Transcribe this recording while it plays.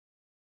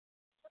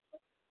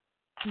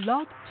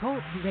Blog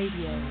Talk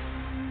Radio.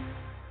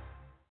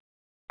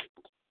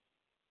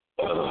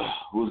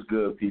 What's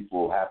good,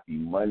 people? Happy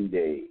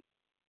Monday.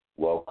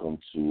 Welcome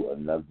to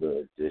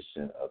another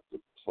edition of the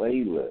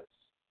playlist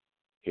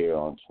here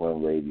on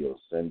Twin Radio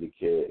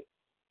Syndicate.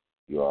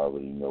 You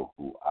already know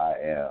who I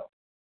am.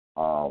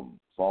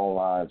 Phone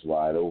lines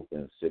wide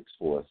open,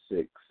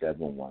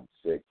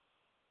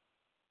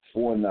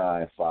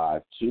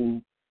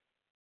 646-716-4952.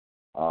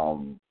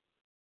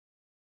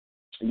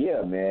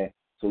 Yeah, man.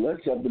 So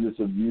let's jump into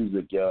some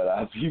music, yo, and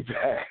I'll be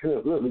back in a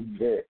little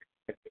bit.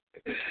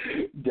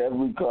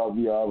 Definitely caught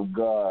me off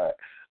guard.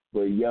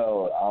 But,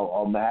 yo,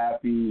 I'm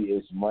happy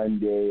it's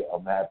Monday.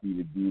 I'm happy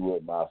to be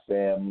with my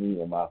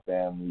family, and my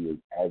family is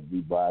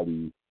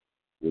everybody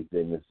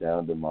within the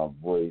sound of my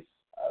voice.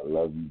 I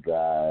love you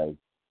guys.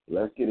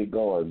 Let's get it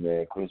going,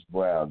 man. Chris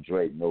Brown,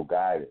 Drake, No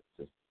Guidance.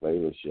 Just play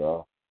this,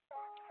 y'all.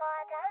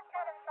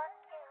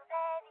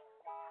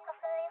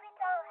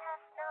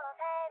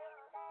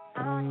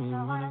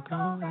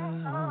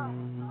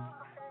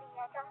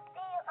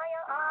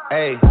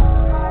 Hey,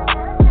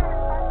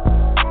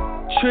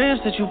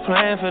 trips that you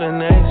plan for the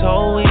next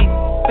whole week.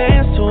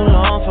 Bands too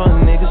long for a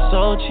nigga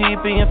so cheap.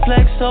 And your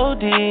flex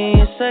OD,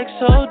 your sex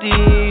OD.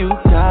 You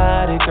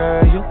got it,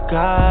 girl, you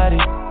got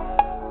it.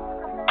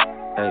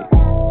 Hey,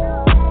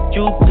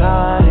 you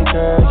got it,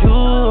 girl,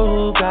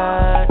 you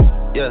got it.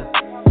 Yeah,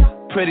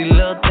 pretty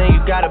little thing,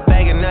 you got a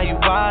bag and now you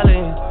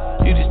wildin'.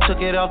 You just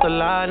took it off the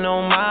line,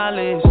 no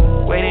mileage.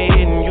 Way they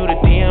hitting you, the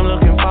DM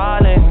looking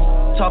violent.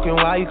 Talking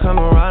while you come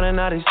around and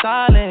now they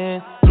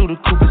silent. Blue the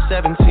coupe at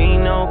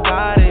 17, no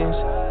guidance.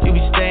 You be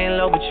staying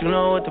low, but you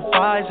know what the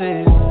price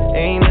is.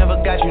 Ain't never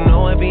got you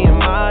know it being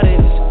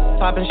modest.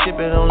 Poppin' shit,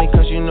 but only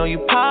cause you know you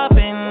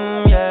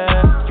poppin',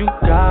 yeah. You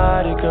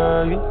got it,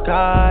 girl, you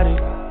got it.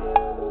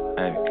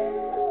 Hey.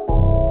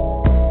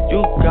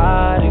 You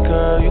got it,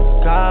 girl, you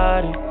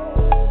got it.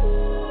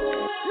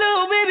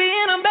 Little baby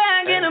in a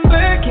bag in a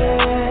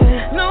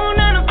Birkin. No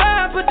 9 to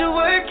 5, put the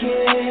work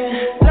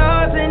in.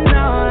 Laws and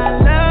all, I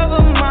love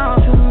them all.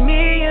 To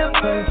me, you're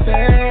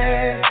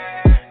perfect.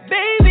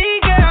 Baby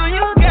girl,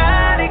 you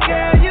got it,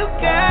 girl. You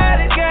got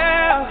it,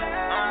 girl.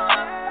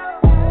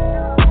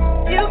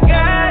 You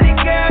got it,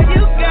 girl.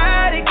 You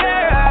got it,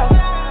 girl.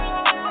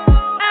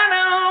 I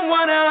don't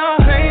wanna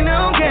play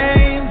no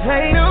games,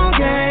 play no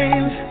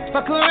games.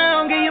 Fuck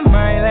around, get you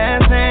my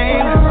last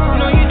name. You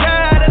know you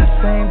tired of the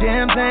same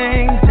damn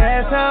thing.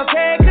 That's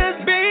okay,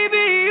 cause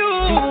baby, you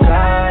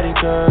got it,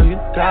 girl. You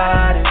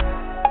got it.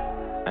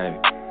 Hey.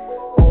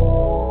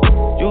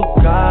 You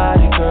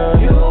got it, girl,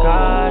 you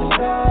got it.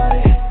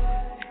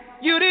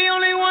 You the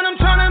only one I'm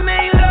tryna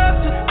make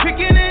love to,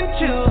 picking and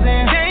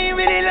choosing. They ain't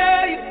really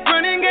love you,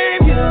 running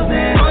game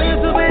using. All your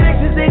stupid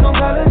exes, they gon'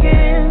 call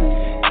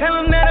again. Tell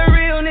them that a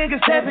real nigga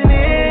stepping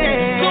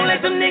in. Don't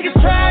let them niggas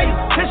try you,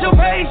 test your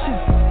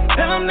patience.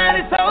 Tell them that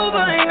it's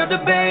over, ain't no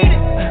debating.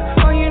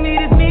 All you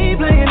need is me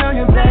playing on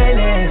your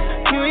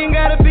playlist. You ain't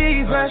gotta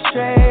be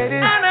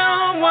frustrated. I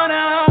don't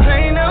wanna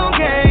play no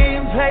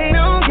games, play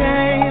no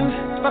games.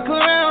 Fuck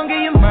around,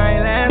 get you my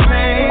last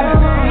name. You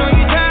know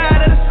you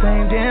tired of the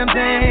same damn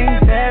thing.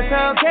 That's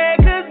okay,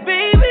 cause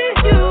baby,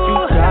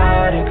 you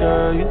got it,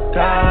 girl, you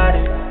got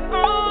it.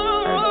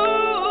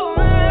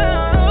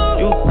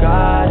 You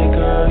got it,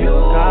 girl, you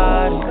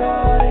got it.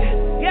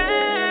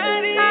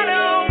 Yeah, I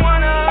don't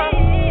wanna.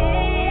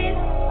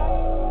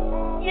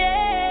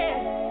 Yeah.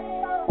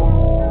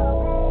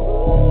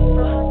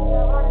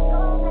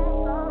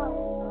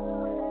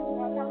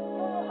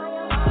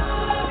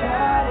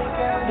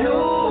 You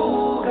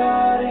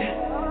got it.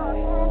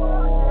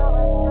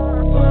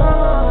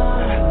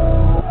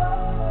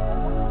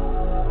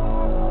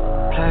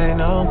 Play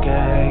no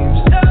games.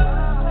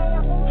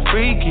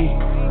 Freaky.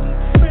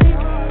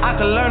 I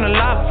could learn a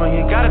lot from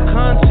you. Gotta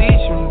come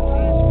teach me.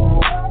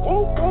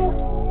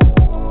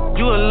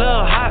 You a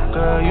little hot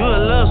girl. You a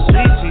little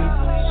sweetie.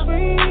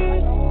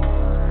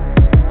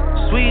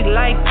 Sweet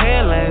like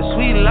Pearland.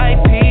 Sweet like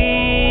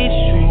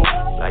Peachtree.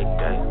 Like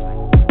that.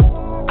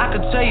 I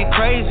could tell you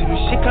crazy, but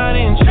shit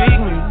kinda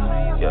intrigue me.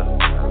 Yeah,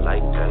 I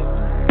like that.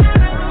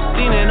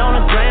 Seen it on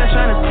the gram,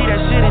 tryna see that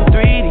shit in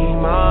 3D,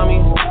 mommy.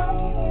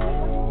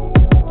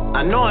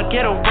 I know I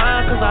get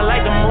around cause I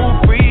like to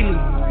move freely.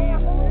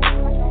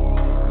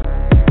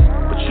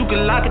 But you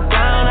can lock it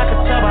down, I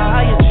can tell by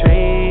how you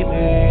treat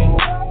me.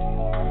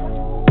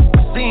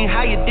 I seen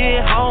how you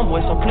did,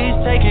 homeboy, so please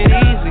take it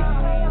easy.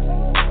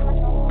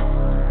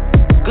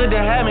 Good to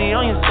have me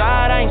on your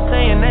side, I ain't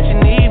saying that you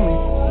need me.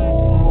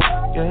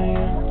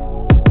 Yeah.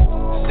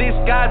 Six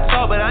God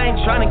talk, but I ain't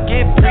tryna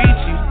get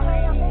preachy.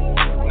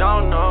 No,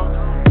 no.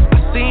 I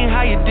seen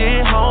how you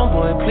did,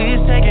 homeboy.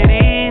 Please take it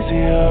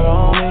easier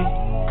on me.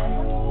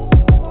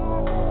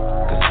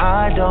 Cause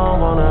I don't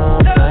wanna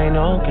play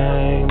no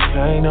games,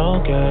 play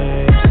no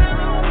games.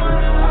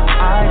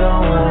 I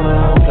don't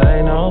wanna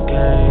play no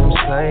games,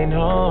 play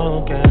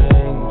no games.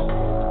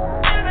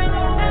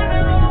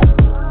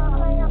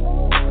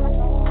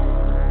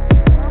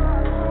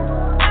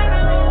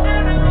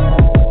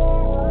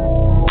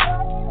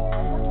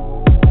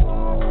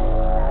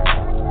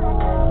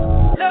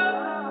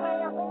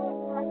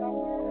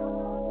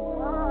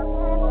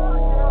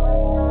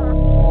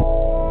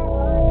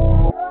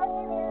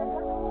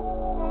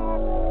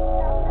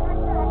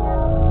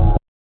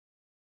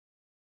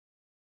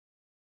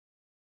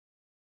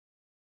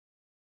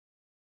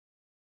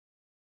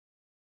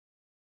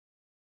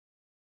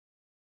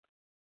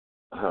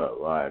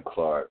 Ryan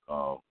Clark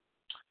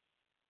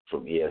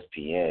from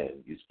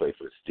ESPN, used to play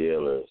for the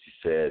Steelers. He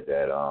said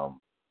that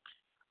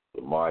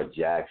Lamar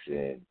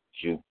Jackson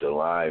juked the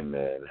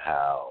lineman,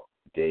 how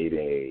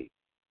Day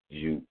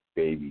juked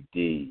Baby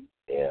D,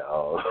 and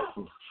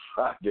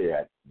Friday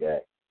after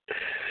that.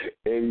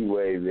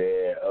 Anyway,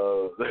 man,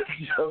 let's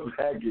jump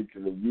back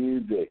into the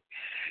music.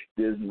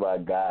 This is my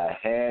guy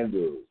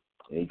Handles,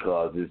 and he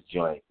calls this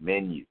joint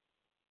Menu,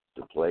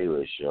 the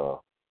playlist,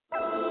 y'all.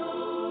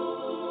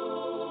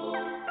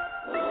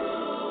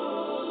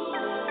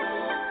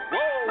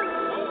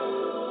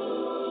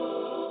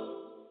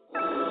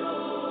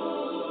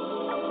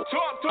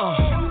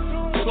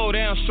 Slow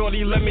down,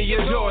 shorty, let me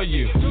adore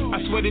you.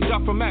 I swear the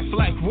dog from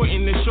Aflac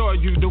wouldn't assure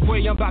you. The way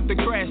I'm about to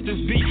crash this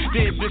beat,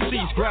 dead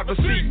deceased, grab a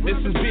seat. This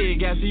is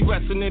big as he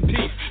resting in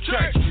peace.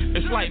 Church,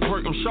 it's light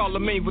work, I'm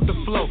Charlemagne with the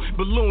flow.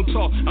 Balloon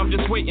talk, I'm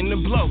just waiting to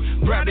blow.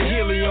 Grab the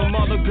helium,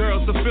 all the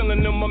girls are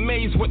feeling them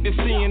amazed what they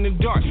see in the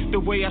dark. The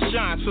way I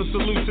shine, so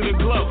salute to the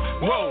glow.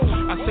 Whoa,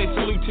 I say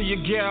salute to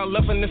your girl,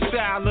 loving the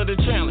style of the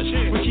challenge.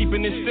 We're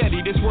keeping it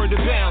steady, this word of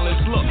balance.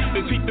 Look,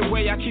 they peep the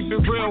way I keep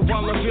it real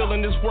while I'm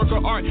building this work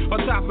of art on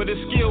top of the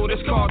skill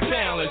that's called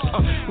talent.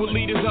 We're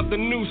leaders of the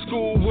new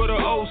school with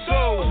an old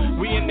soul.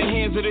 We in the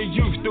hands of the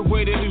youth, the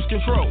way they lose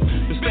control.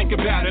 Just think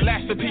about it,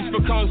 last the piece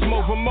becomes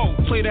more remote.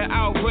 Play the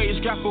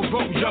outrage, got for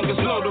vote, youngest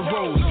know the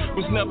roles.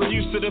 Was never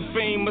used to the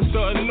fame or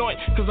the anoint,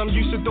 cause I'm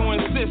used to throwing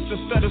assists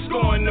instead of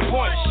scoring the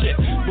point. Shit,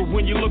 but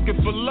when you're looking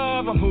for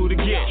love, I'm who to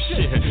get.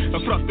 Shit, I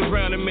fucked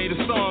around and made a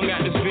song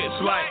out this bitch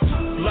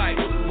like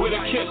with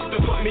a kiss to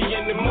put me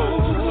in the mood.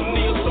 Some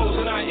neo souls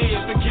in our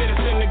ears to get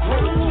us in the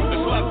groove.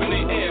 There's love in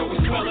the air, we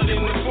smell it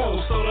in the food.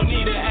 So don't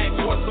need to ask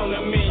what's on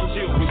the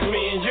menu. It's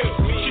me and you.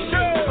 She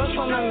said, what's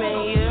on the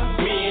menu?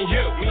 Me and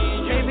you.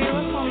 Baby,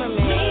 what's on the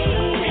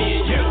menu? Me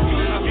and you.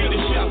 I be the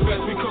chef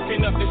as we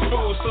cooking up this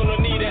food. So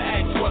don't need to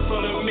ask what's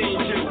on the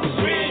menu. It's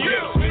me and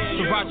you.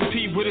 So Roger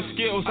P with his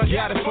skills, I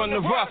got it from the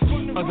rough.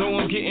 Although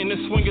I'm getting the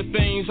swing of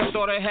things, I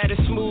thought I had it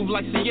smooth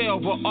like CL,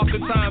 but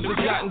oftentimes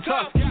it's gotten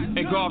tough.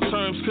 In golf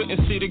terms,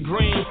 couldn't see the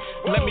green.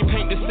 Let me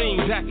paint the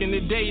scene. Back in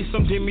the day,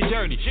 some did me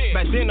dirty.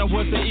 Back then I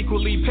wasn't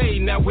equally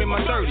paid, now in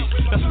my 30s.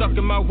 I'm stuck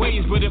in my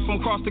ways, but if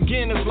I'm crossed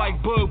again, it's like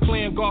Bug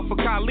playing golf for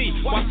Kali.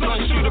 While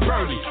son shoot a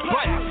birdie.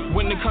 But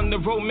when it come to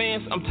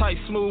romance, I'm tight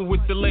smooth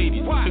with the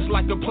ladies. It's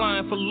like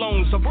applying for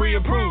loans, I'm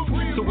pre-approved.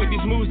 So with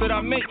these moves that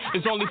I make,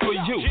 it's only for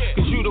you.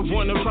 Cause you the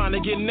one I'm trying to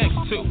get next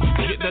to.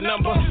 Get the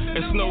number?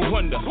 It's no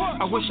wonder.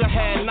 I wish I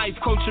had nights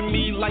coaching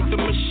me like the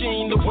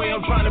machine, the way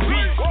I'm trying to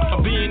be.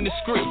 I'm being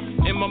discreet.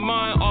 In my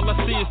mind, all I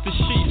see is the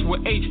sheets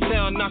with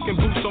H-Town knocking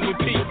boots on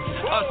repeat.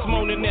 Us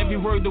moaning every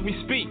word that we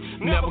speak,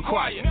 never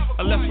quiet.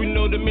 Unless we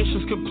know the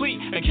mission's complete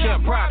and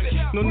kept private.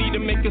 No need to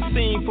make a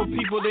scene for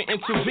people to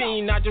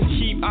intervene. I just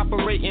keep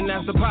operating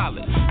as a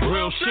pilot.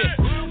 Real shit.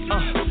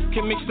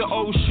 Can mix the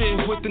old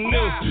shit with the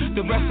new.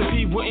 The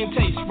recipe wouldn't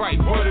taste right,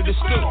 word of the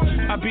stew.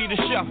 I be the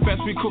chef as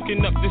we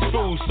cooking up this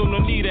food. So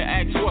no need to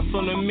ask what's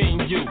on the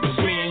menu. It's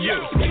me and you.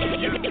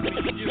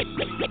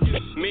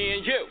 Me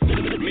and you.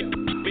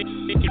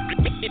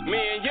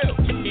 Me and you.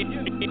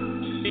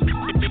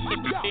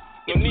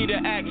 No need to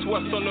ask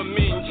what's on the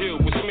menu.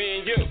 It's me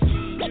and you.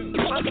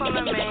 What's on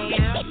the menu?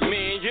 Me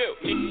and you.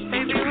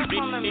 Baby, what's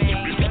on the menu?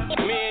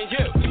 Me and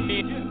you.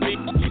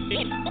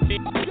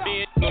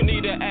 No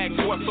need to ask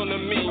what's on the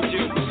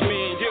menu. It's me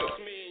and you.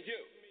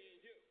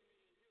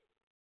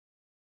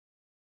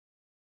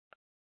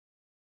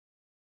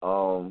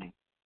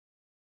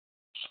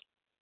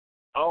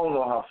 I don't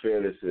know how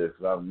fair this is,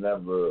 'cause I've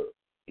never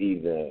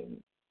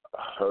even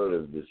heard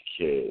of this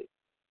kid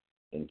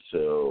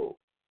until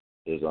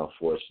his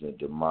unfortunate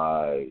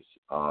demise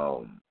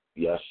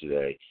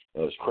yesterday. It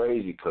was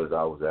crazy because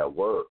I was at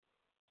work,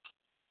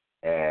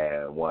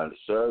 and one of the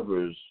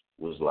servers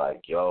was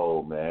like,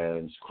 yo,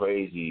 man, it's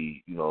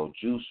crazy,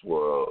 Juice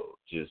WRLD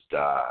just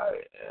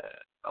died. And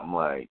I'm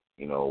like,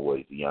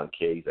 what, the young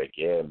kid? He's like,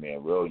 yeah,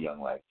 man, real young,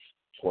 like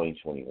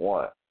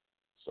 2021.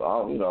 So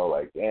I'm,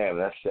 like, damn,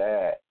 that's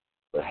sad,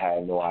 but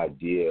had no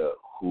idea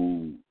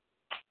who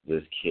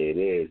this kid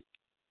is.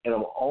 And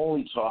I'm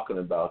only talking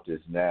about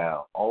this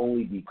now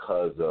only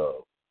because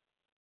of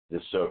the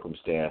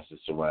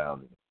circumstances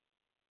surrounding it.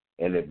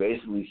 And they're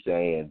basically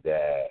saying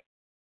that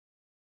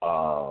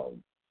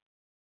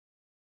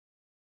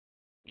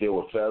there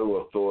were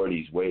federal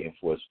authorities waiting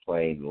for his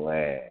plane to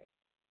land,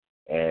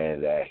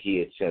 and that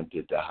he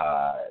attempted to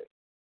hide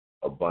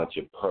a bunch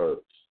of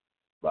perks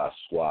by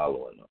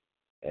swallowing them.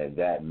 And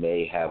that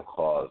may have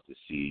caused the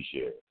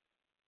seizure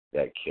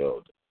that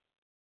killed him.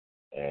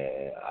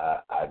 And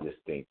I just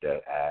think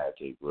that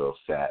adds a real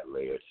sad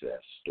layer to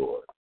that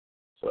story.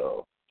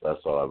 So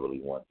that's all I really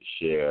want to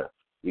share.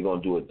 We're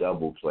going to do a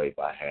double play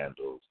by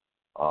Handles.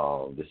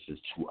 This is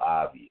Too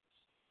Obvious.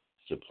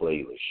 It's a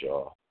playlist,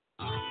 y'all.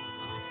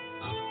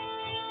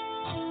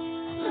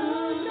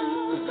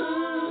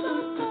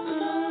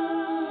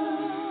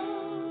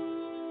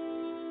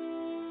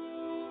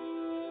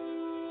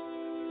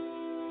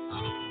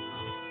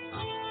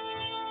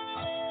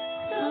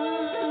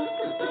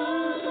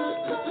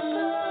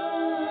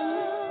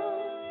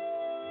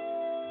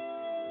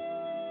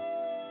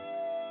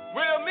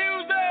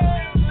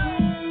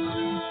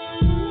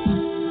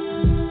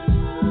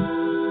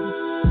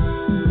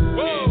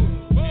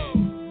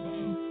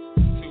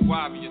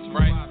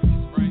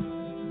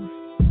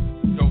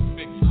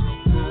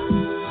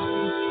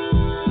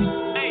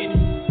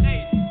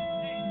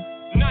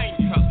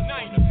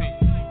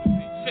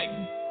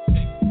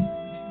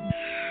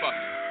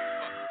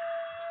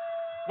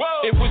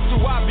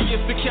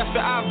 obvious to catch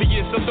the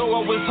obvious, although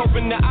I was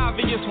hoping the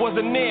obvious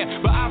wasn't there,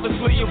 but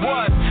obviously it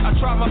was. I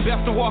tried my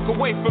best to walk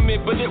away from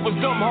it, but it was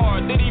dumb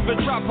hard. Didn't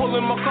even try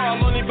pulling my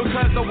call only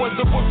because I was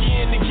the rookie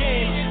in the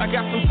game. I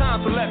got some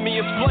time, so let me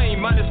explain.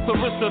 Minus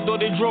Clarissa, though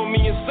they drove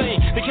me insane.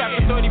 They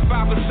captured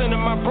 35%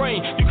 of my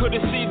brain. You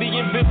couldn't see the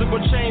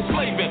invisible chain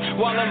slaving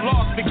while I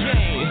lost the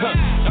game.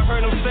 I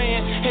heard him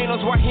saying,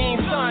 Hanos, why he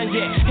ain't signed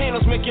yet?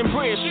 Hanos making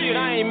bread, shit,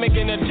 I ain't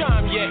making a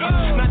dime yet.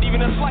 Not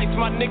even a slice,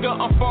 my nigga,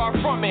 I'm far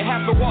from it.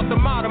 Have to walk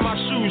them out of my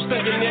shoes,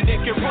 thinking that they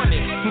can run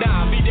it.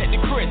 Nah, leave that to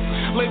Chris.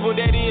 Label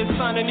that is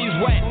signing these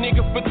whack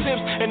niggas for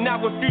tips, and I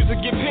refuse to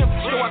give him.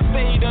 So I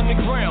stayed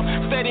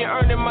underground, steady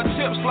earning my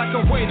tips like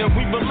a waiter.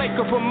 We been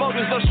Laker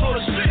promoters, don't show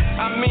the shit.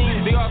 I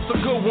mean, they are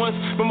some good ones,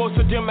 but most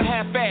of them are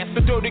half-assed.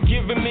 The dough they're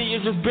giving me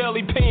is just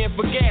barely paying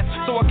for gas.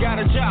 So I got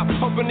a job,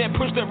 hoping that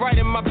pushed it right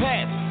in my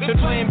path. The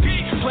plan B,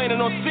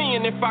 planning on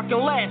seeing if I can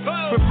laugh.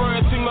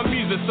 Referring to my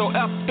music, so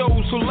F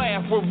those who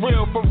laugh. We're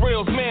real for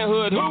reals,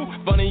 manhood. Who?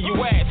 Funny you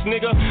ask,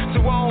 nigga.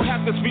 So I don't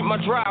have to speak my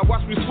drive,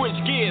 watch me switch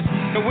gears.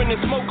 And when the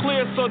smoke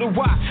clears, so do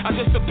I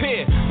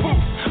disappear. Poof,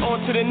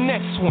 on to the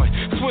next one.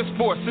 Swiss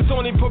Sports, it's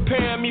only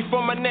preparing me for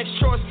my next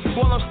choice.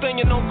 While I'm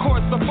staying on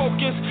course, the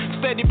focus,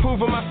 steady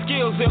proving my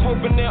skills and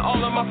hoping that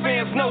all of my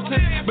fans notice.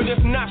 But if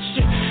not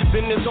shit,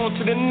 then it's on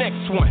to the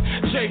next one.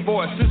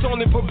 J-Boys, it's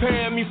only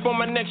preparing me for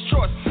my next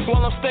choice.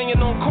 While I'm staying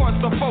on course,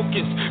 the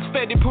focus,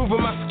 steady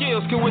proving my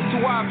skills. Cause it's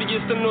too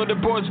obvious to know the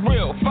boy's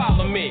real.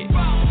 Follow me.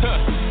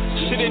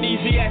 Shit ain't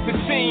easy as it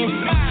seems.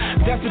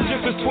 That's the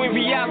difference between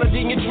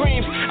reality and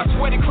dreams. I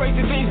swear the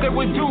crazy things that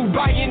we do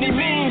by any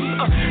means.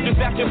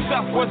 Just ask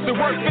yourself, what's it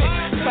worth it?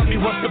 Tell me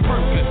what's the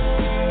purpose.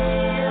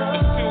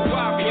 It's too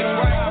obvious,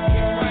 right?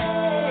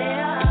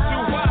 It's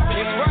too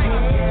obvious, right?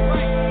 It's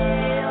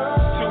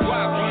too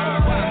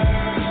obvious, right?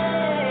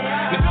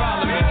 Now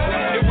follow me.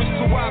 It was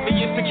too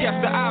obvious to catch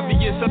the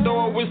obvious,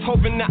 although I was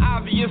hoping the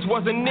obvious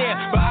wasn't there,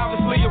 but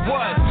obviously it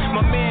was.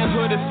 My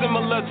manhood is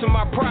similar to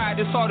my pride,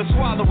 it's hard to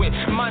swallow it,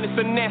 minus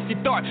a nasty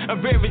thought.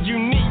 I'm very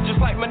unique,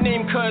 just like my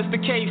name, cause the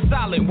K's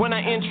solid. When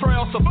I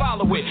entrail, so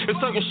follow it. It's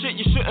certain shit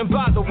you shouldn't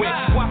bother with.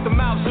 Watch the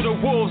mouths of the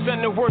wolves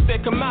and the words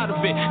that come out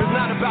of it. It's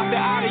not about the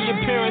outer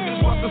appearance,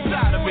 it's what's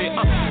inside of it.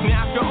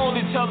 Now I can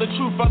only tell the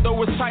truth, although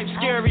it's type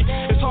scary.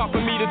 It's hard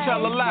for me to tell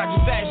a lie,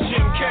 just ask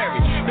Jim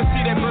Carrey. To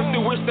see that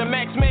birthday wish that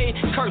Max made,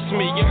 curse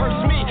me. It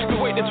hurts me to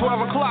wait till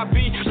 12 o'clock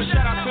be. But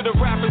shout out to the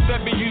rappers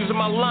that be using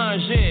my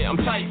lines, yeah, I'm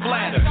tight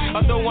flatter.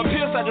 Although I'm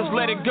pissed, I just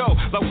let it go,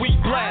 like weak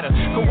bladder.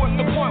 Cause what's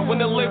the point when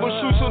the label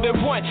shoots who they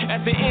want?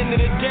 At the end of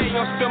the day,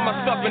 I'm still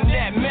myself and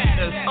that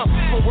matters.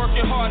 For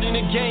working hard in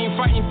the game,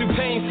 fighting through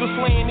pain, still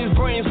slaying these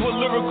brains with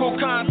lyrical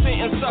content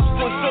and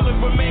substance, still it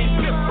remains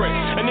different.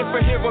 And if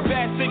I hear a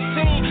bad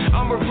 16,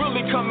 I'ma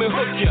really come and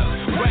hook ya.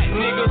 Rat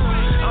niggas,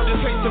 I'm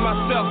just pacing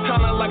myself,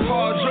 kinda like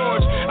Paul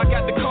George. I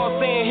got the call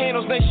saying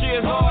Hanos next year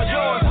is all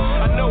yours.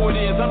 I know it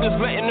is, I'm just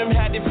letting them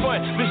have their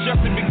fun. This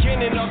just the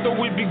beginning, although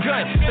we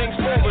begun. Thanks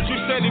forward, you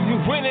said if we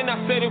winning, I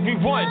said if we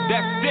won.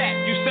 That's that.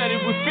 You said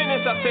if we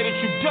finished, I said that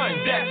you done.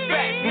 That's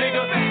fact,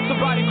 nigga.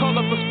 Somebody call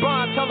up a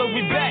spawn, tell her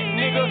we back,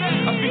 nigga.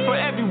 I speak for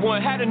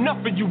everyone, had enough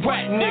of you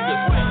whack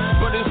niggas.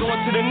 But it's on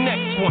to the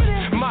next one.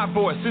 My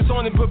voice is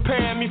only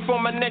preparing me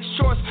for my next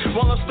choice.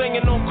 While I'm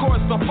staying on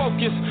course, I'm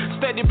focused,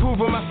 steady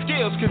proving my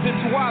skills. Cause it's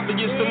too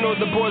obvious to know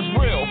the boy's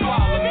real.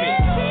 Follow me.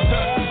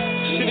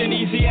 Shit ain't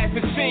easy as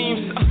it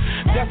seems.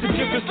 That's the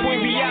difference between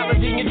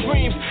reality and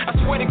dreams. I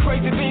swear the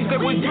crazy things that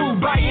we do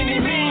by any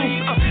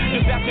means.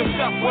 Just ask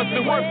yourself, what's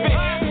it worth it?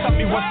 Tell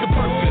me what's the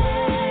purpose.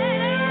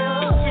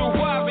 It's too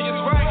obvious,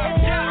 right?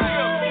 It's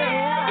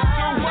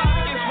too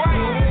obvious, right?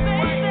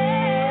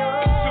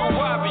 It's too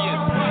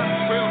obvious.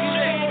 Real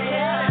shit.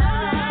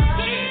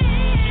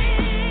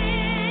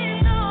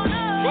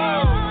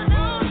 Whoa.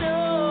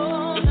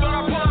 Just thought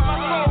I'd pull out my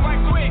soul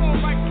right quick.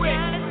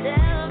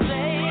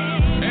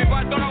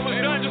 Everybody thought I was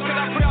done just cause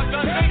I put out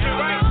done thinking,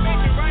 right?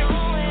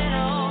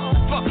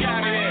 Fuck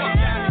out of here.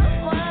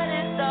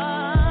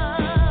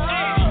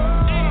 80,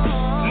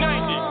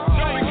 90,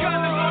 no, we got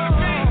this on the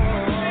beat.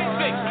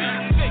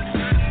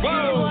 60.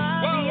 Whoa,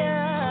 whoa.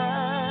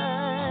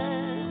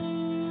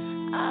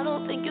 I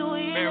don't think you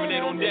even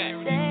Marinate on that.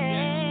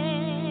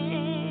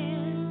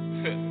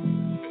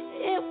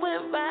 It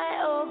went right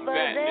over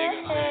Back, their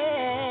nigga.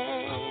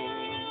 head.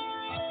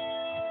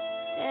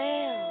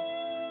 Damn.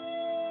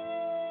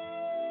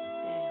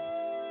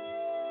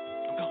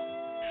 I'm gone.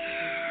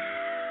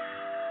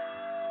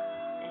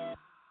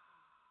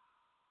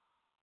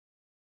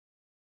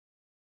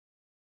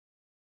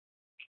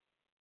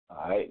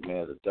 All right,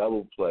 man, the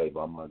double play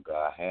by my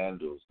guy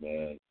Handles,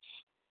 man.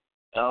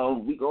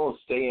 We gonna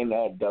stay in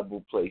that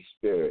double play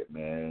spirit,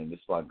 man. This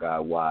my guy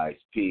Wise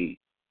P.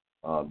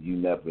 You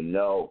Never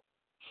Know,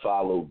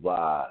 followed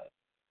by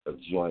a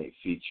joint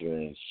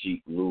featuring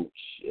Sheik Luch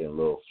and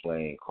Lil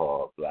Flame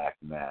called Black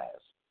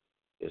Mass.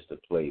 It's the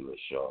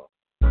playlist, y'all.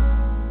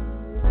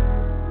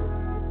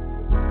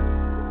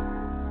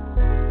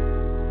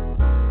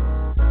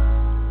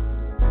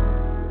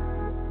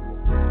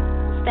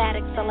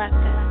 Static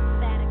Selector.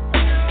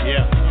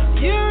 Yeah.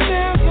 You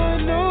never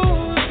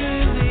know,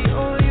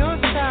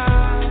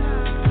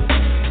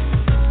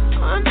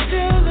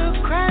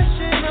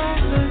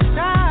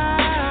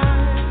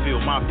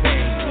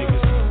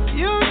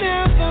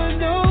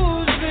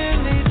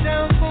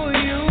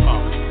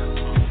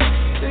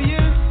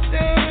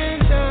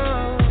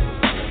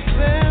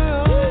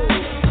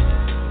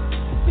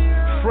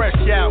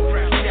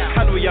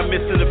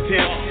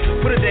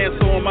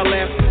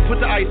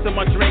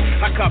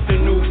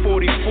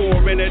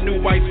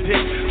 white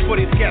pick. For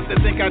these cats that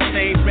think I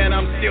changed, man,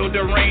 I'm still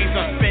deranged.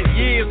 I spent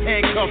years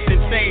handcuffed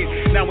and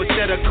chained. Now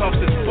instead of cuffs,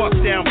 it's bust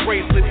down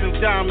bracelets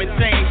and diamond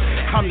chains.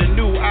 I'm the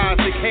new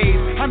Isaac Hayes.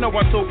 I know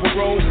I told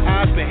parole,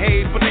 I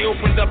behaved, but they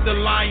opened up the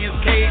lion's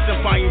cage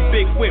and buying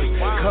big whips,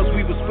 cause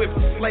we was whipped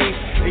slaves.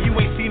 And you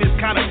ain't seen this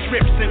kind of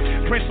trip since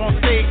Prince on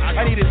stage.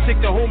 I need a chick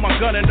to hold my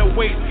gun in the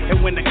waist. And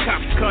when the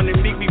cops come and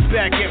meet me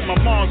back at my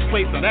mom's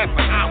place, so that's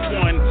a hot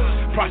one.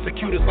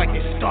 Prosecutors like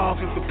they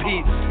starving for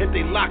peace. If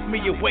they lock me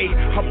away,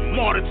 I'm a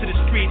martyr to the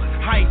streets.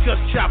 I ain't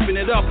just chopping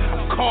it up,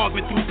 I'm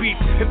carving through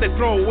beats. If they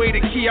throw away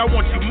the key, I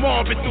want you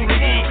marvin through the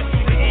E.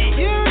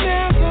 You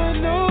never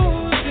know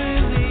who's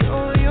really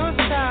on your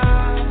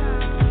side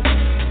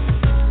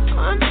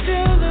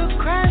until the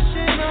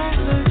crashing of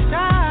the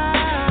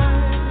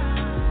tide.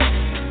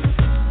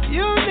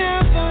 You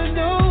never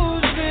know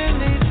who's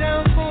really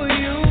down for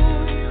you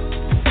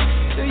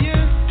till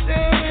you're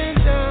staring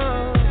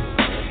down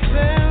the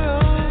barrel.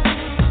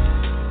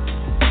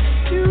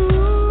 You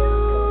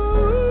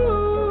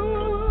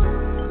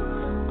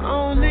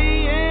only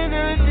in a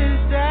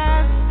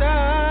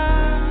disaster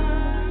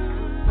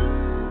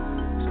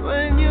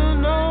when you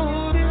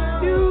know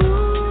it's you.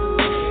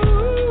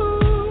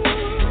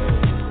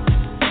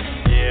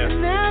 Yeah.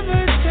 Never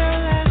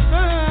tell at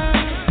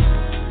first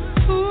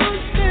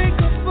who's take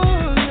a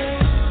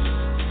bullet.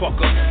 Fuck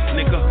up,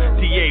 nigga.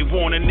 DA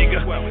warn a nigga.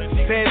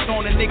 Feds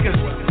on a nigga.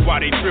 Why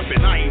they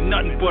trippin'? I ain't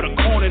nothing but a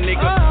corner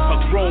nigga. A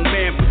grown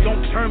man, but don't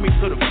turn me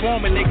to the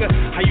former nigga.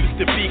 I used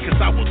to be, cause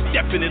I was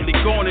definitely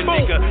gone a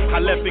nigga. I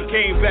left and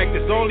came back,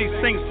 there's all these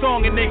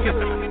sing-songing niggas.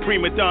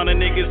 Prima donna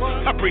niggas,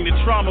 I bring the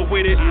trauma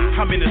with it.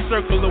 I'm in a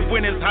circle of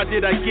winners, how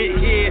did I get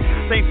here?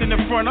 Saints in the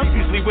front, I'm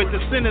usually with the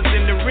sinners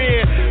in the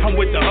rear. I'm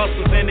with the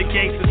hustlers and the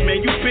gangsters,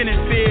 man, you been in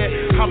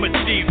fear. I'm a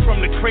G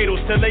from the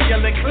cradle till they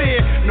yelling clear.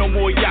 No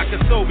more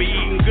yakisobe,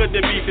 eating good,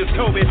 the beef is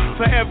COVID.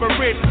 Forever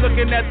rich,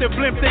 looking at the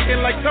blimp,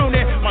 thinking like Tony.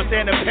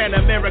 Montana,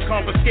 Panamera,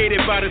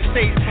 confiscated by the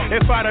state.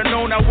 If I'd have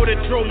known, I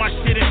would've thrown my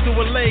shit into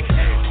a lake.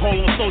 All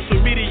on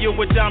social media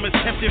with diamonds,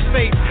 tempting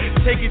fate.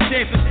 Taking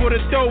chances for the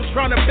dough,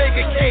 trying to bake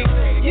a cake.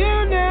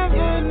 You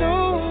never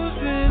know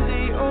who's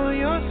really on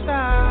your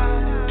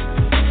side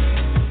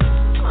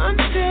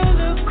until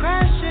the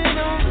crashing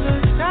of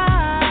the tide.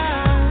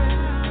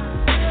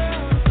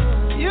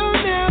 You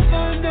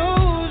never know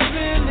who's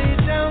really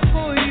down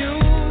for you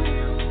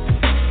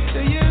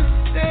till you're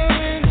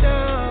staring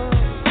down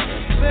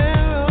the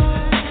barrel.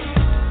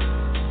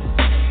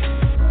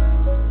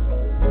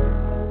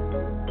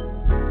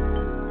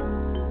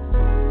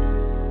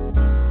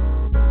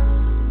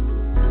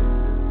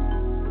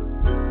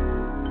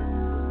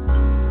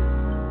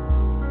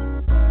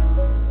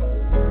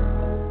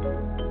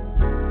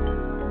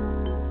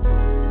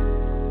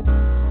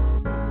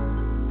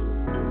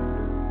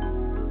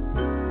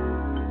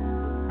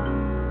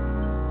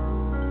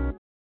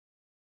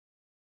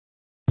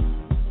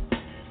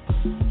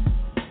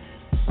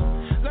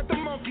 Let the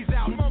monkeys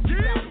out, monkeys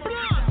out.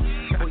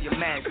 Pull your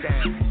mask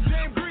down.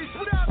 Damn Grease,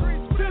 what up?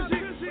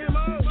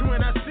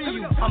 When I see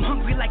you, I'm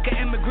hungry like an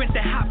immigrant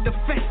that hopped the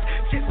fence.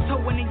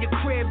 Tiptoeing in your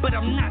crib, but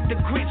I'm not the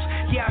Grinch.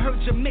 Yeah, I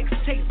heard your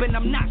mixtape and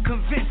I'm not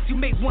convinced. You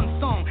made one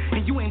song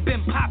and you ain't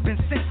been popping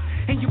since.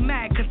 And you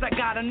mad cause I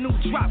got a new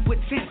drop with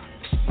tint.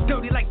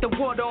 Dirty like the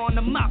water on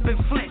the mop and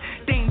Flint.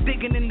 They ain't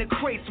digging in the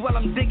crates while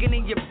I'm digging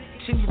in your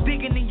bitch. And you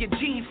digging in your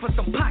jeans for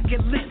some pocket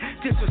lint.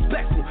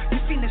 Disrespectful, you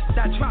seen this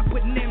I drop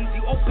with Nims.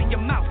 You open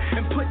your mouth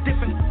and put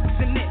different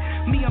in it.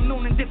 Me, I'm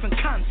known in different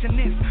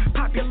continents.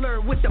 Popular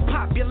with the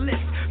populace.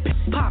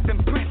 Pop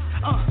and Prince,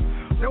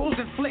 rolls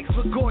and flicks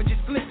with gorgeous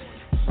lips.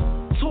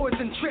 Tours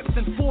and trips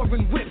and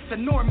foreign whips.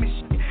 Enormous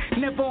shit,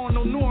 never on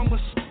no normal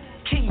shit.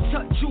 King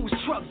Tut, Jews,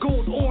 truck,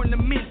 gold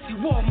ornaments. You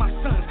all my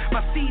sons,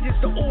 my seed is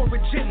the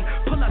origin.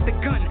 Pull out the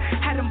gun,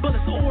 had them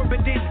bullets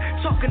orbiting.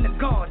 Talking to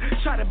God,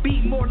 try to be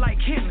more like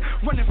him.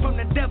 Running from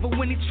the devil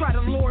when he try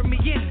to lure me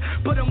in.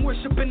 But I'm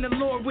worshiping the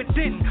Lord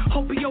within.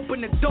 Hope he open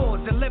the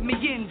doors and let me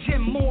in.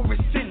 Jim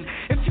Morrison,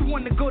 if you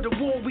want to go to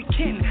war, we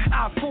can.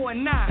 Eye for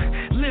an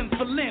eye, limb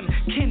for limb,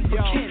 kin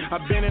for kin.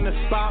 I've been in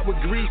a spot with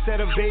grease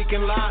at a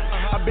vacant lot.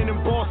 I've been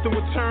in Boston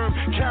with Term,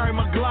 carry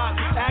my Glock.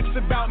 Ask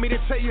about me to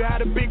tell you how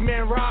the big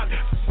man rock.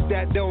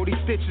 That though, these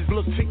stitches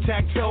look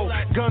tic-tac-toe.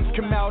 Guns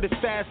come out as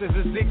fast as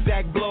a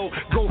zigzag blow.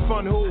 Go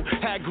fun who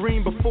had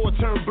green before it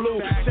turned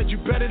blue. Said you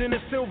better than a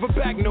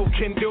silverback, no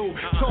can do.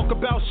 Talk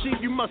about sheep,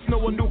 you must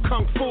know a new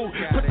kung fu.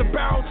 Put the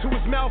barrel to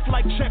his mouth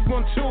like check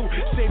 1, 2.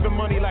 Saving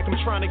money like I'm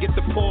trying to get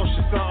the Porsche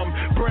or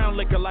something. Brown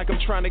liquor like I'm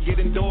trying to get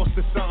endorsed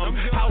or something.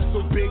 House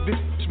so big, this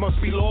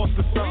must be lost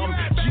or something.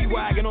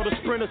 G-Wagon or the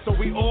Sprinter so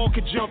we all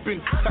could jump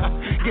in.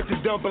 Get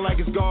to dumping like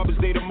it's garbage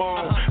day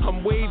tomorrow.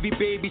 I'm wavy,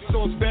 baby,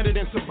 so it's better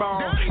than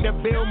Sbarro.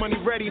 That bail money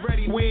ready,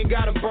 we ain't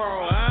gotta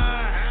borrow.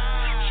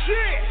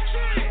 Shit!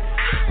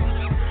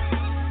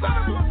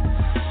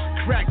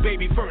 Crack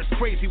baby first,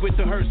 crazy with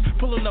the hearse.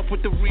 Pulling up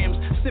with the rims,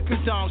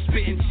 sipping Dom,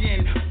 spitting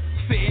gin.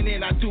 fitting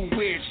in, I do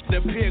weird shit,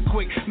 appear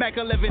quick. Mac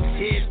 11's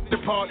head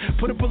depart.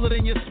 Put a bullet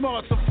in your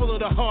smarts, so full of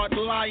the heart.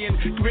 Lion,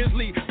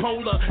 grizzly,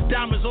 polar,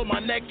 diamonds on my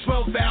neck,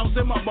 12 valves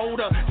in my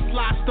motor.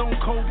 Sly stone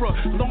cobra,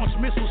 launch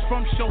missiles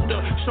from shoulder.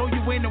 Show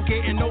you ain't no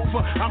getting over.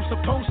 I'm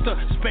supposed to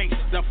spank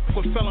stuff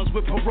with felons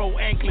with parole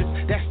anklets.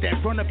 That's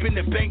that run up in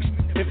the banks.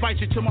 Invite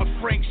you to my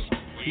French.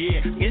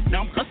 Yeah, get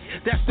dumb.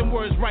 That's them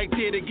words right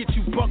there to get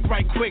you bucked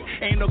right quick.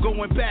 Ain't no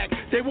going back.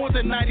 They want the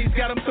 90s,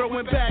 got them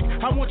throwing back.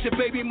 I want your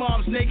baby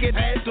mom's naked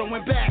ass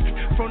throwing back.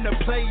 From the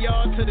play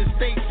yard to the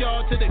state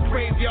yard to the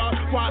graveyard.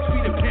 Watch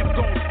me the pimp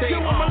gon' stay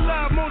on. I'm a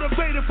live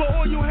motivator for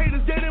all you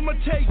haters that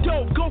imitate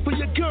dope. Go for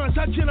your guns,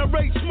 I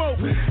generate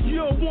smoke.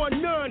 You don't want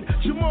none,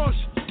 Jamal's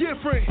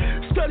different.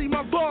 Study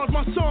my bars,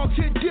 my songs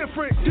hit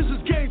different. This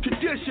is game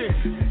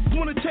tradition.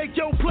 Wanna take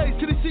your place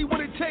till they see what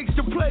it takes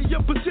to play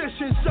your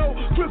position. So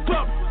grip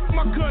up,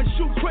 my gun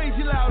shoot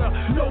crazy louder.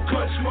 No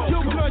gun smoke.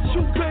 Your gun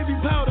shoot baby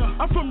powder.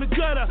 I'm from the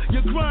gutter,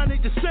 your grind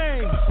ain't the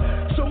same.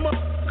 So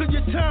motherfucker,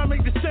 your time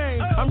ain't the same.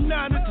 I'm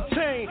not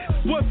entertained.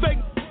 One fake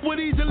would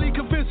easily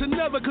convince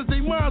another, cause they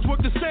minds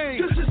work the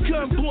same. This is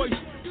gun boys.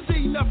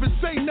 See nothing,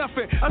 say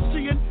nothing. I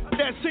see it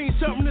that seen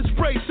something and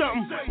spray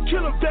something.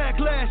 Kill a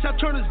backlash, I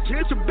turn his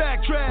kid to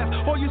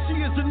backdraft. All you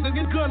see is a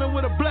nigga gunner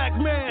with a black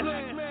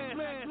man.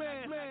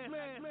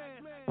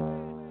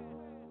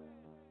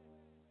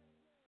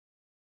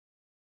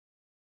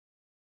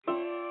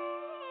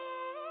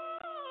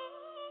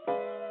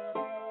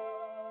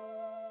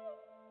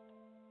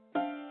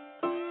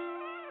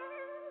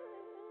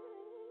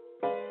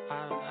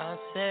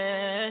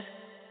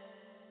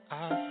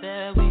 I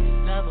said we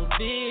could never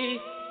be.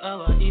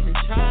 Oh, I even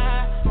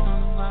tried. Don't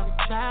know why we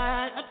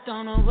tried. I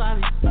don't know why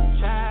we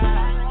tried.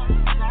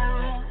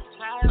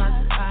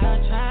 I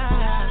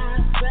tried.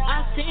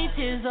 I see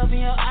tears up in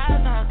your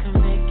eyes. I can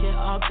make it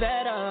all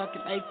better. I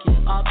can make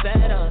it all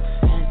better.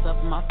 Hands up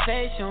in my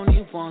face. You don't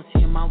even want to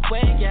see my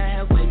way. Yeah, I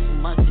had way too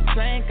much to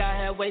drink.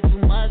 I had way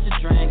too much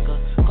to drink.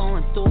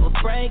 Going through a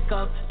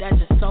breakup. That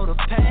just slowed the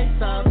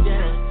pace up.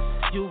 Yeah.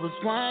 You was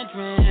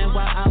wondering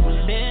why I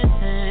was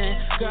missing.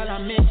 Girl, I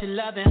miss you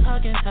loving,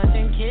 hugging,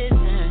 touching,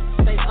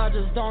 kissing. They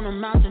others don't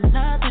amount to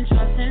nothing,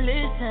 trust and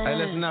listen. Hey,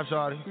 listen up,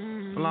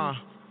 shawty. Salon.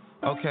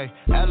 Okay,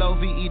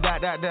 L-O-V-E ...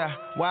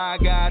 Why I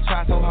gotta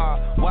try so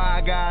hard? Why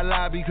I gotta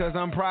lie? Because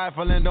I'm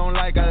prideful and don't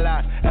like a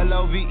lot.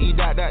 L-O-V-E ...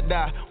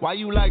 Why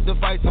you like to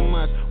fight so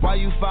much? Why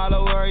you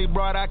follow every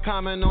broad I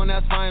comment on?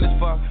 That's fine as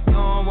fuck. You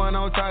don't want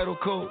no title,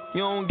 cool.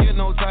 You don't get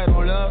no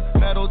title, love.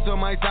 Pedal to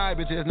my side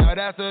bitches. Now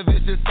that's a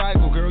vicious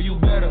cycle, girl. You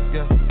better,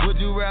 yeah. Would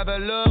you rather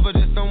love or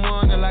just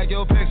someone that like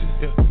your pictures?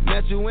 Yeah.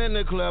 Met you in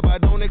the club. I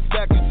don't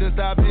expect you to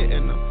stop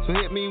hitting them. So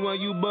hit me when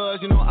you buzz.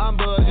 You know I'm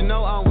buzzed. You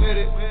know I'm with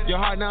it. Your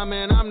heart now,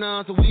 man, I'm not.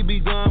 So we be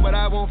done, but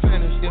I won't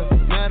finish, yeah.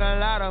 Met a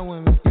lot of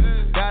women,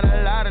 got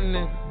a lot of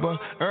niggas, but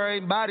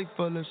everybody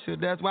full of shit.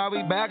 That's why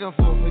we back and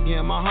forth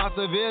again. My heart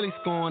severely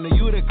scorned, and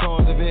you the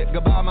cause of it.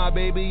 Goodbye, my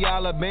baby,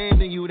 I'll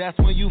abandon you. That's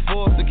when you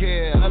forced to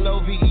care.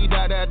 L-O-V-E ...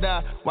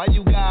 Why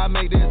you gotta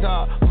make this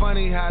hard?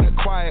 Funny how the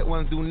quiet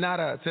ones do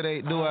nada till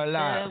they do a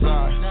lot.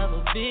 Sorry.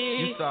 Never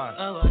be. You sorry.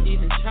 Oh, I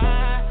even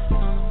tried.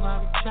 Don't know why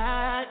we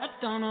tried. I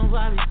don't know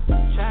why we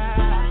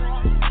tried.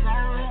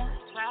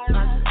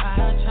 I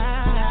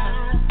tried.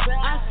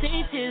 I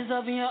see tears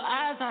up in your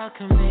eyes. I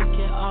can make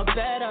it all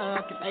better.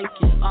 I can make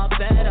it all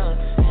better.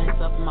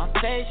 Hands up in my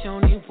face. You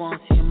don't even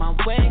want to see my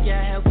way.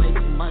 Yeah, I had way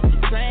too much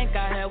to drink.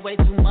 I had way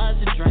too much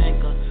to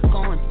drink.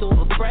 Going through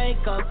a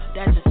breakup.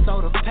 That just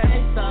slowed the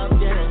pace up.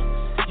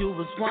 Yeah. You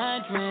was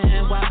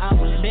wondering why I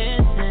was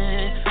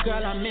missing.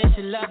 Girl, I miss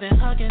you loving,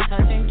 hugging,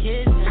 touching,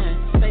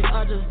 kissing. They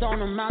others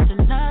don't amount to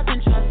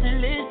nothing. Trust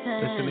and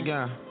listen. Listen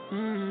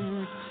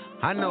again.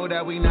 I know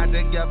that we not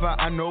together,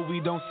 I know we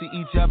don't see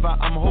each other.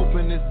 I'm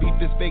hoping this beef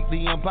is fake,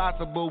 the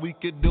impossible. We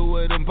could do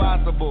it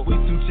impossible. We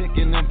too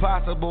chicken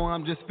impossible.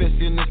 I'm just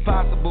fishing, it's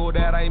possible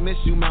that I miss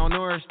you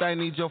malnourished. I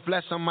need your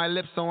flesh on my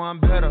lips so I'm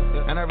better.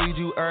 And I read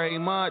you every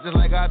month just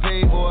like I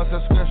paid for a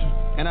subscription.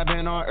 And I've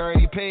been on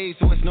every page,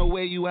 so it's no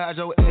way you had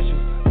your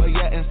issues. But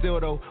yet and still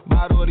though,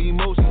 bottle the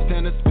emotions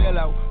tend to spill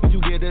out. But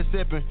you get this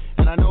sipping,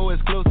 and I know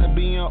it's close to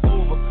being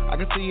over. I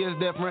can see it's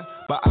different,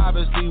 but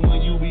obviously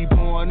when you be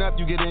pouring up,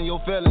 you get in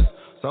your feelings.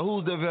 So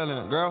who's the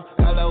villain, girl?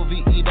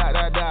 L-O-V-E ...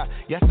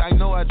 Yes, I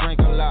know I drink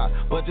a lot,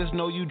 but just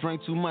know you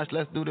drink too much.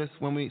 Let's do this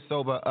when we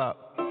sober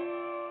up.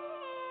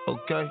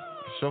 Okay,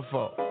 it's your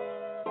fault,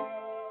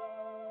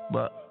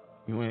 but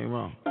you ain't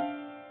wrong.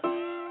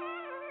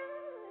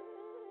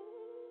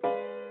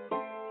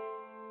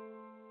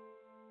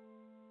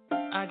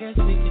 I guess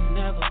we can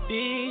never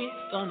be.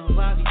 Don't know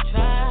why we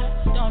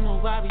try. Don't know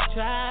why we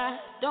try.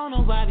 Don't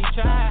know why we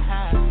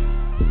try.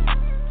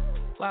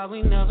 Why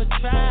we never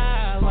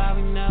try. Why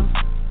we never.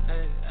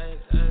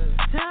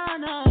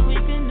 Don't know we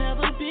can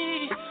never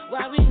be.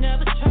 Why we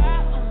never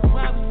try.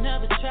 Why we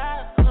never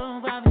try.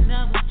 Why we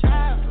never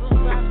try.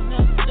 Why we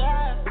never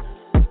try.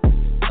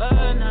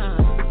 Oh no.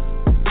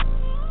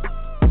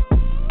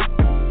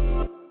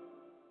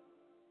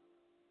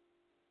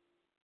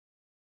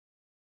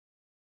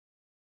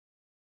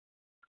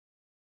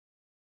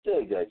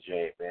 Dig that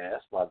joint, man.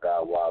 That's my guy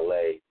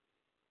Wale,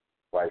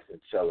 Bryson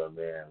Tiller,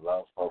 man.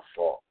 Love her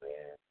fault,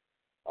 man.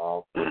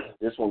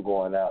 This one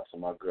going out to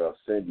my girl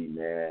Cindy,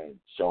 man.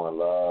 Showing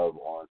love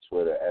on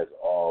Twitter as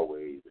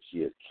always, but she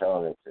is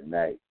killing it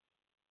tonight.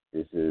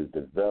 This is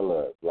the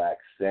Villa, Black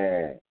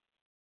Sand.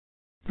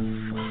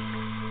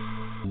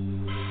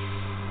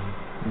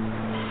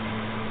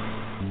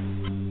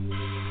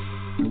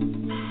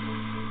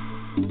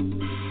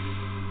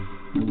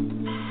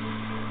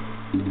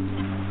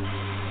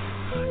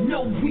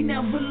 No, we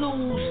never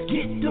lose.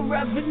 Get the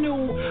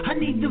revenue. I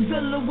need the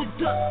villa with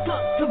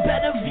the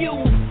better view.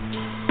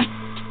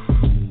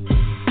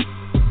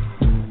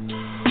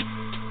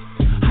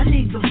 I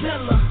need the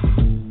villa.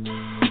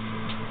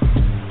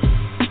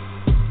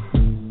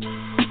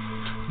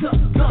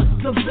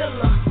 The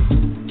villa.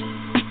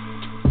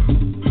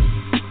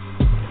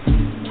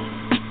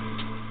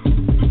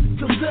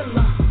 The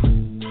villa.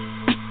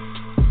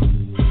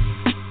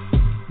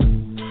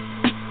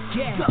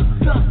 Yeah.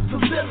 The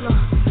villa.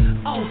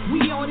 Oh, we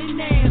on it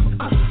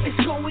now. It's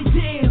going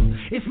down.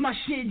 If my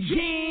shit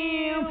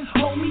jam,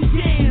 hold me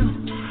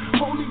down.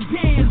 Hold it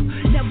down.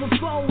 Never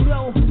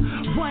photo.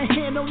 One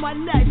hand on my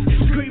nuts,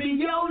 screaming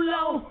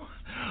YOLO.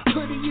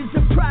 Hoodie is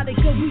a product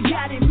of we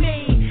got it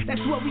made.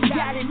 That's what we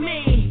got it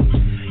made.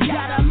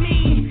 Got I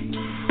mean,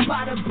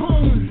 bada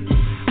boom,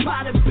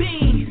 bada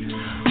bing.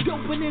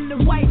 Doping in the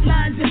white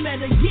lines in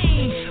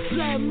Medellin.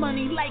 Flood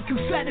money like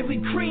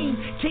Confederate cream.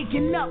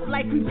 Caking up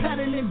like we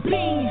peddling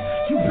beans.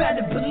 You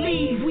better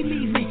believe we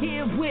leaving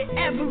here with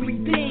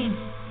everything.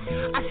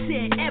 I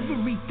said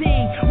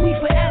everything. We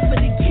forever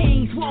the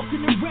kings.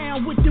 Walking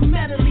around with the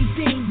metally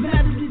things.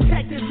 Metal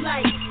detectors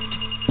like,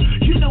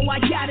 you know I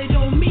got it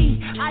on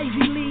me.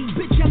 Ivy League,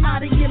 bitch, I'm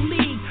out of your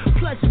league.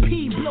 Plus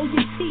P, blow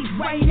your teeth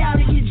right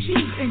out of your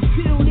Jeep.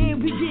 Until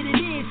then, we get it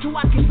in so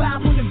I can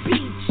vibe on the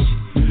beach.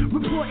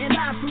 Reporting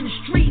live from the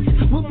streets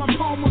with my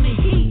palm on the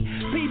heat.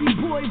 Baby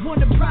boy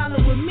want a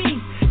problem with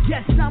me.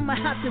 Guess I'ma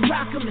have to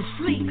rock him to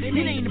sleep. It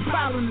ain't a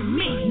problem to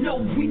me. No,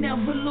 we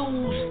never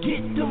lose.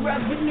 Get the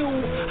revenue.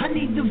 I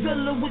need the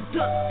villa with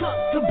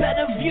the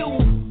better view.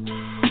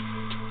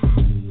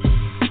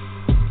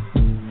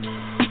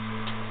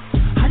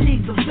 I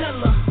need the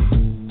villa.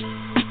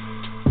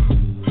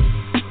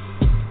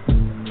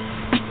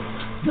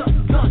 The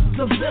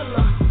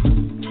villa.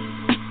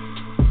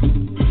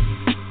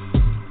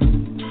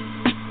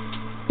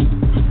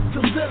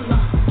 The villa.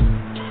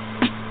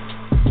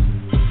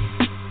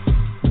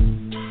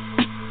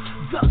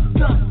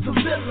 The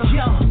villa.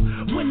 Yo,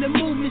 when the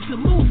movement's a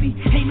movie,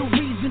 ain't no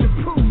reason to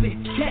prove it.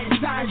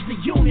 Cat's eyes the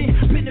unit,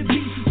 been a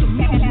beast with the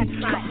music.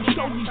 Couple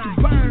soldiers to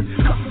burn,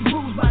 couple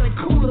brews by the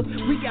cooler.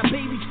 We got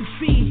babies to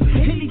feed,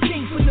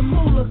 anything for the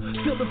moolah.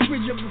 Fill the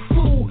fridge up with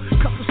food,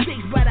 couple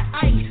steaks by the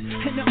ice.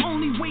 And the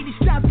only way to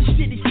stop this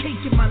shit is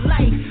taking my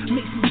life.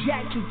 Mix some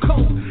Jack and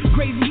Coke,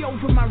 gravy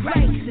over my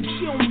rice. If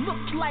she don't look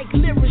like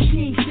Lyra,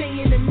 she ain't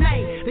staying the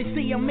night. They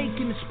say I'm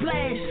making a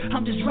splash,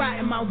 I'm just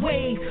riding my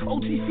wave.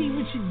 OTC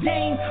with your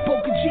dame,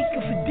 Boca Chica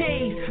for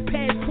days.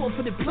 Passport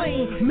for the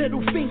plane,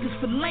 middle fingers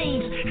for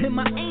lanes. And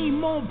my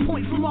aim on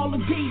point from all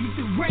the days at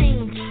the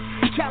range.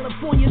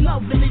 California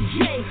love in the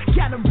J.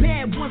 Got a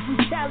bad one from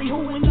Cali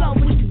who in love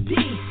with the D.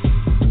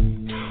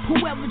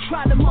 Whoever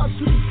tried to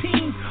muscle the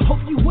team, hope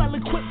you well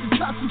equipped to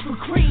tussle for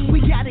cream. We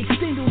got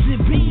extenders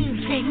and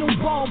beams, ain't no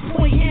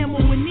ballpoint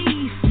ammo in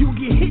these. You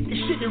get hit, the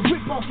shit and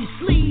rip off your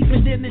sleeve,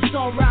 and then it's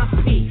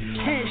R.I.P.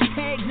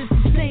 Hashtags, it's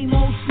the same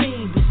old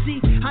scene. But see,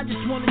 I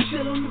just wanna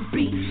chill on the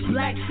beat,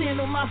 black sand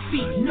on my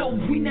feet. No,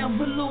 we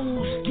never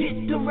lose.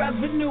 Get the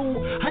revenue.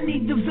 I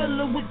need the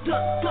villa with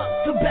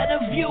the better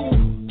view.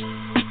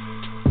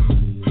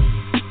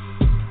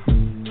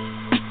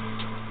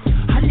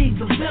 I need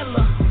the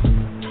villa.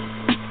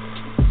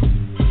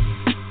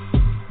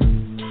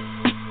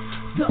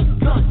 The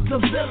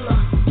villa.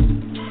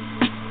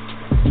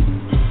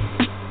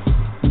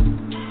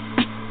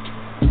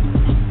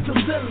 The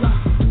villa.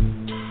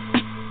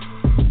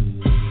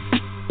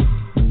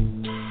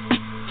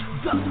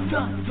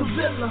 The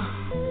villa.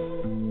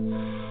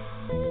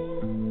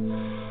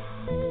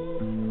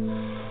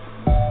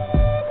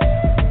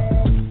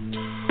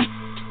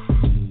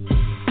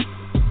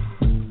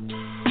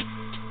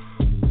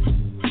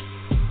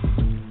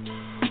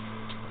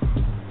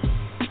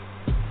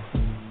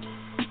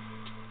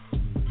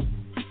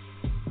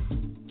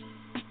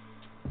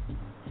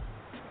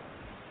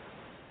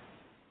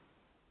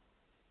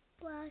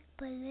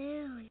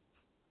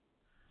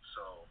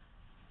 So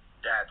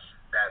that's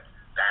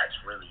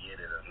really it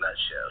in a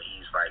nutshell.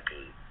 He's like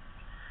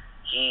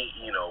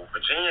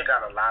Virginia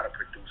got a lot of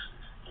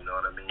producers. You know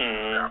what I mean?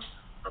 Mm-hmm.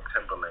 From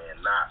Timberland,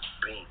 not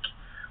Bink.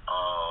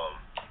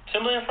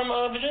 Timberland from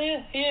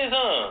Virginia? He is,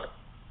 huh?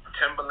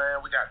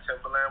 Timberland, we got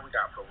Pharrell,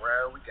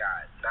 we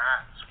got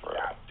Knots, we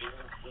got Bink,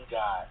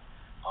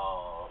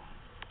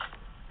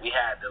 we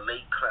had the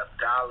late Clef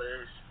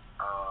Dollars,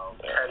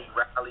 Teddy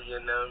Riley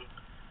in them.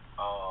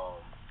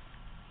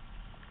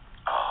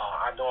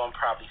 I know I'm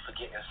probably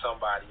forgetting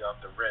somebody off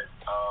the rip.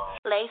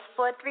 Lace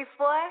 434.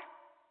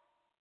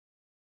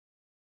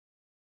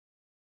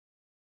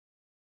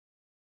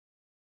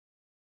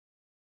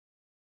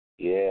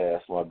 Yeah,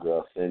 that's my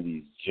girl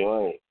Cindy's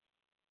joint.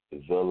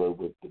 The villa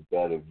with the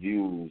better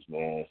views,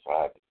 man. So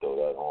I had to throw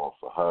that on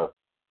for her.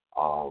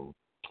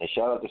 And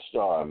shout out to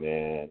Star,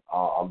 man.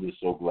 I'm just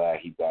so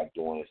glad he back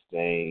doing his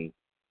thing,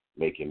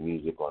 making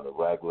music on the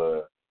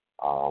regular.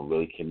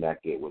 Really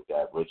connected with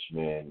that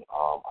Richmond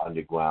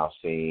underground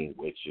scene,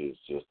 which is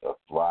just a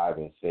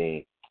thriving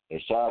scene.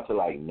 And shout out to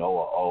like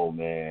Noah O,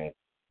 man,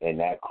 and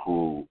that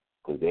crew,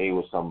 because they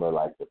were some of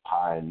like the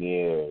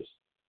pioneers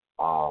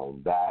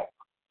back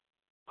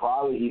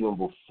probably even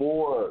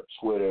before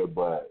Twitter,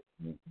 but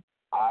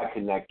I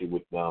connected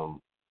with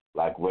them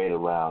like right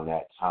around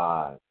that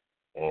time,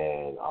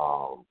 and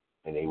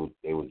they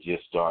were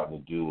just starting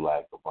to do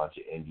like a bunch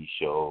of indie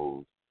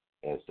shows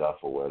and stuff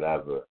or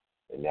whatever,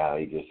 and now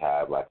they just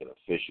have like an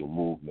official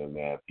movement,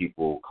 man.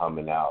 People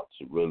coming out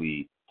to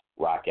really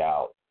rock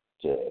out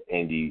to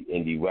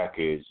indie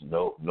records,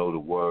 know the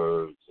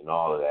words and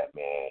all of that,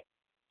 man.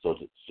 So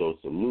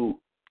salute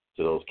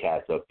to those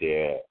cats up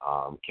there,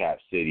 Cap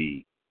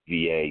City,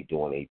 VA,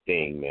 doing a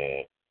thing,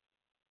 man.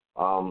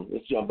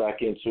 Let's jump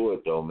back into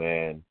it though,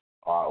 man.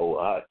 R.O.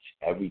 Hutch,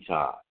 every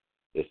time.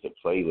 It's the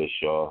playlist,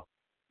 y'all.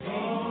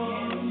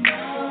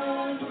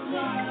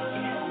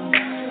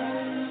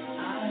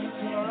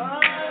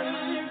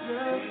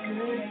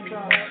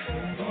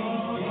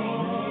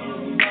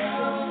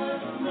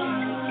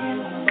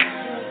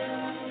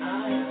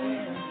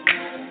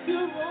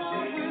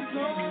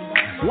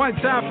 One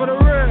time for the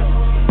real.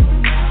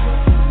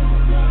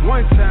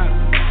 One time.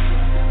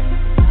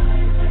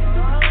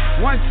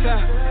 One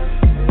time.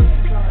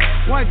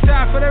 One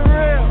time for the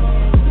real.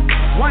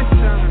 One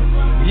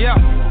time. Yeah.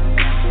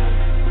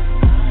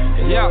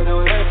 Yeah.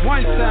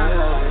 One time.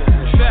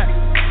 Check.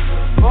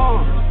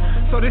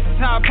 So this is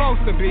how it's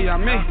supposed to be, I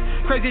mean.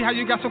 Crazy how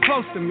you got so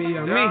close to me,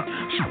 I mean.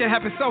 Shit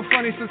happens so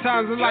funny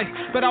sometimes in life.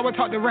 But I would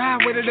talk to ride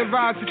with the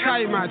vibes to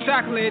try my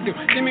chocolate. Do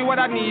give me what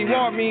I need,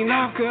 want me,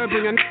 love good.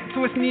 Bring a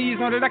to his knees,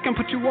 know that I can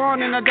put you on.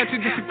 And I bet you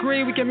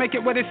disagree, we can make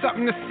it where there's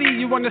something to see.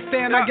 You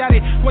understand, I got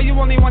it. Well, you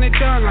only want it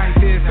done like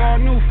this.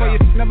 All new for you,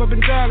 never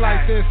been done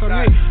like this. So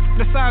me,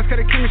 the signs got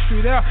the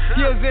chemistry there.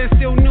 Years in,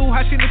 still new,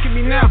 how she look at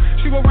me now.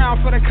 She around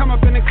for the come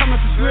up and the come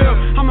up is real.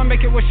 I'ma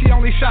make it where she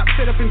only shop,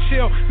 sit up and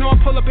chill. No, I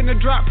pull up in the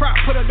drop, prop,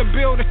 put up the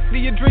bill. To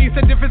see your dreams,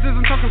 the difference is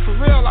I'm talking for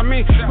real. I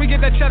mean, we get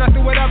that cheddar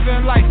through whatever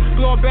in life.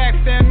 Blow it back,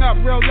 stand up,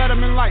 real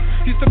letterman life.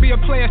 Used to be a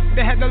player,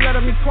 they had to letter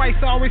me twice.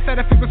 I always said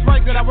if it was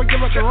right that I would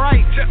give it the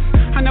right.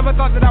 I never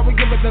thought that I would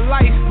give it the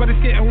life, but it's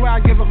getting where I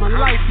give up my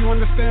life. You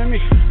understand me?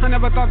 I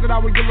never thought that I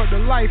would give up the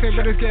life, hey,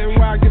 but it's getting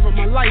where I give up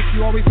my life.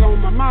 You always on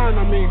my mind,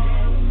 I mean.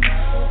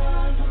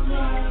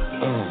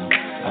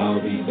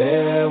 I'll be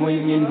there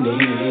when you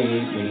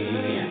need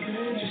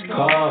me. Just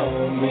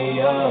call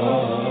me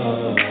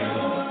up.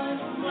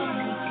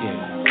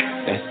 Yeah,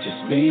 that's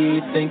just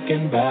me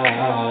thinking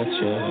about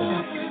you.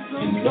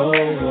 You know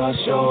I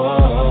show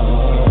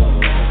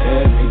up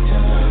every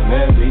time,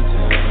 every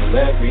time,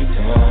 every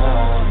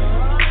time.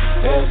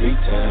 Every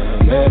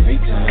time, every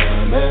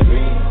time, every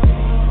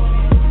time,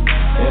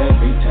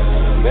 every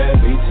time,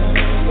 every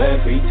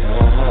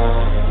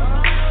time,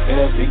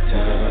 every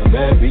time,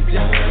 every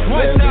time.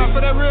 One time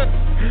for the real.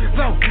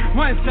 Though,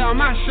 one time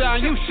I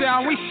shine, you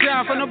shine, we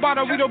shine. From the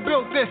bottom we done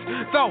built this.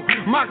 Though,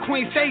 my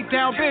queen stay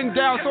down, been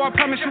down. So I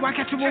promise you I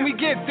catch you when we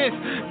get this.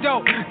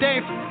 Though, they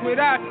ain't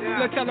without.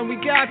 Let's tell them we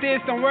got this,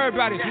 don't worry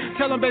about it.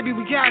 Tell them baby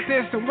we got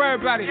this, don't worry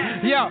about it.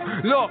 Yo,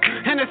 look,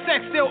 and the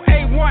sex still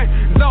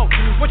A1. Though,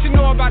 what you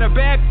know about a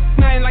bad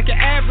nothing like your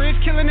average.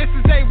 Killing this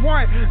is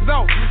A1.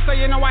 Though, so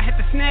you know I had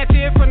to snatch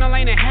it from the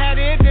lane and had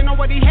it. Didn't know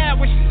what he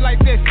had with shit like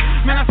this.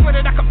 Man, I swear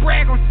that I could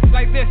brag on shit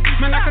like this.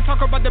 Man, I could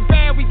talk about the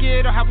bad we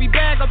get or how we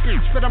bag a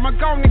bitch, but I'm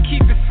going to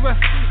keep it swift,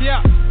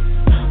 yeah.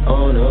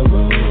 On the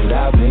road,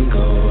 I've been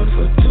gone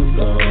for too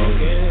long,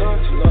 yeah.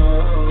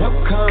 I'm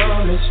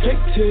coming straight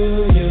to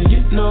you,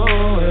 you know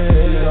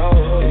it.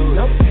 And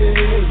up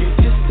here, you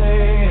just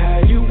say how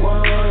you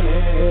want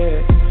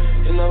it,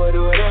 and I'ma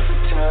do it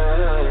every time.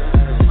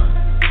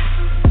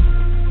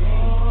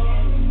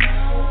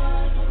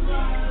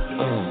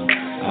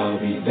 I'll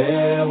be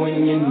there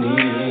when you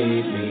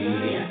need me.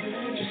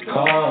 Just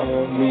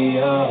call me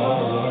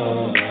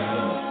up.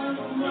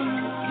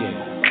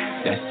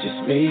 That's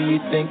just me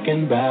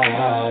thinking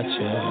about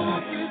you.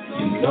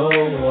 You know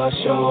I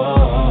show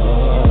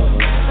up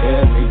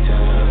every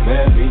time,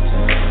 every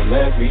time,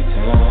 every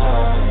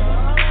time,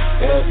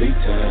 every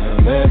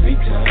time, every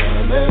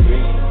time, every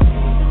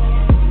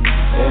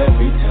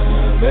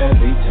time,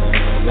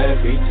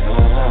 every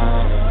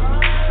time,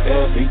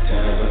 every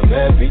time,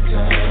 every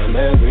time,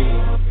 every.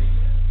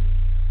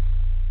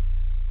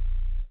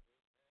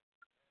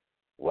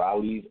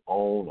 Rowdy's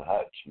own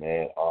Hutch,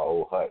 man,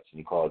 R.O. Hutch, and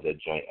he calls that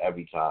joint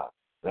every time.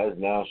 That's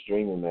now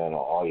streaming, man, on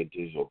all your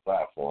digital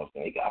platforms.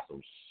 Man, he got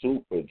some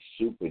super,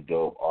 super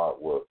dope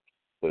artwork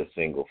for the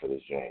single for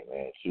this joint,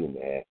 man, too,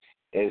 man.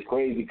 And it's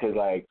crazy because,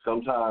 like,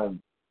 sometimes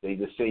they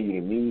just send you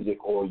the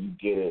music or you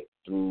get it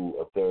through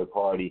a third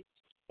party,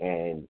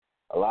 and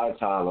a lot of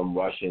times I'm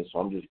rushing, so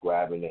I'm just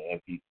grabbing the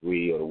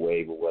MP3 or the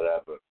Wave or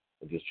whatever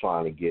and just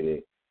trying to get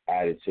it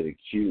added to the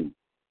queue.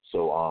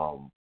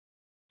 So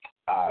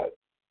I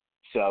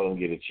seldom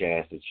get a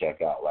chance to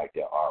check out like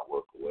their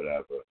artwork or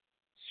whatever.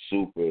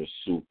 Super,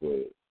 super,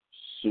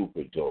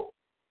 super dope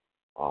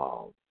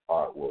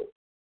artwork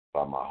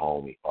by my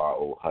homie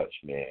R.O. Hutch,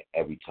 man,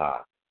 every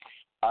time.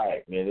 All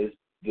right, man,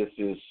 this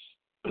is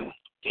damn,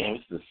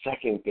 it's the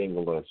second thing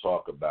I'm going to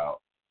talk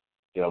about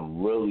that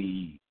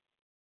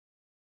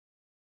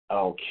I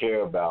don't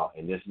care about,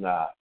 and it's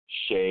not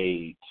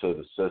shade to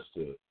the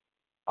sister.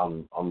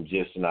 I'm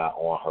just not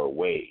on her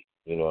way.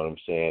 You know what I'm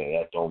saying?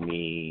 That don't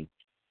mean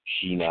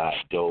she not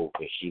dope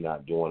and she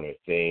not doing her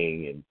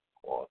thing and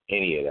or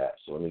any of that.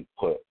 So let me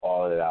put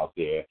all of it out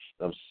there.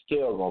 I'm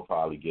still gonna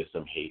probably get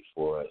some hate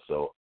for it,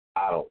 so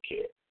I don't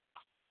care.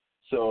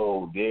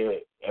 So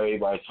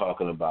everybody's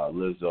talking about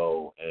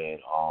Lizzo and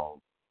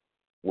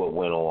what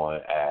went on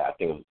at, I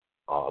think it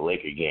was a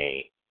Laker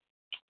game.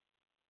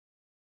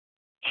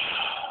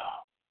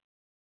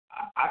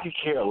 I could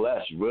care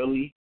less,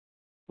 really.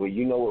 But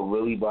you know what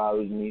really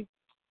bothers me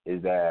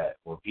is that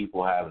when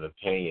people have an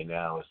opinion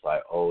now, it's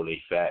like, oh,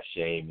 they fat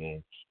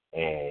shaming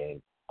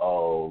and,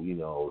 oh, you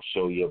know,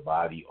 show your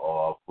body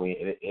off. And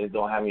it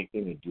don't have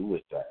anything to do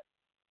with that.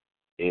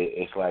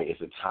 It's like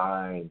it's a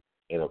time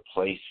and a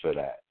place for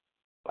that.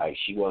 Like,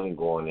 she wasn't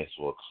going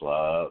into a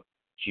club.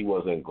 She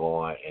wasn't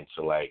going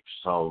into, like,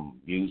 some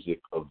music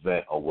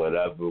event or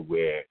whatever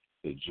where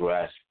the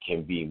dress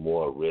can be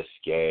more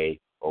risque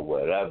or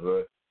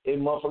whatever.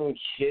 It's motherfucking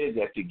kids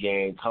at the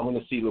game coming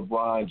to see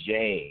LeBron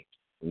James,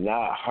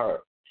 not her.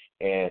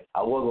 And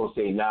I wasn't going to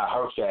say not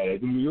her fat ass.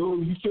 Yo,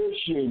 you fat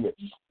shaming.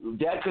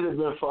 That could have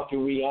been fucking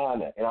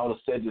Rihanna. And I would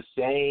have said the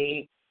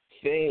same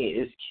thing.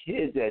 It's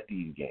kids at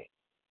these games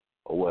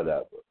or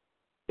whatever.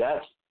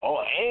 That's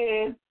all.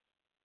 And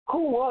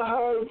who want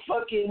her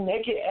fucking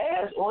naked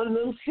ass on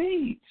them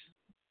seats?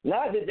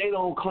 Not that they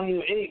don't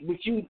clean it,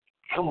 but you,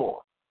 come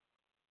on.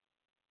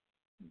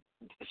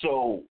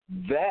 So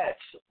that's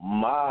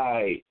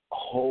my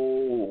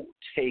whole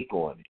take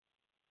on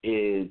it,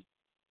 is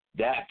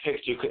that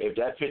picture, if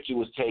that picture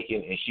was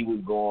taken and she was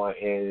going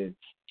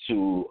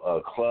into a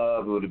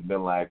club, it would have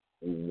been like,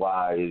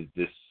 why is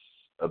this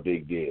a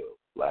big deal?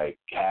 Like,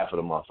 half of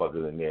the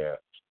motherfuckers in there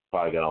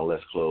probably got on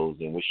less clothes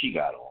than what she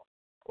got on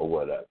or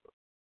whatever.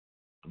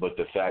 But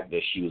the fact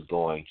that she was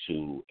going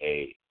to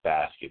a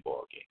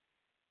basketball game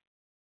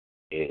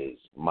is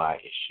my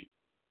issue.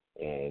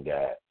 And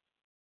that,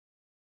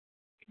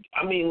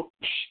 I mean,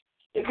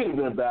 it could have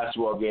been a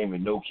basketball game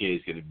and no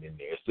kids could have been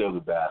there. It's still a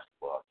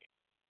basketball game.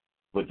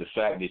 But the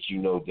fact that you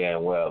know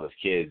damn well there's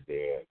kids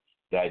there,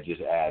 that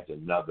just adds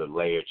another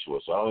layer to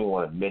it. So I don't even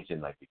want to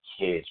mention, like, the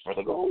kids. First,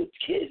 like, oh, it's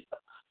kids.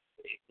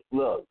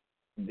 Look,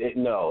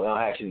 no, it don't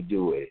actually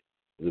do it.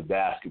 It's a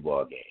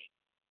basketball game.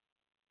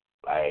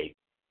 Like,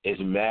 it's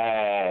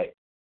mad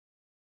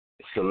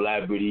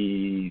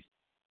celebrities,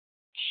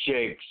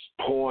 chicks,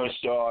 porn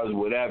stars,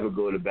 whatever,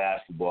 go to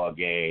basketball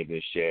games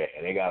and shit,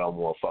 and they got on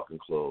more fucking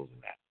clothes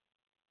than that.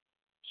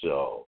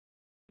 So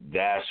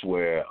that's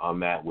where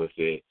I'm at with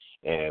it.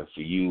 And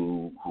for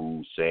you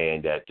who's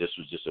saying that this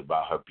was just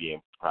about her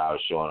being proud,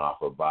 showing off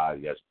her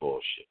body, that's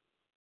bullshit.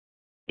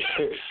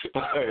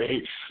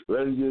 Right,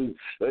 let's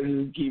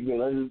just keep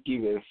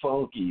it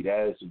funky.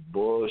 That's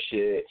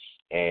bullshit.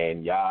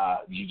 And y'all,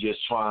 you just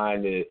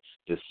trying to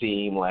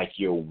seem like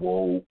you're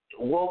woke.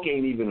 Woke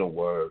ain't even a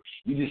word.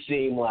 You just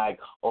seem like,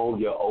 oh,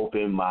 you're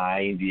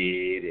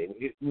open-minded.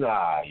 And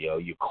nah, yo,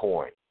 you're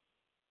corny.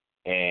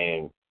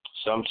 And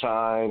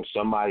sometimes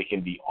somebody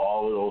can be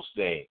all of those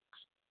things.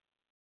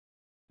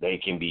 They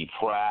can be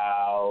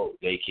proud.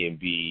 They can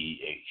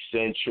be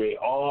eccentric.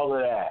 All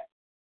of that.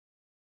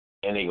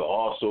 And they can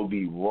also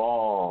be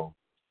wrong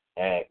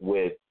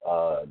with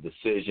a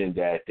decision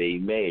that they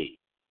made.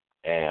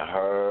 And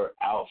her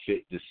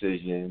outfit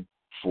decision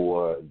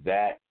for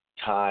that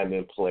time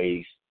and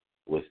place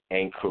was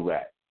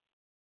incorrect.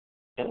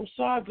 And I'm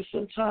sorry, but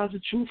sometimes the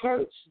truth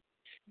hurts.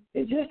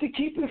 And just to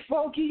keep it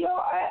funky,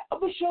 y'all, I'm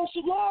going to show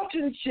some love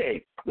to the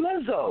chick.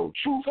 Lizzo,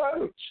 Truth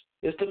Hurts.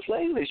 It's the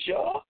playlist,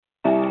 y'all.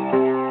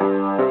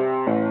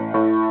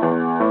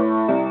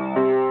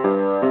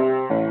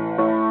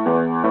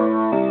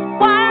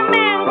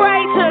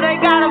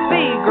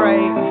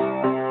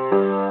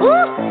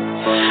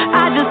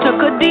 Took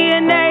a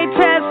DNA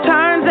test,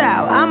 turns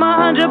out I'm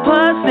 100%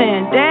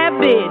 that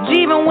bitch.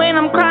 Even when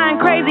I'm crying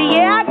crazy,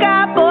 yeah, I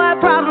got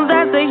boy problems,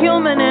 that's the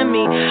human in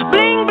me.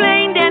 Bling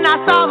bling, then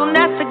I solve them,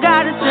 that's the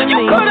goddess in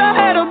me. You could've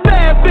had a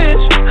bad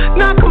bitch,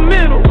 not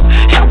committal.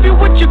 Help you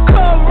with your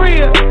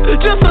career,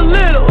 just a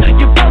little.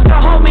 You supposed to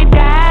hold me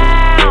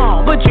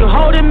down, but you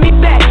holding me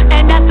back.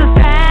 And that's the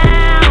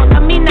sound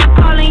of me not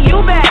calling you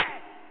back.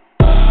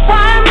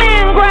 Why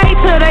men gray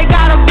till they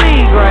gotta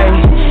be gray?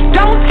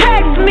 Don't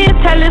text me and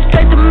tell it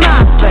straight to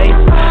my face.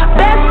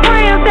 Best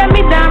friends set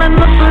me down in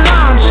the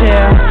salon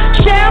chair.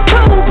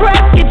 Shampoo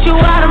press, get you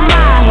out of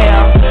my hair.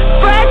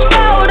 Fresh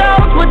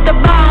photos with the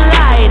bomb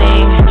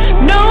lighting.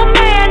 New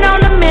man on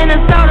the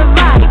Minnesota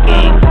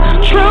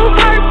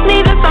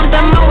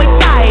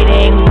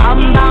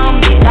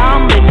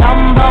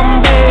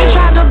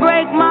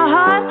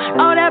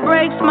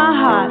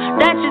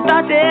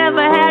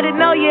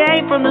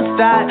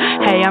side.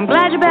 Hey, I'm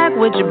glad you're back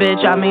with your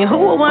bitch. I mean, who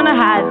would wanna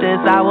hide this?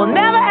 I will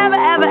never, ever,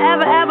 ever,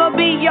 ever, ever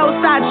be your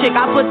side chick.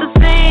 I put the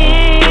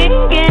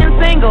singing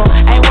single.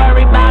 Ain't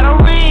worried about a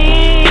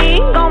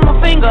ring on my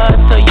finger,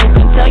 so you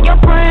can tell your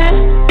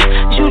friend.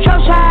 Shoot your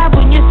shot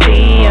when you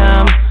see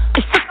him.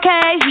 It's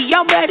okay, he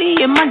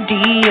already in my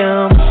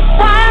DM.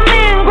 Why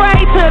men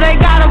great till they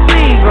gotta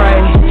be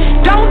great?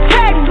 Don't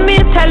text me,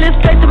 tell it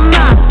straight to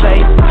my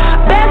face.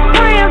 Best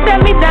friends set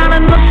me down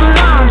in the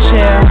salon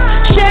chair.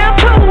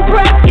 Shampoo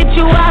breath, get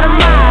you out of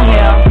my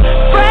hair.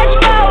 Fresh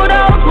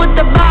photos with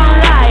the bomb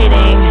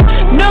lighting.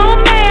 New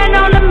man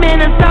on the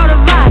Minnesota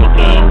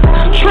Vikings.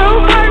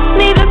 True hurts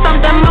needed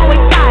something more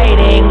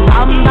exciting.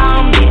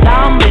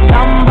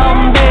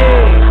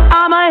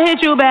 I'ma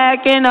hit you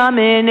back in a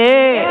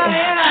minute.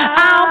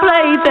 I don't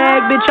play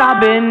tag, bitch, I've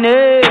been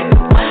it.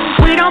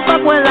 We don't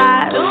fuck with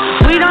lies,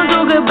 we don't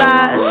do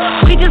goodbyes.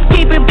 We just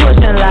keep it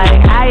pushing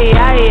like aye,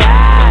 aye,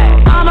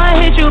 aye. I'ma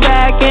hit you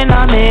back in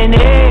a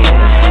minute.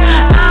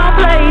 I don't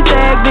play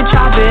tag, bitch,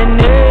 I've been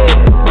it.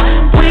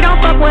 We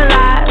don't fuck with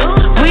lies,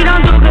 we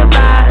don't do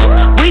goodbyes.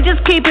 We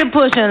just keep it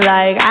pushing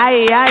like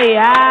aye, aye,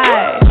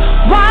 aye.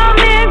 Wild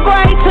men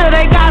great till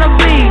they gotta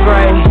be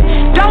great.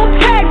 Don't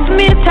text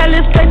me, tell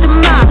it straight to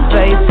my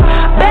face.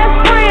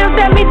 Best friends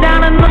set me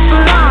down in the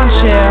salon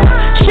chair.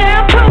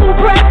 Shampoo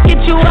breath, get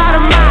you out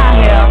of my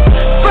hair.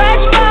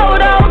 Fresh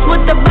photos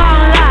with the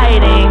bomb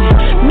lighting.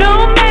 New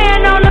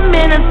man on the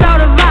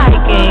Minnesota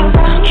Vikings.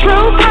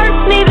 True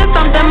hurts needed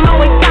something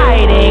more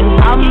exciting.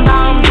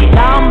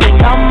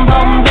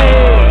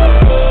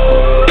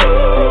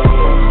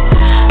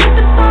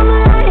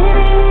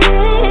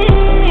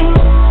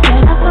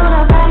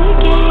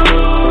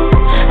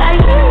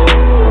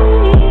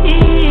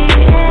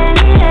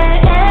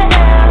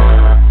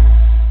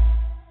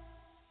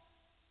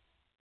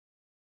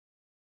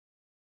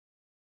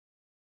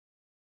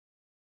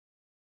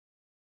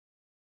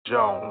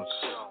 Jones.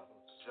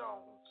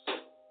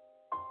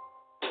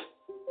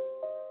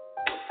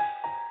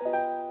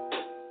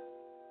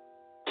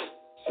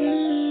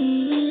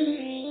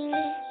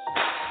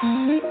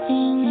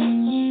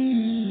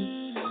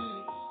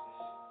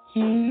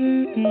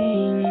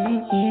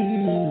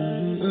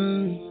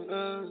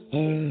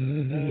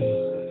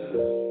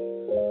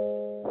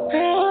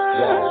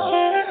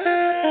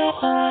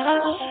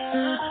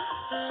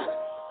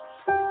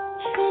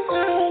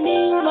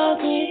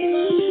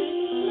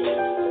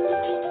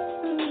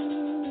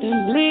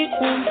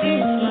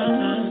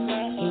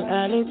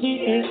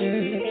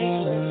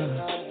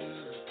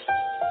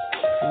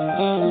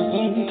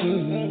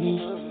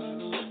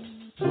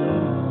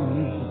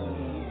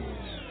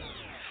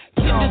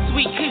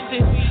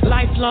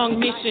 Lifelong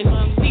mission,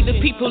 see the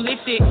people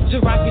lifted,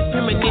 Jirafi's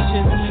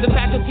premonitions. The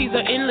faculties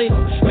are endless,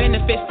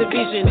 manifest the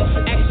vision.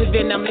 Active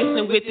and I'm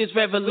listening with this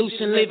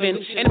revolution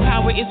living. And the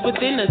power is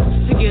within us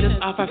to get us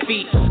off our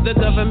feet. The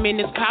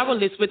government is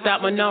powerless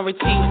without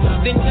minorities.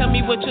 Then tell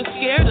me what you're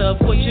scared of,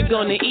 what you're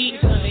gonna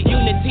eat.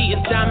 Unity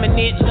is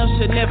dominant, love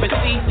should never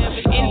cease.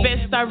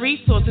 Invest our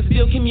resources,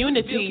 build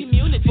communities.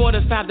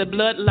 Fortify the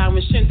bloodline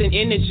with strength and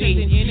energy.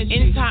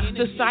 Intox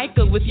the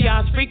cycle with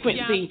y'all's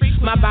frequency.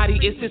 My body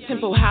is his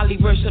temple, highly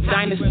worship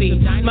dynasty.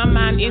 My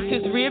mind is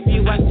his rear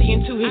view, I see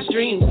into his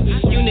dreams.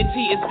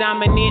 Unity is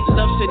dominant,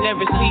 love should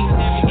never cease.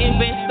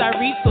 Invest our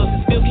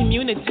resources, build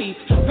communities.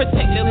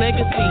 Protect the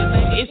legacy,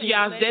 it's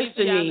y'all's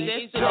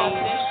destiny.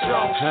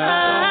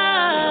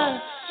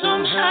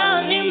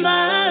 Somehow in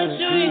my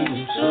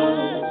dreams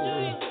too,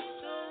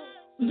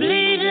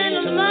 bleeding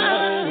in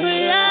my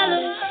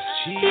reality.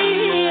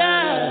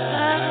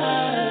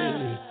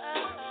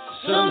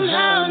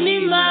 Somehow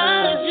in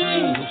my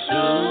dreams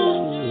too,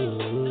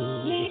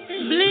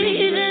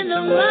 bleeding in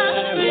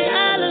my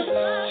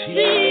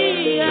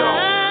reality.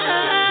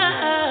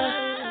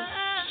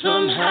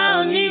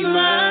 Somehow in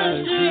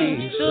my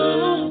dreams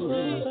too,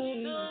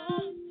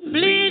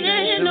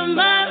 bleeding in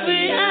my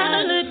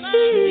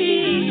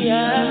reality.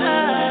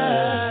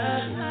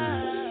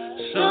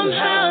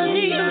 Somehow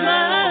in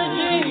my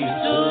dreams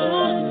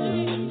too,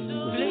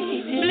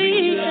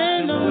 bleeding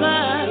in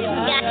my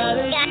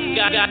reality.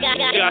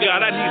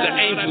 God, I need an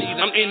angel.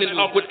 I'm in an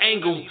awkward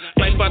angle.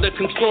 Life out of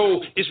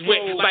control, it's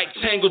wet like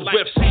tangled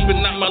breath seeping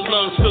out my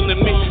lungs,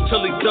 feeling me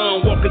till he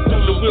done. Walking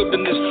through the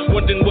wilderness,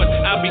 wondering what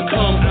I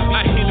become.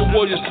 I hear the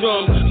warrior's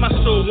drum, my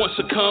soul wants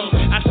to come.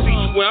 I see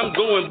where I'm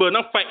going, but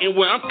I'm fighting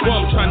where I'm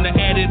from. Trying to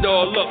add it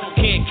all up,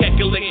 can't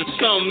calculate the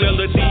sum.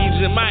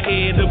 Melodies in my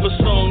head of a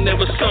song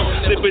never sung.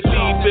 Liberty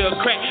fell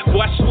crack,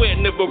 boy I swear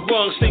never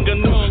rung. Sing a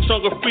new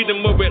song of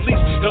freedom or at least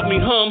help me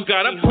hum.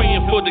 God, I'm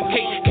praying for the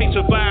cake, can't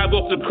survive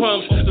off the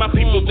crumbs. My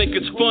people think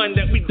it's fun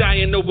that we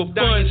dying over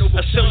funds.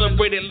 A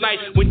celebrated life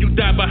when you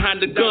die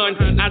behind the gun.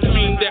 I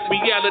dream that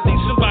reality,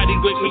 somebody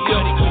wake me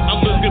up.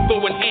 I'm looking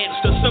for an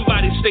answer,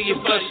 somebody save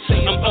us.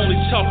 I'm only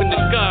talking to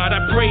God, I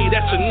pray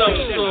that's enough.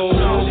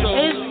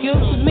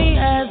 Excuse me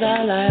as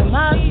I light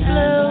my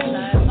blue.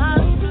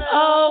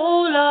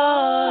 Oh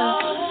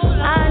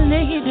Lord, I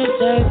need to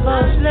take a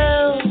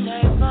slow.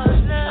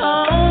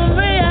 Oh,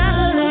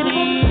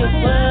 reality is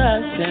where I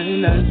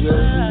stand and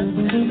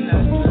dream.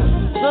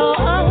 So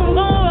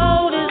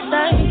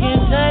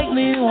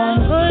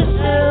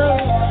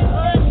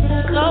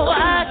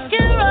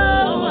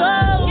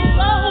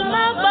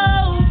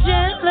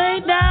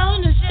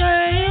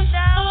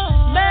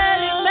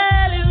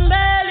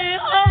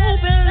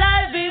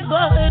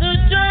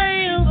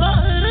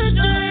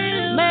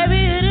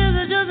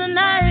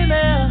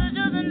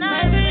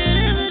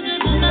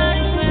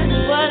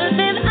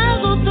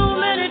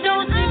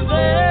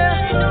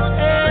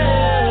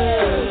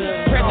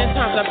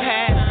our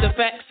past. The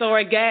facts are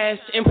a gas,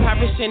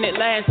 impoverishing at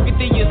last.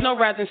 50 years, no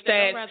rising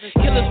stats.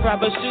 Killers,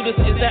 robbers, shooters,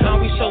 is that all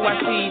we show our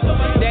teeth?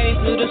 Daddy's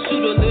little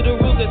shooter,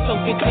 little Ruger, so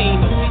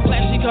 15.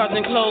 Flashy cars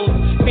and clothes,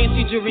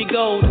 fancy jewelry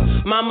gold.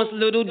 Mama's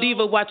little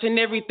diva watching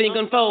everything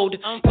unfold.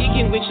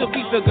 Geeking with your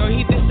people, girl,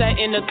 he this, that,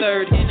 and the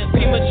third.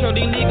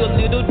 Prematurely legal,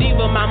 little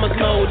diva, mama's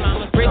mode.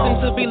 Raise them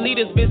to be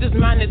leaders, business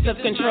minded,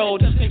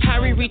 self-controlled.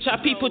 How we reach our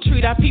people,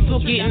 treat our people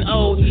getting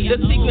old. The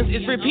sequence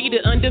is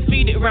repeated,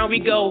 undefeated, round we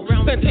go.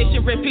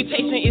 Plantation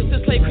reputation is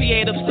to slay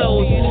creative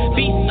souls.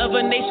 Beast of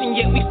a nation,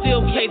 yet we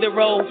still play the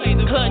role.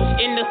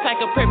 Clutch in the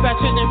cycle, prep our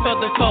children for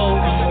the foe.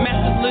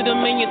 Masters, little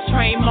minions,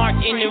 train, march,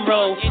 and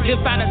enroll.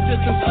 Divide our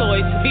system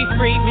toys, be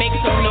free, make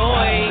some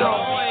noise.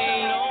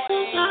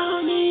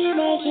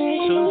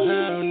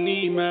 Somehow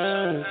need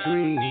my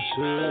dreams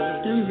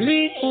to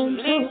bleed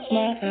into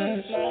my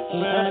eyes.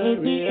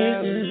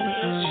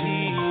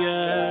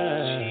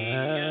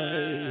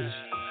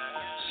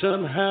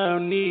 Somehow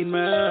need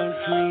my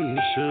dreams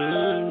to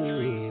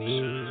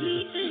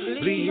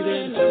bleed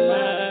into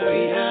my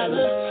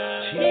reality.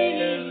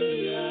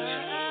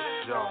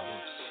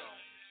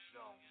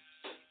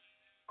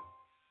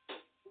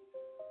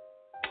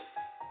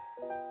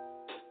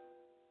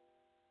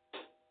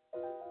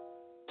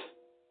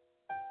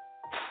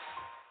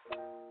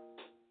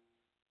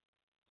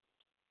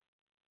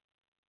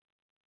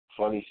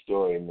 Funny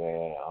story,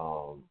 man.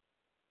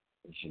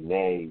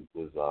 Janae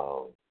was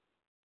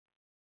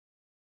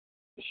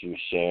she was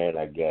sharing,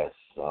 I guess,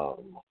 her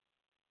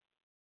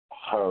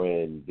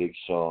and Big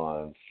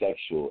Sean's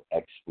sexual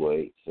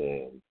exploits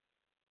and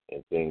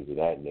things of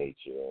that nature.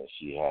 And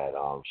she had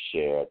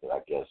shared that,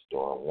 I guess,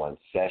 during one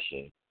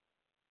session,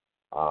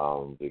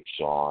 Big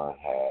Sean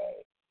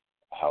had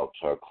helped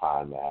her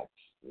climax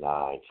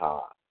 9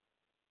 times.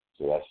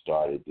 So that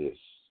started this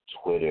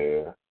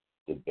Twitter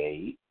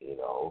debate, you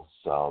know,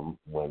 some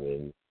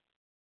women,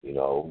 you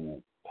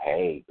know,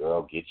 hey,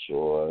 girl, get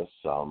yours.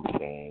 Some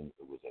saying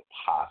it was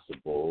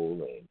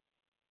impossible and,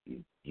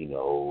 you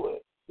know,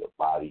 your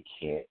body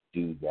can't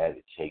do that.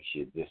 It takes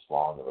you this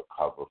long to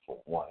recover from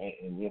one.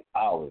 And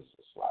I was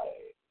just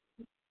like,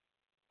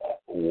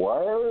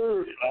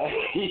 word?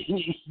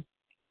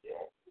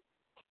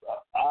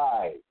 All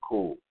right,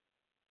 cool.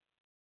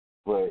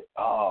 But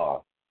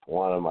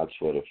one of my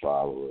Twitter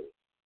followers,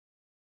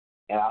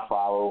 and I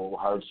follow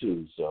her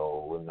too,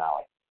 so we're not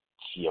like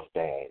she a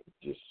fan.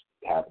 Just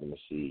happened to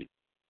see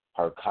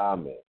her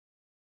comment,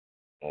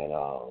 and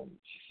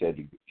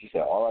she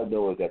said all I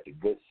know is that the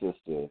good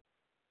sister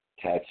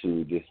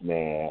tattooed this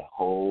man's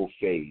whole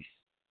face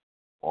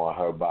on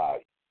her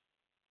body.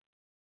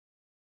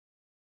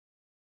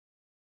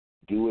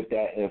 Do with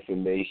that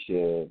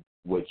information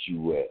what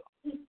you will.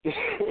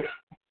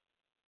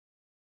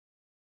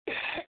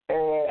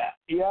 And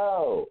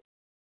yo,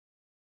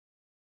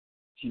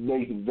 she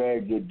makes a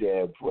very good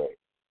damn point.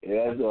 And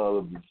that's all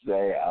I'm going to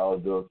say. I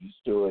don't know if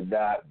it's true or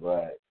not,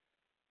 but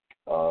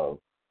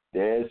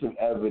there is some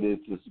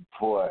evidence to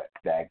support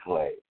that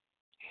claim.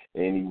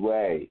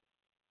 Anyway,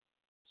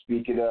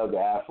 speaking of the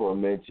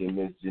aforementioned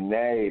Miss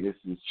Janae, this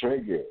is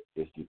Trigger.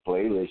 It's the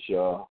playlist,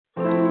 y'all.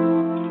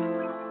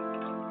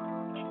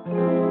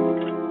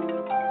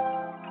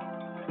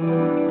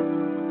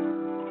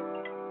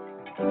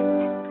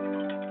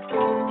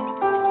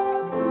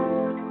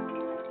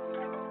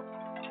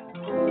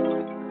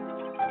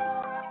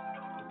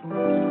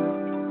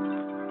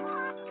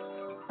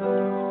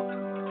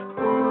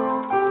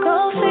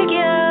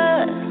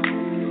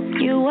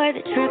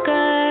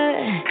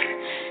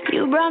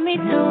 Me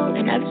to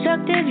an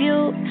obstructive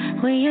view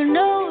when you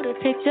knew the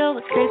picture was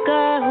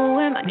thicker. Who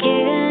am I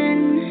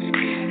kidding?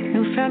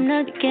 Knew from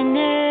the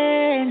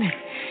beginning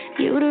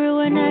you'd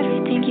ruin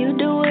everything. You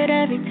do it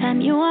every time.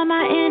 You are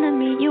my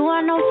enemy. You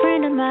are no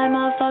friend of mine,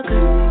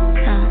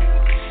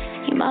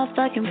 motherfucker. You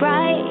motherfucking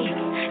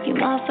right. You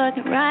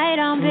motherfucking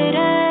right. I'm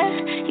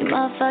bitter. You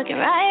motherfucking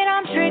right.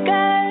 I'm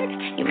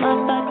triggered. You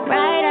motherfucking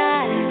right.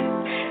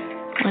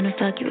 I wanna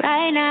fuck you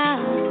right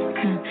now.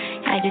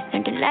 I just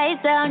turned the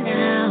lights out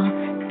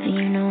now. And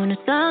you know when the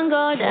sun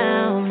go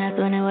down, that's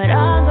when it would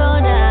all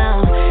go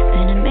down.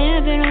 Been a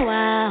minute, been a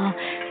while.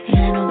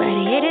 Ain't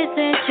nobody hit it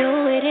since you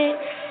with it.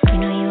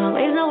 You know you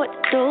always know what to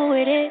do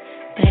with it.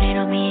 But it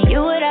don't mean you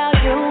without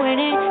you in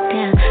it.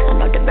 Damn, I'm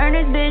about to burn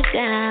this bitch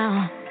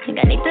down. Think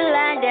I need to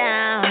lie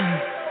down.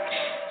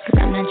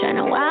 Cause I'm not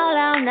trying to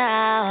wild out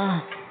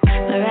now.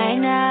 But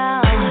right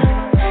now,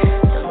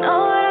 don't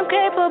know what I'm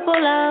capable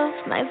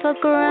of. Might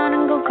fuck around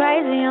and go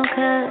crazy on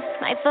cuz.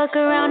 Might fuck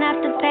around, have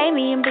to pay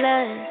me in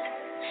blood.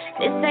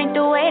 This ain't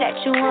the way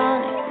that you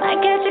want it.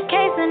 Might catch a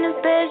case in this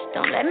bitch.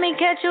 Don't let me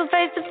catch you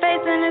face to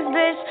face in this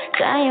bitch.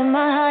 Trying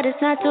my hardest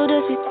not to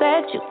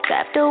disrespect you.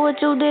 After what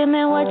you did,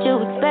 man, what you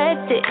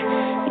expected.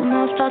 You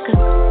motherfucker,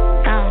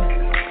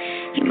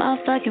 you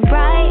motherfucking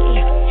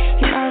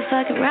right. You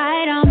motherfucking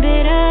right, I'm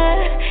bitter.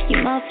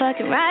 You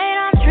motherfucking right,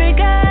 I'm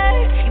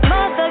triggered. You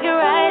motherfucking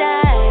right,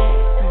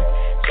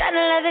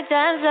 tryna let the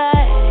time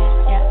slide.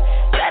 Yeah,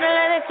 tryna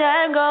let the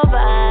time go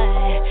by.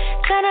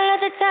 Tryna let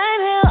the time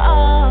heal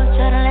all.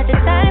 Tryna let the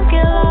time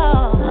kill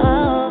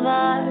all of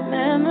us.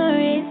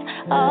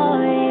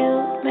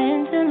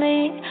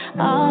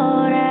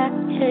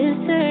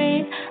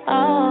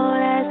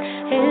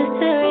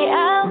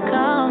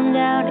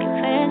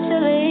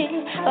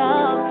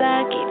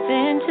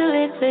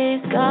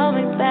 call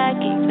me back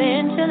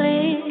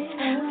eventually.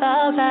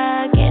 Fall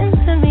back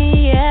into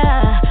me,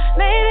 yeah.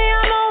 Maybe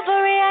I'm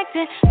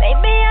overreacting.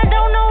 Maybe I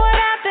don't know what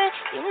happened.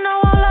 You know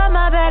all of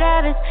my bad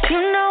habits. You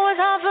know it's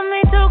hard for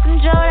me to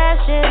control that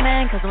shit,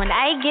 man. Cause when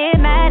I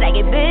get mad, I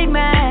get big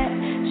mad.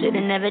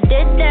 Should've never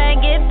did that,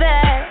 get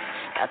back.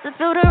 About to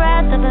feel the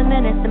wrath of a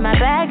menace in my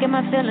back and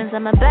my feelings.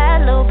 I'm a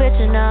bad little bitch,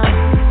 you know.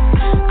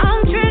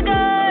 I'm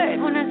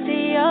triggered when I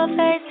see your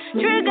face.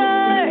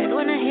 Triggered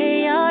when I hear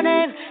your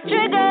name.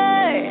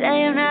 Triggered, I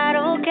am not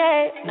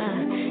okay.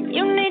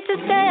 You need to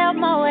stay out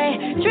my way.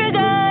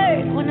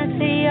 Triggered when I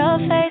see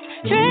your face.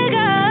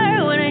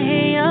 Triggered when I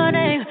hear your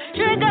name.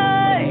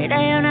 Triggered,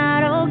 I am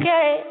not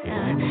okay.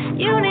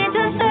 You need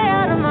to stay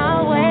out of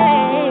my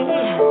way.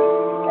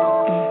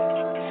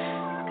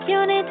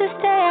 You need to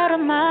stay out of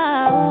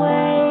my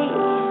way.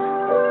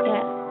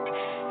 Yeah.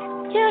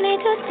 You need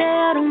to stay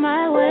out of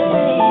my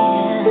way.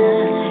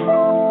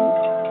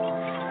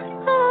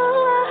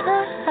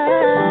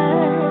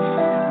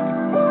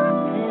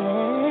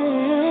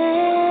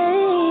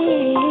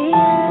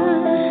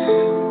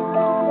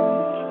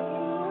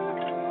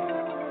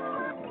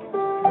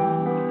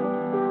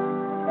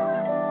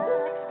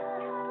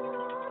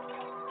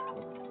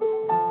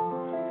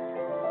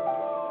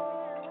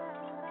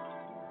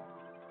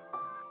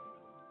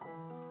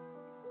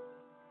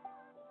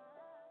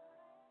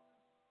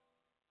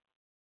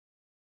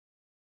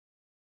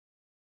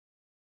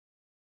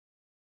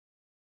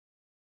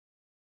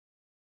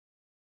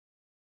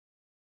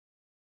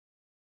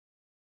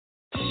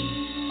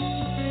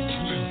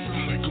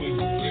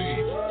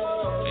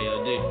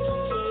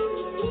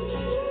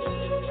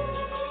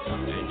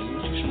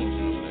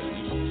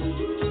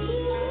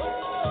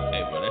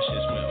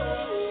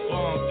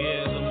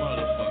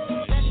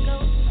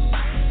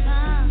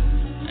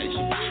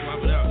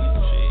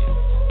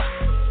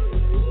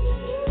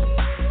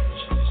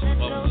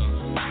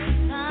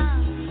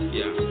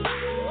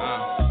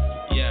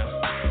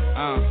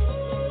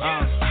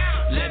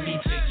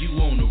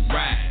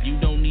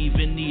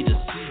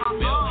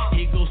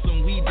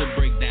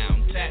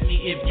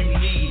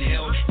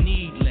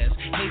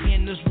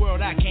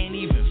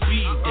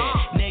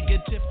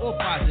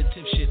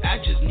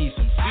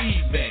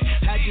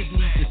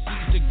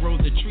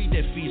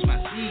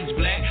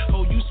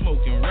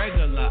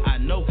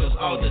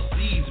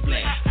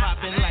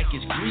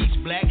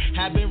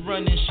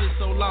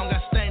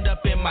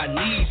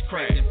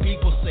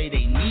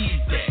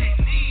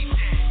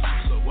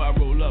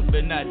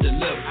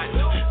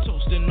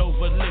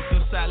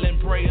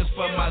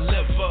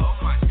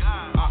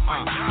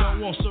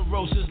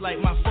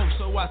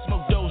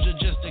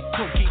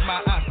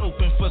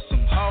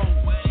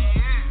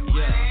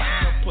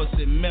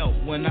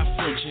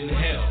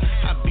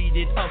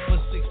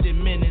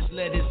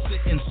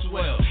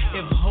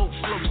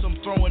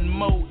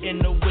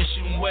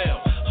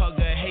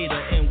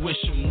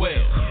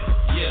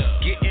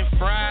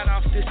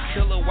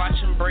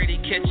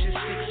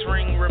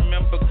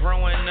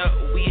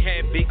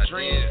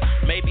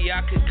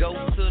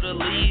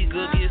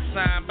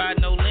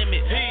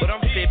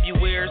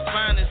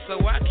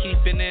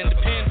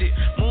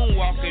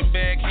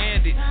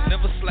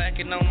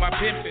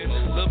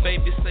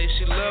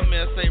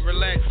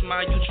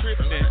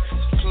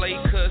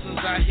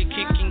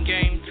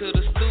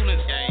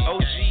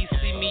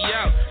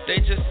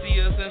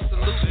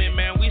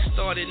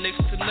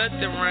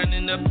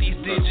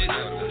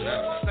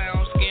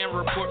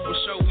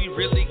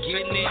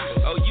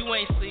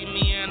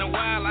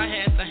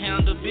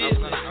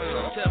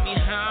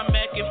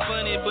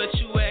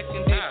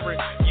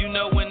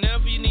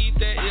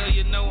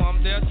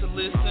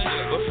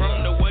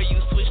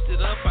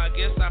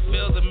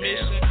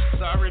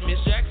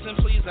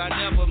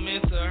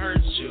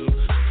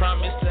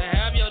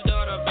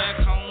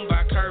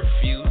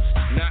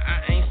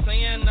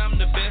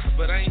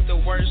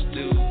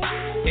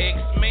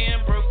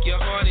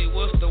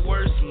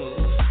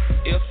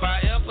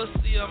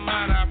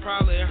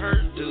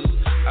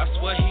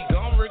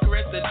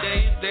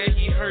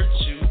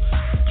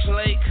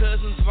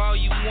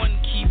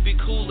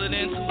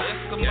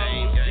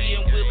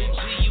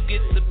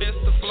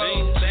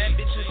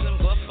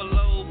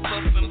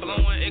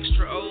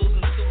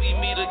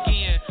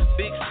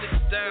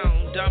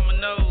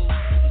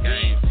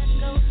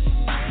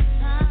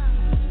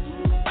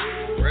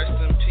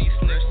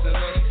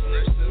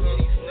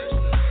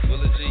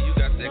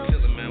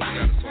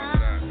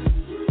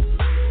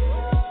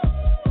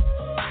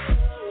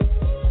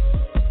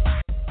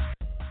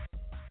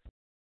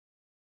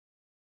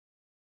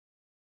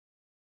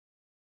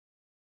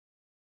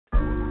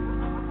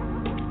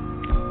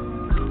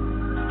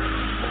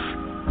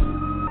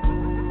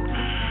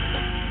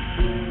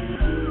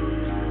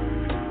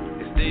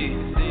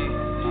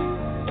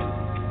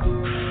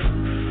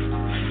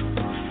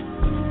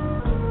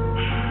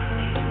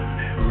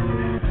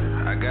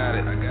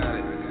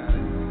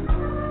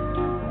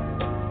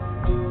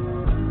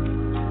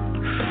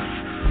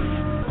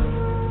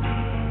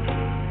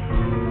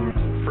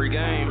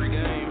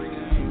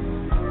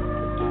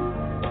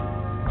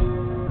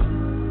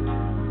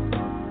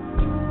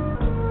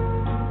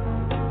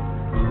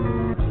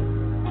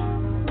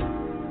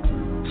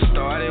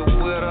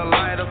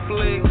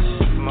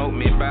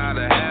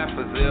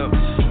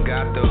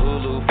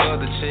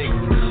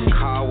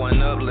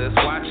 let's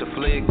watch a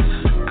flick.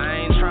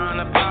 I ain't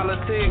tryna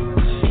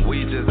politic,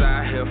 we just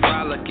out here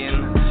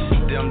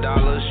frolicking. Them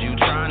dollars you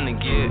tryna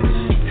get,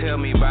 tell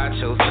me about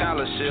your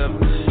scholarship.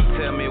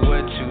 Tell me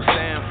what you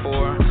stand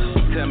for.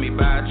 Tell me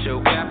about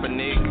your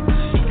Kaepernick.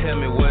 Tell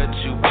me what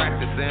you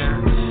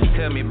practicing.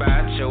 Tell me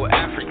about your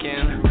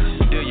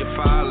African. Do you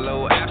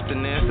follow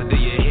abstinence, or do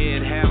your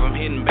head have them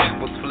hitting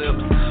backwards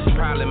flips?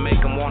 Probably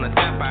make them wanna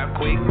tap out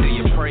quick. Do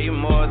you pray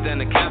more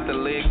than a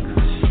Catholic?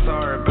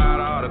 Sorry about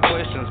all the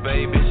questions,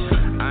 baby.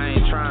 I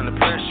ain't trying to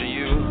pressure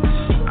you.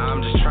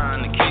 I'm just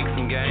trying to kick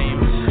some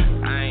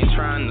game. I ain't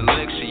trying to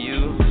lecture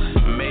you.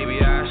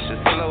 Maybe I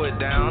should slow it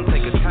down,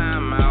 take a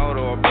time out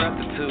or a breath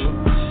or two.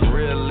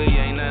 Really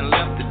ain't nothing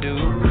left to do.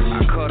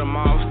 I cut them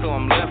off, so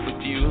I'm left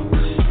with you.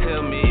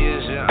 Tell me,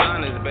 is you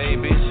honest,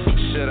 baby?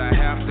 Should I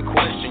have to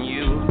question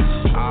you?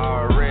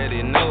 I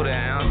already know the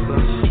answer,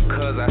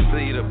 cause I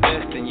see the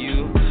best in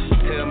you.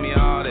 Tell me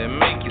all that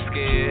make you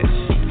scared.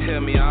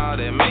 Tell me all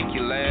that make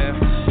you laugh.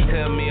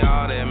 Tell me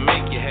all that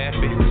make you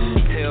happy.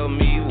 Tell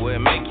me what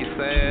make you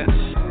sad.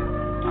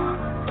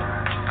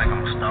 Think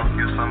I'm gonna stalk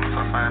you or something if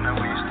I find out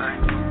where you stay?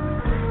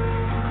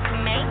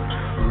 Maybe.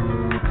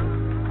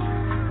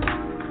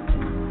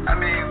 I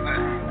mean, but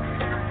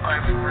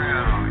like for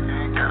real, you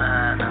ain't gotta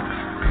hide nothing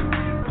from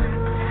me.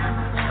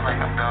 Feel like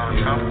I'm Donald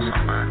Trump or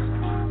somebody.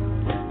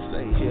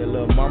 Say here,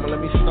 little mama, let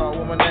me start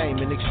with my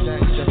name. In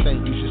exchange, I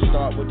think you should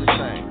start with the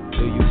same.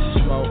 Do you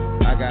smoke?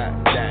 I got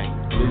dang.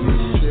 Do you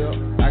still?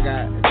 I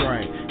got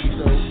drain. You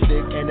so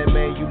sick and it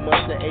made you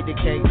must have ate the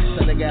cake.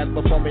 Son of guys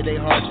before me, they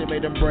hard shit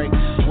made them break.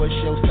 What's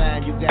your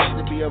sign? You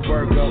got to be a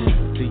Virgo.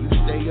 Do you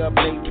stay up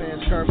late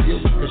past curfew?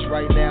 Cause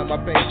right now my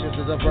patience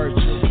is a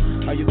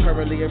virtue. Are you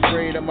currently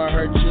afraid I'ma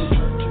hurt you?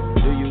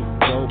 Do you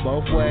go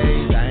both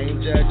ways? I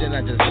ain't judging,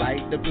 I just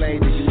like to play.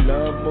 Do you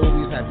love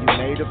movies? Have you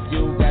made a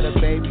few? Got a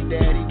baby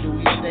daddy? Do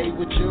he stay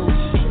with you?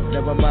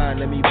 Never mind,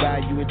 let me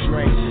buy you a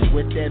drink.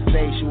 With that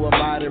face, you a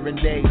modern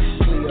day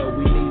Cleo.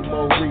 We need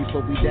more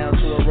reefer, we down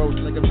to a roast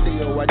like I'm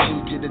Theo. I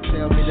need you to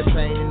tell me the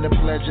pain and the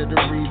pleasure,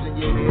 the reason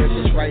you're here.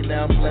 Cause right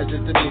now I'm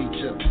pleasure to meet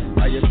you.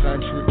 Are you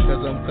country?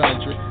 Cause I'm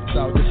country.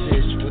 Saw the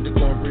fish with the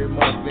cornbread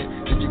muffin.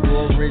 Did you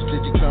grow rich?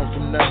 Did you come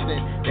from nothing?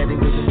 Daddy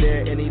wasn't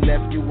there and he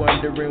left you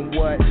wondering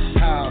what,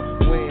 how,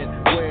 when,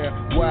 where,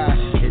 why.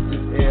 Hit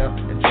this L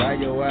and dry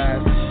your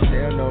eyes.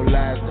 Tell no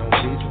lies, don't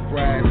be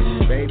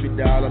surprised. Baby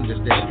doll, I'm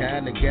just that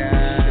kind of guy.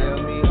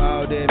 Tell me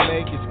all that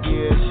make you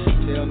scared.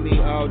 Tell me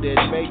all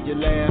that make you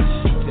laugh.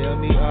 Tell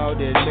me all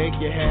that make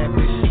you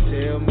happy.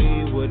 Tell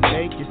me what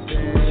make you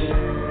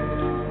sad.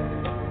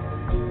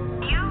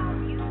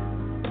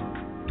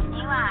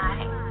 You are.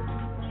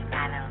 You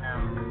got a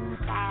little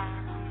style.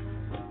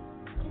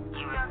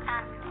 You real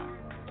confident.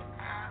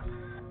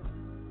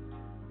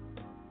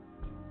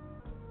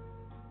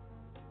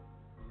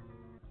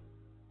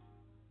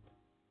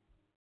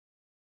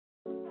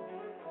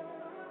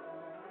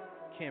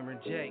 Cameron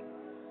Jake.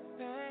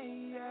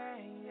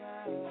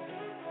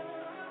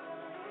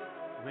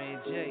 Ray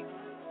Jake.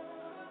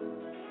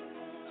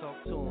 Talk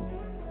to him.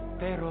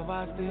 Te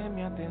robaste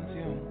mi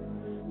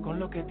atención con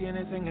lo que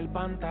tienes en el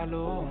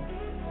pantalón.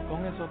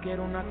 Con eso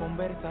quiero una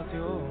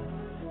conversación,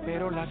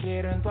 pero la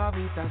quiero en tu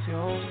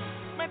habitación.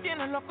 Me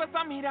tienes loco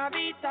esa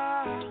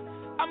miradita,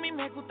 a mí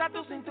me gusta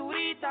tu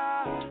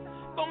cinturita.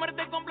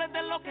 Comerte completo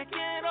es lo que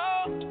quiero,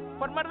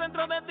 formar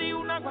dentro de ti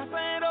un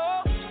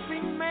aguacero. Si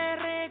me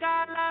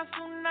regalas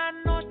una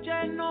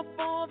noche no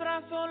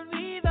podrás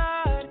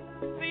olvidar.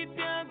 Si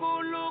te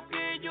hago lo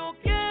que yo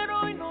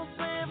quiero y no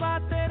se va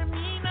a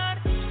terminar.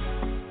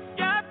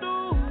 Ya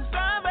tú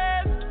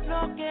sabes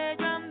lo que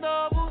yo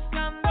ando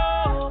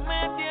buscando.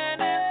 Me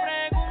tienes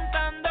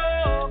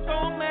preguntando,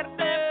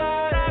 comerte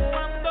para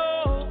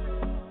cuando.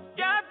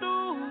 Ya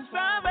tú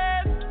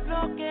sabes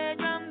lo que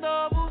yo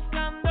ando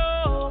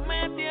buscando.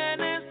 Me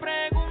tienes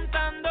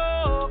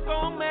preguntando,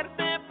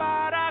 comerte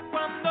para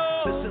cuando.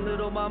 Listen,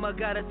 little mama,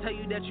 gotta tell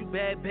you that you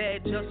bad,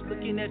 bad. Just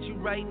looking at you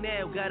right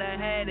now, gotta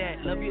have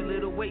that. Love your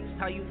little waist,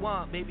 how you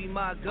want, baby,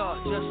 my God.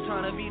 Just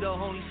tryna be the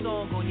only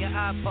song on your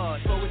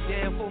iPod. Slow it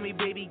down for me,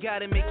 baby,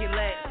 gotta make it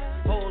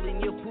last. Ball in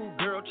your pool,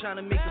 girl,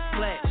 tryna make a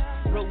splash.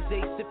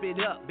 Rosé, sip it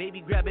up,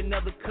 baby, grab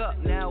another cup.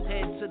 Now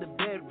head to the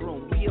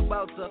bedroom. We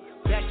about to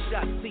back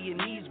shot to your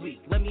knees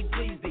weak. Let me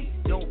please thee,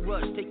 don't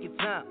rush, take your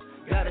time.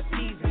 Gotta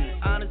tease me,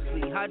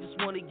 honestly, I just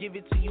wanna give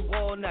it to you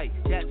all night.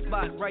 That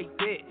spot right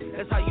there,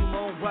 that's how you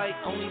moan right.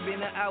 Only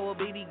been an hour,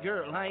 baby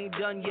girl, I ain't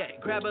done yet.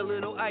 Grab a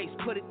little ice,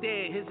 put it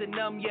there, here's a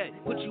numb yet.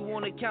 Put you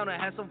on the counter,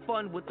 have some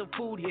fun with the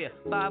food here.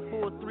 5,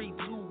 4, 3,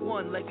 2,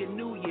 1, like a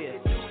new year.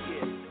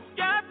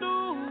 Ya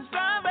tú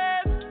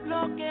sabes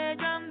lo que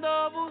yo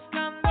ando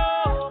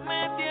buscando.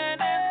 Me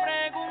tienes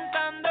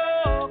preguntando,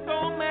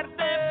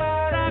 comerte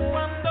para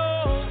cuando.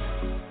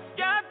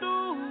 Ya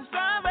tú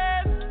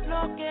sabes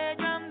lo que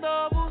yo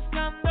ando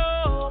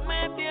buscando.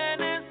 Me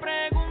tienes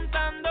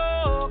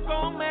preguntando,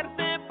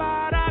 comerte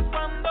para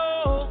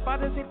cuando. Pa'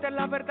 decirte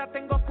la verdad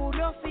tengo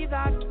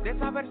curiosidad de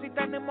saber si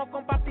tenemos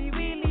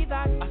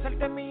compatibilidad.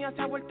 Hacerte mía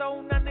se ha vuelto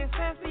una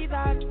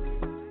necesidad.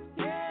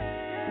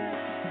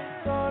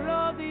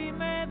 Solo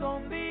dime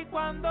dónde y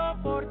cuándo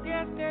pensando, por ti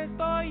es que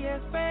estoy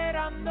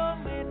esperando,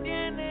 me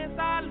tienes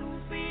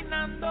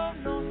alucinando,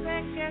 no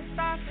sé qué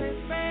estás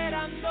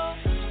esperando,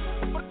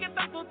 ¿por qué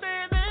tanto te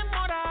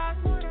demoras?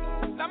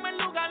 Dame el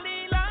lugar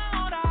y la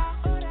hora,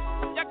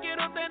 ya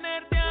quiero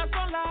tenerte a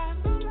solas,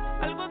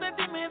 algo de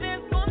ti me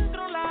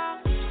descontrola,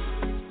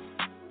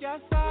 ya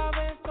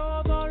sabes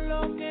todo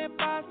lo que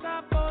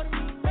pasa por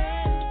mi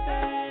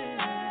mente.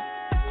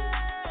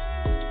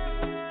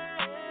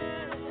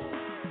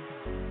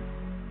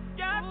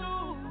 Ya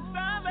tú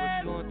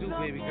sabes lo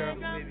que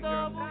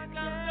ando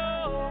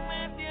buscando,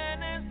 me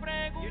tienes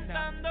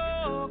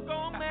preguntando,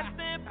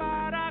 comerte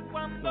para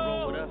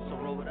cuando.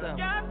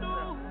 Ya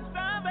tú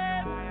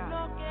sabes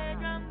lo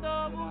que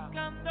ando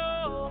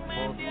buscando,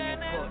 me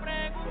tienes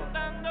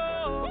preguntando,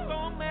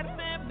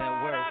 comerte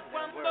para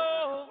cuando.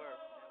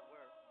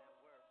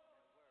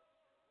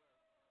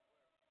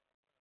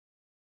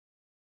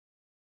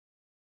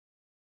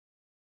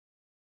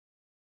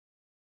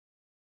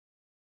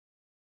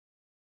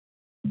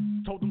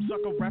 Told them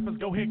sucker rappers,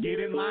 go ahead, get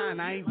in line.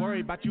 I ain't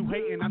worried about you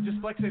hating, I'm just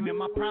flexing in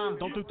my prime.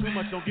 Don't do too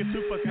much, don't get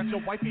too fussed. Got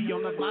your wifey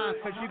on the line.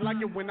 Say she like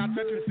it when I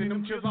touch her, send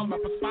them chills all up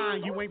her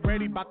spine. You ain't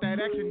ready about that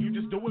action, you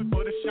just do it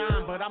for the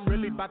shine. But I'm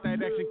really about that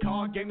action,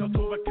 card game, no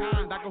two of a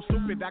kind. I go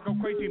stupid, I go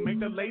crazy, make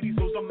the ladies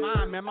lose their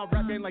mind. Man, my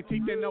rap ain't like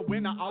teeth in the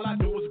winter, all I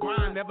do is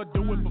grind. Never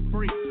do it for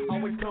free,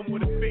 always come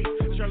with a fee.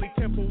 Shirley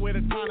Temple with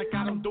a tonic,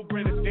 I don't do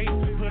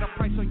grenadine. Put a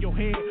price on your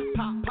head,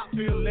 pop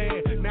to your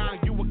leg. Now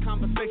you a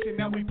conversation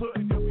that we put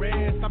in the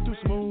rest. I'm too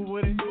smooth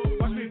with it,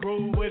 watch me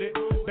groove with it.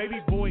 Baby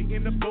boy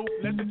in the booth,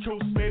 let the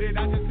truth spit it.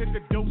 I just hit the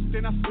dose,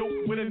 then I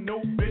scoop with a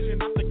new vision.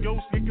 I'm the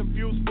ghost, get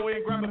confused, boy,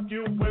 and grab a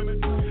few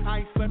women. I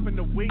ain't slept in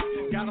a week,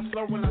 gotta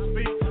slow when I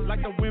speak.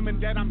 Like the women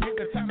that I'm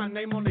hitting, tap my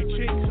name on their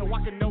cheek, so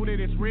I can know that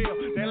it's real.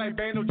 They like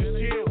Bando, just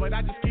chill, but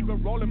I just keep it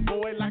rolling,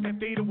 boy, like a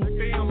theater with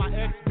film. My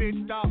ex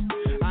bitch thought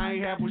I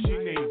ain't have what she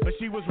need, but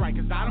she was right,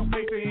 cause I don't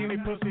pay for any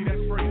pussy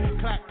that's free.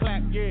 Clap,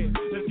 clap, yeah,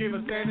 let's give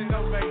a standing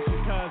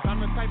ovation, cause I'm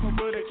the type of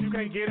good that you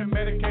can't get a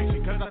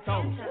medication, cause I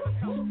told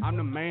you, I'm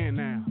the man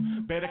now.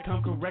 Better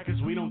come correct,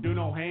 cause we don't do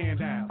no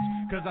handouts,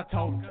 cause I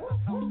told you,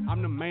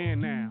 I'm the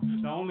man now.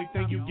 The only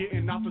thing you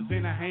getting off is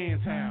in a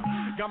hand towel.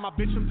 Got my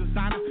bitch from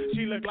designer,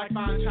 she look like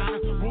fine china.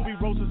 Ruby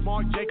Roses,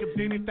 Marc Jacobs,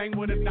 anything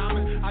with a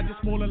diamond. I just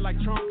spoil her like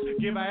Trump,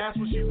 give her ass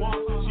what she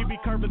wants. She be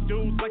curving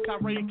dudes like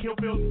Tyree, Kill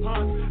Bill and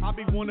Punch. I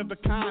be one of a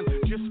kind,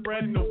 just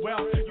spreading the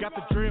wealth. Got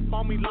the drip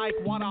on me like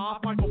water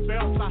off Michael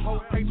Phelps. I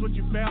hope taste what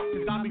you felt,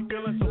 cause I be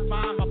feeling so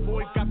fine. My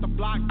boys got the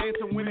block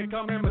dancing when they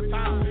come in my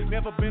time.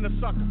 Never been a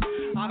sucker,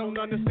 I don't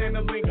understand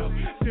the lingo.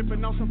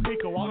 Sipping on some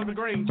pico, all in the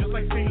green, just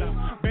like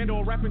CeeLo.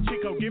 Bando rapping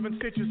Chico, giving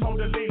stitches, hold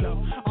the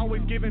Lilo.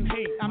 Always giving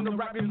heat, I'm the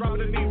rapping Robert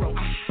De Niro.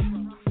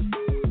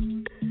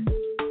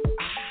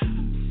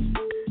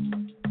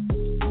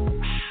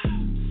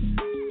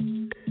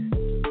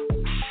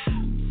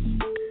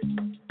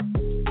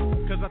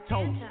 Cause I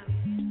told you,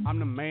 I'm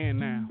the man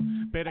now.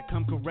 Better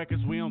come correct, cause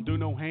we don't do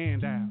no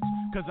handouts.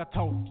 Cause I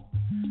told you,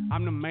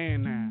 I'm the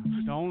man now.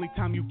 The only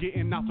time you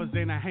getting off is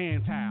in a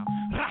hand towel.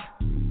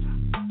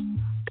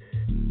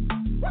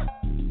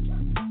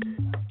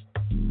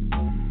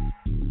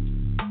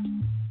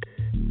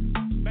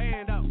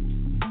 Bando.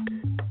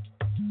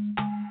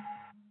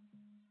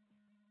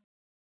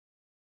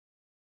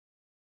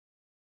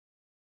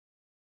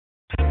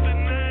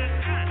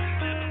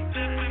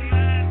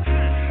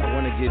 I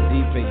wanna get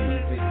deep in you.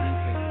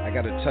 I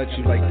gotta touch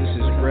you like this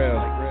is real.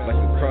 Like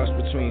a cross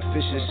between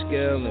fish's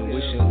scale and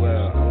wishing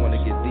well. I wanna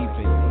get deep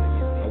in you.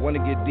 I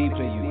wanna get deep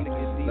in you.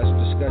 Let's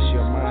discuss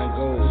your mind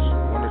goals.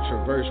 Wanna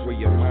traverse where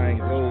your mind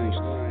goes.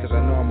 Cause I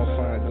know I'ma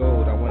find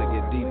gold. I wanna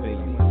get deep in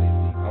you.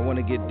 I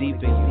wanna get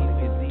deep in you.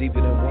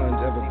 Deeper than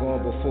one's ever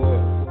gone before.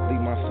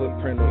 Leave my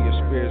footprint on your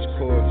spirit's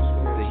core.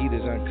 The heat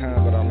is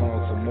unkind, but I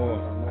long for more.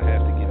 I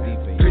have to get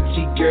deep in you.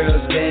 Pretty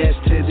girls dance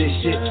to this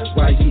shit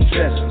while you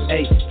dress.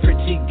 Ayy,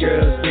 pretty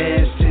girls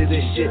dance to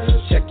this shit.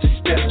 Check the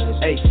steps.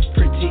 Ayy,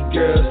 pretty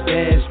girls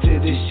dance to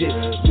this shit.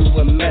 You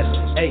a mess.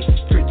 Ayy,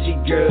 pretty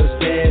girls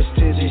dance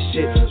to this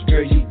shit.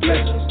 Girl, you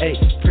blessed. Ayy,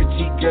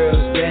 pretty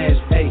girls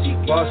dance. Ayy,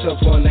 boss up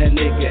on that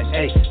nigga.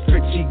 Ayy,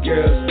 pretty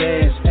girls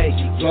dance.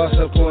 Ayy, boss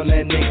up on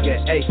that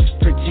nigga. Ayy,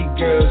 pretty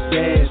girls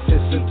dance.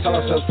 It's a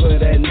toss up for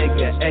that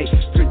nigga. Ayy,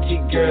 pretty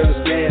girls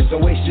dance.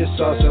 Don't waste your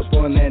sauce up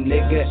on that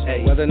nigga.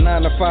 Ayy. Whether 9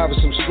 to 5 or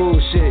some school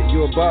shit,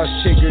 you a boss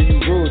chick or you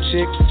rude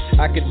chick,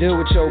 I could deal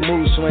with your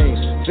mood swings.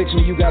 Fix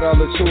me, you got all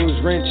the tools,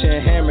 wrench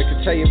and hammer.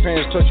 Could tell your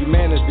parents taught you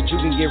manners, but you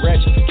can get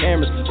ratchet for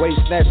cameras. Waist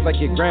snatched like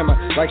your grandma,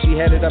 like she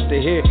had it up to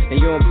here. And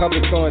you in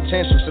public throwing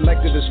tantrums,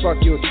 selective as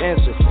fuck, you a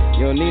cancer.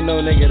 You don't need no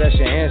nigga, that's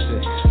your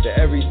answer to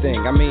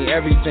everything. I mean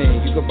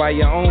everything. You could buy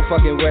your own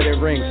fucking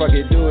wedding ring, fuck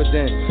it, do it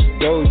then.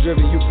 Goal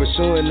driven, you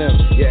pursuing them.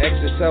 Your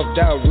ex's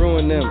self-doubt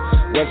ruin them.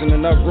 Wasn't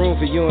enough room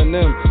for you and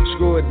them.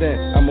 Screw it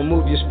then, I'ma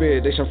move your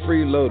spirit, they some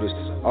freeloaders.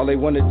 All they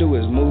wanna do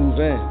is move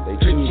in. They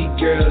pretty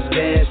girls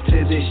dance to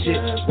this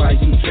shit while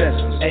you dress.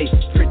 Ayy,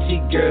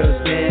 pretty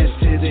girls dance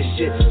to this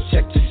shit.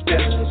 Check the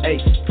steps.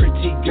 Ayy,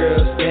 pretty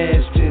girls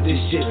dance to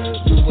this shit.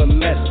 You a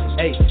mess.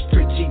 Ayy,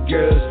 pretty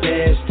girls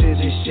dance to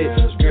this shit.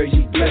 Girl,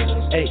 you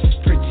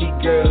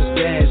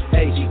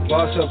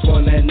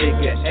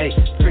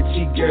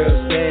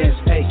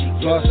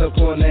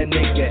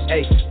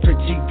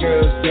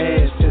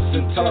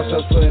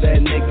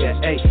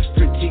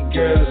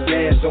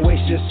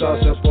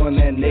sauce up on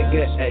that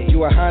nigga, ayy.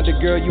 You a Honda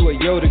girl, you a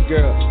Yoda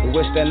girl. But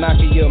what's that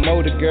knocking your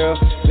motor, girl?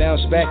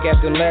 Bounce back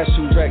after the last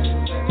 2 wrecks.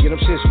 Get them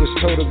shits was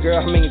total,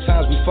 girl. How many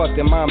times we fucked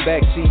in mom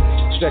backseat?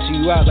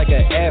 Stretching you out like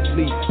an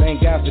athlete.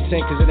 Thank God for 10,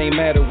 cause it ain't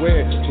matter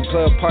where. From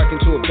club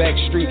parking to a back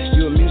street.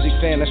 You a music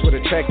fan, that's what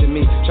attracted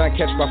me. Try and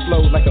catch my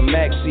flow like a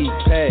maxi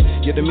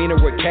pad. Your demeanor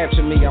would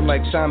capture me. I'm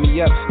like, sign me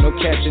up, no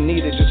caption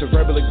needed. Just a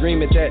verbal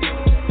agreement that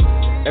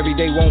every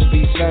day won't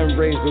be sun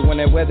rays, but when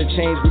that weather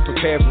change, we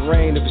prepare for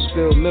rain. If it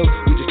spill milk,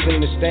 we just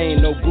clean the stain.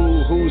 No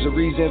boo-hoo's a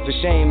reason for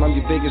shame. I'm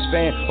your biggest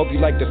fan, hope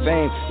you like the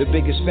fame. The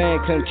biggest fan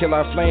couldn't kill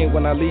our flame.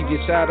 When I leave your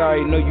side, I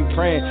already know you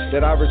praying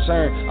that I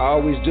return. I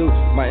always do,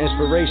 my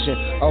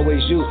inspiration,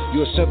 always you.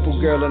 You a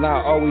simple girl and I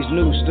always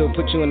knew. Still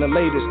put you in the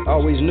latest,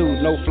 always knew.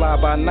 No fly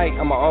by night,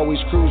 I'ma always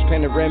cruise.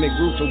 Panoramic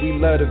roof and we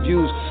love the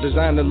views.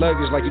 Design the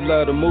luggage like you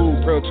love to move.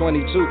 Pearl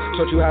 22,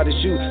 taught you how to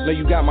shoot. Know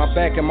you got my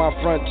back and my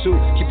front too.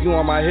 Keep you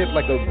on my hip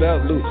like a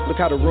belt loop. Look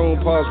how the room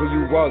pause when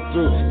you walk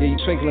through. Yeah, you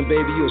twinkling,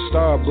 baby, you a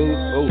star, boo.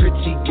 Oh.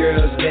 Pretty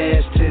girls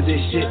dance to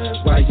this shit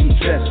while you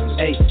dress.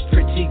 Ayy,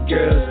 pretty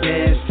girls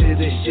dance to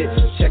this shit.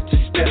 Check the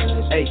steps.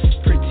 Ayy,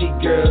 pretty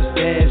girls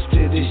dance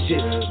to this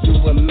shit.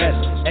 Do a mess.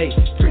 Ayy,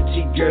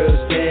 pretty girls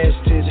dance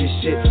to this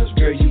shit.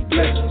 Girl, you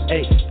blessed.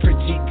 Ayy,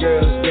 pretty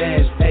girls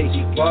dance.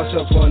 Ayy, boss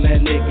up on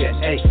that nigga.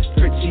 Ayy,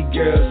 pretty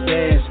girls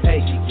dance.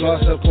 Ayy,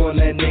 boss up on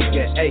that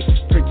nigga. Ayy,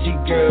 pretty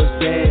girls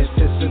dance.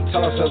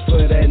 Toss up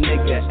for that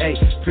nigga,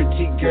 ayy.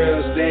 Pretty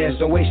girls dance,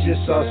 don't waste your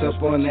sauce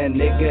up on that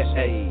nigga,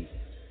 ayy.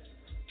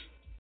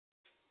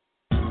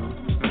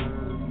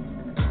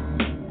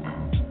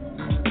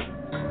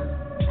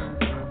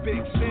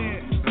 Big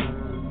Sin,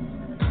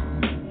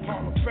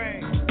 Hall of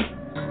Fame.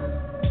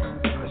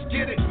 Let's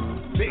get it.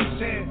 Big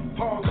Sin,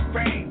 Hall of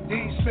Fame.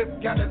 Dean Smith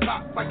got it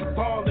locked like a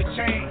ball of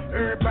chain.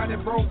 Everybody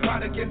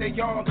robotic and they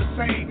all the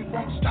same. We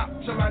won't stop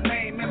till our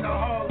name in the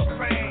Hall of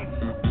Fame.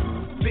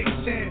 Big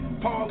Sin,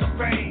 Hall of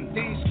Fame.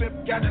 Dean Smith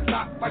got it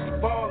locked like a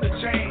ball of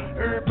chain.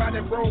 Everybody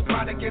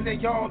robotic and they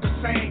all the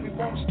same. We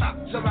won't stop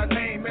till our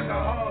name in the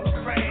Hall of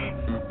Fame.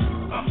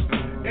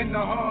 In the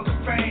Hall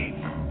of Fame.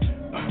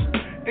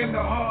 In the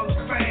Hall of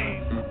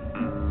Fame.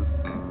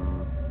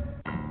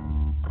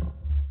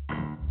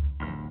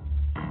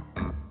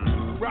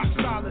 Rock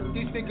solid,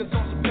 these niggas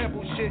on some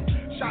pebble shit.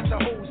 Shot to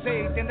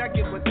Jose, then I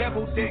give a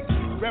devil dick.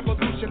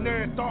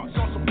 Revolutionary thoughts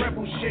on some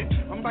rebel shit.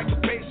 I'm like a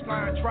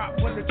baseline drop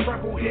when the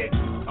treble hit.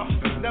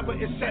 Never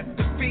accept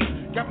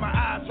defeat. Got my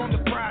eyes on the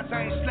prize,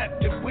 I ain't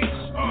slept in weeks.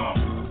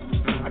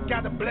 I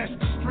gotta bless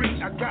the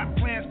street. I got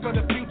plans for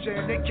the future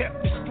and they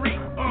kept the street.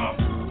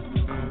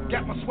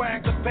 Got my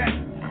swagger back.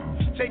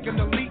 Taking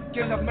a leak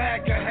in a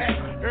MAGA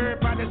hat.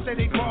 Everybody say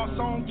they boss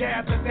on,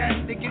 gather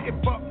that. They get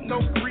it buck, no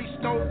grease,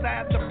 no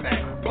lather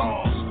pack.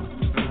 Balls.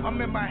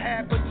 I'm in my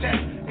habitat.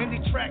 Any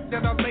track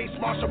that I lace,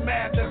 Marshall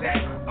mad to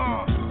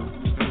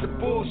that. The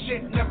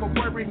bullshit never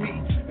worry me.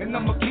 And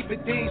I'ma keep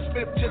it Dean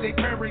Smith till they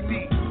bury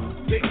me.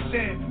 Big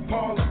Sin,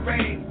 Hall of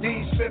Fame.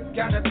 Dean Smith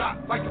got it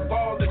locked like a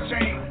ball of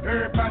chain.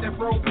 Everybody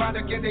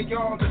robotic and they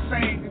all the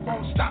same. We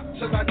won't stop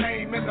till our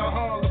name in the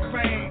Hall of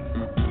Fame.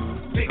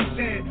 Big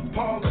Sin,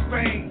 Hall of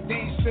Fame.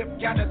 Dean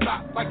Smith got it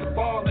locked like a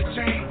ball of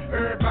chain.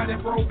 Everybody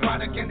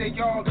robotic and they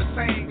all the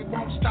same. We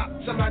won't stop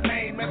till our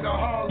name in the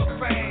Hall of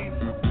Fame.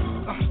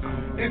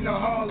 In the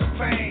Hall of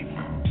Fame.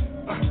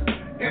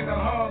 In the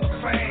Hall of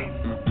Fame.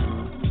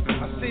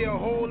 I see a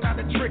whole lot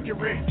of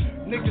trickery.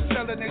 Niggas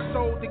selling their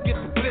soul to get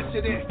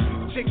publicity.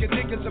 Chicken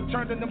niggas, I'm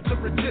turning them to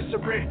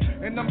rotisserie.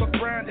 And I'ma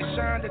grind and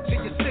shine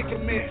until you're sick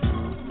of me.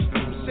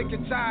 I'm sick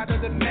and tired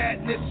of the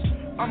madness.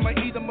 I'ma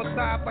eat them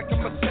alive like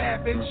I'm a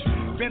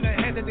savage. Been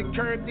ahead of the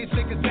curve, these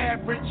niggas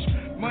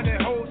average. Money,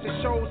 hoes,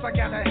 and shows, I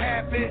gotta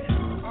have it.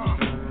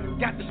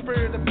 Got the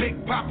spirit of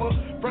Big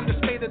Papa. From the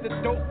state of the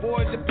dope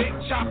boys to big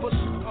choppers.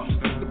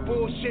 The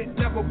bullshit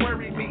never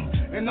worry me.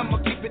 And I'ma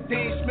keep it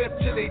Dean Smith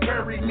till they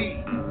bury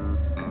me.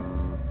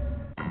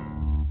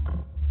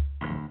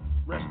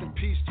 Rest in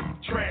peace to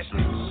the trash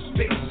niggas.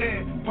 Big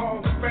Sin, Hall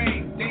of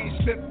Fame. Dean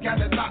Smith got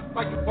it locked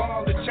like a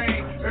ball of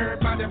chain.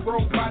 Everybody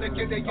robotic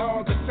and they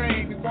all the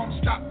same. We won't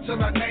stop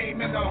till our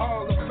name in the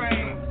Hall of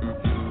Fame.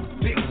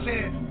 Big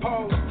Sin,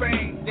 Hall of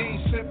Fame.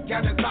 Dean Smith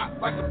got it locked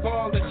like a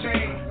ball of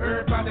chain.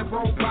 Everybody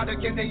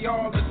robotic and they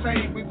all the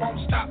same. We won't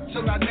stop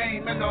till our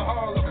name in the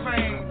Hall of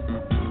Fame.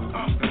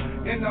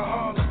 In the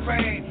Hall of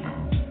Fame.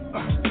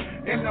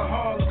 In the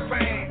Hall of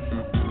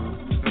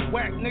Fame.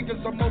 Whack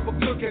niggas, I'm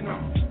overcooking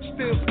them.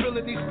 Still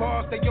spilling these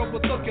bars, they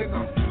overlooking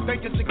them.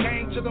 Think it's a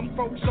game to them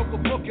folks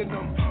overbooking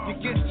them. You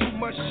get too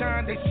much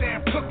shine, they say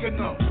I'm cooking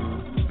them.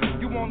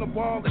 You on the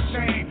wall of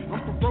shame.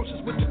 I'm ferocious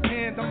with the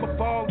pen, I'm a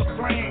ball of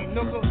flame,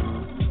 nigga.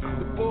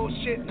 The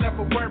bullshit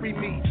never worry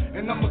me.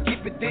 And I'ma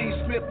keep it Dean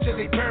Smith till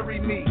they bury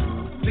me.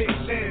 Big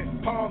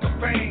Sin, Hall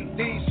of Fame.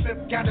 Dean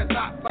Smith got it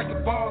locked like a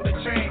ball of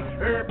chain.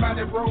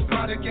 Everybody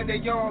robotic and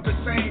they all the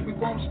same. We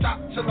won't stop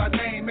till our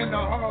name in the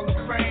Hall of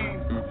Fame.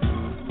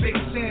 Big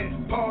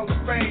Sin, Hall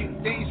of Fame.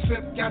 Dean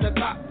Smith got it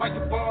locked like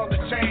a ball of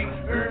chain.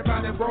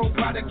 Everybody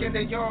robotic and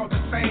they all the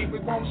same. We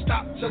won't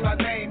stop till our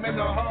name in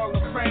the Hall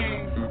of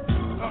Fame.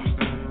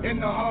 In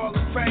the Hall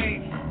of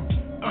Fame.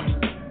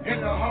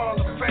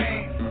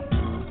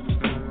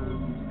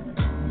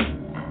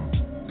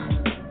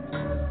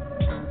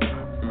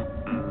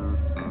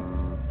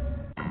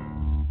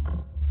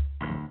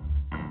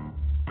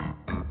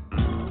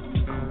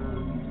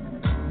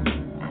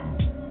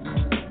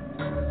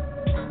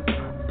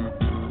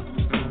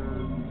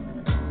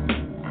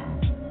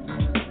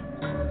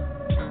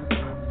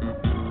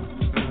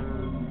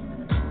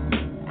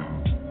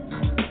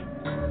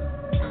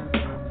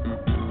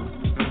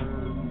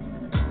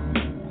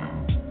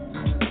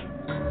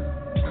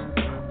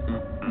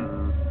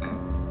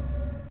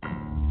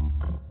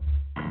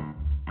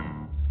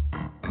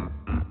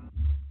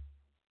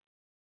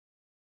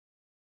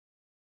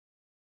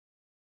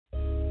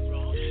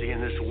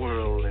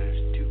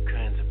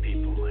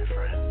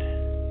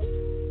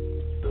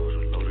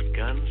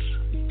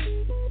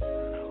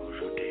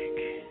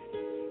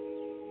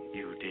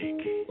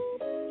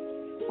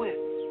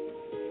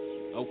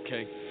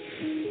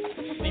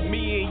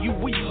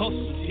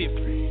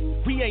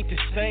 the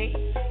same.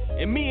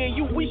 And me and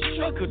you, we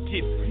struggle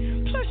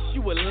different. Plus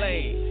you a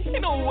lame.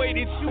 Ain't no way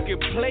that you can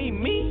play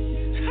me.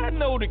 I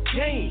know the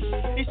game.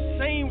 It's the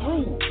same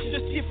rules,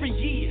 just different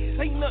years.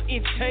 Ain't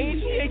nothing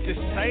changed. We ain't the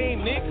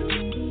same, nigga.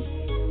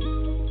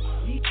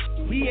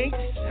 We ain't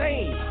the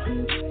same.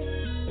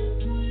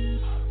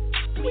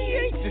 We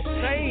ain't the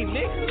same,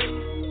 nigga.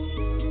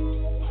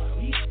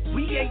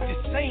 We ain't the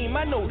same.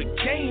 I know the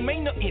game.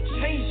 Ain't nothing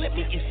changed. Let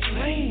me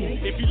explain.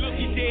 If you look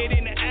you dead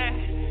in the eye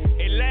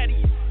and lie to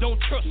you, don't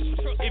trust him.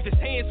 If his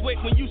hands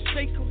wet when you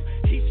shake him,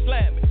 he's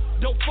slamming.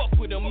 Don't fuck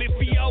with him. If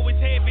he always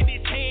having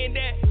his hand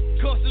out,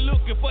 constantly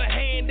looking for a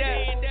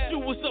handout. You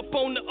was up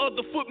on the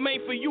other foot, man.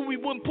 For you, we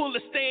wouldn't pull a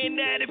stand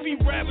out. If he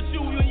ride with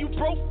you and you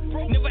broke,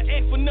 never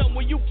ask for nothing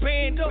when you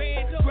band up.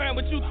 Grind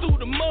with you through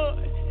the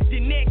mud,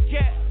 then that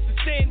cat to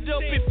stand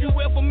up. If you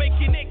ever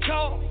making that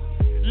call,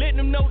 let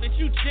them know that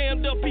you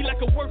jammed up. Be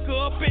like a worker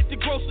up at the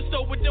grocery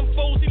store with them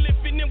foes. He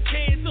lifting them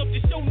cans up to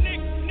show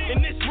nigga.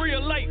 And this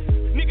real life,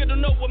 nigga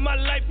don't know what my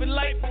life is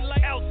like.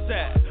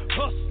 Outside,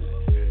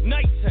 hustling,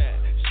 nighttime.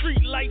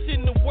 Street lights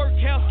in the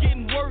workhouse,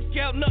 getting worked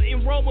out.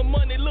 Nothing wrong with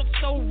money, looks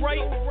so right.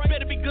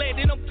 Better be glad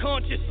that I'm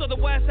conscious,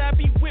 otherwise I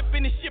be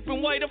whipping and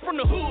shipping white. I'm from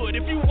the hood.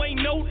 If you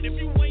ain't noticed,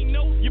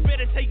 you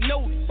better take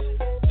notice.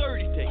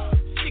 30 days,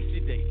 60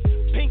 days,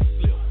 pink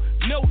slip,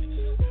 notice.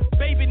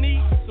 Baby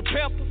needs some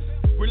peppers.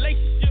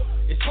 Relationship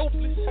is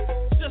hopeless.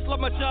 Just like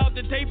my job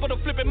today, but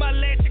I'm flipping my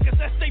latch cause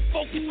I stay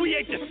focused. We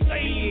ain't the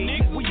same,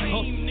 nigga. We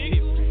hustle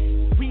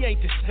different. We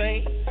ain't the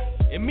same.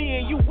 And me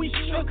and you, we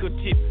struggle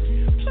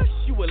different. Plus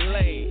you a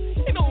lame.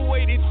 Ain't no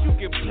way that you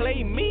can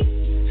play me.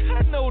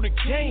 I know the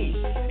game.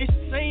 It's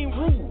the same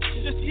rules,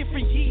 just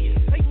different years.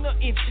 Ain't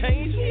nothing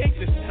changed. We ain't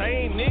the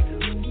same, nigga.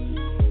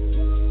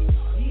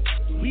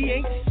 We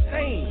ain't the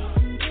same.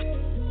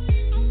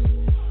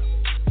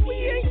 We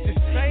ain't the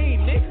same,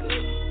 nigga.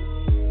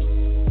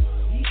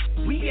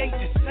 We ain't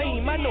the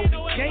same. I know the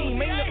game.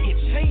 Ain't nothing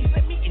changed.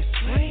 Let me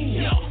explain.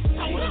 Yo,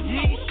 I wanna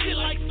eat shit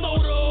like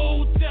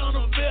soda down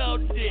about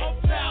that.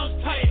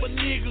 Type of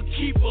nigga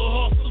keep a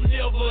hustle,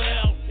 never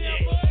out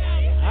there.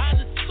 I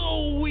done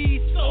sold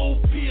weed,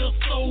 sold pills,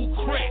 sold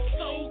crack,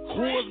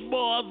 chorus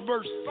bars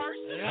verses.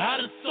 I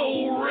done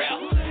sold rap,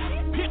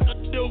 pick a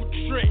dope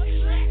track.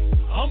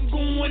 I'm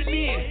going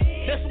in,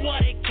 that's why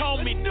they call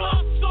me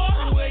Dark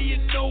Star. Well, you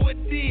know it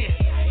then.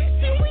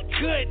 See, we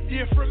cut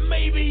different,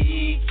 maybe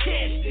you ain't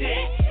catch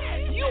that.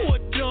 You a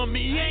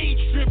dummy, ain't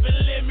tripping,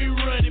 let me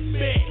run it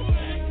back.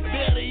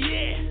 Better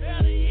yet,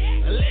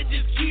 let's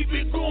just keep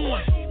it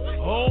going.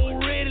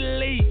 Already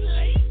late,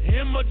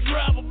 and my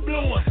driver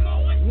blowing.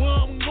 Where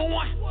I'm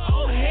going,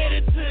 I'm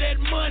headed to that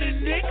money,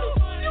 nigga.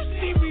 You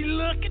see me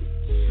looking,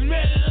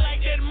 smelling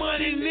like that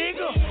money,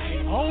 nigga.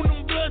 On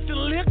them blunts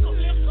and liquor,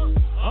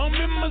 I'm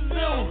in my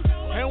zone.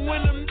 And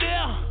when I'm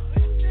there,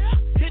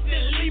 hit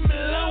that leave me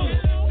alone.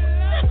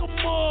 Like a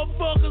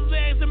motherfuckers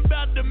asking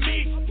about the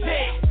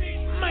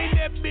mixtape. Man,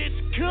 that bitch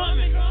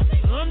coming,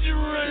 I'm just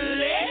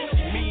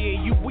relaxing. Me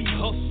and you, we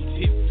hustle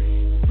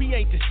different. We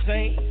ain't the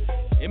same.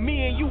 And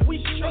me and you,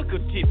 we struggle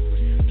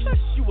different. Plus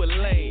you a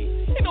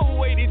lame. Ain't no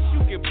way that you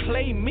can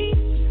play me.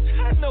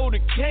 I know the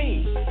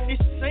game. It's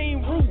the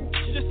same rules,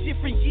 just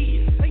different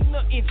years. Ain't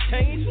nothing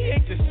changed. We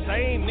ain't the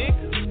same,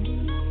 nigga.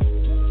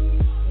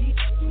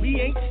 We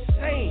ain't the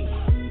same.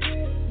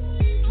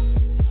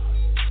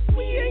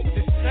 We ain't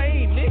the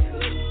same, nigga.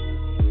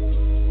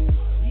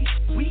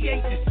 We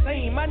ain't the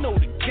same. I know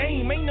the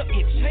game. Ain't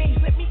nothing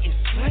changed. Let me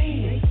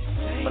explain.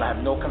 But I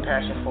have no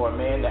compassion for a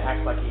man that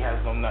acts like he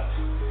has no nuts,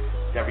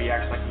 that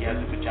reacts like he has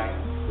a vagina.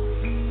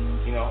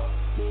 You know,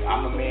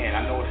 I'm a man.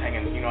 I know what's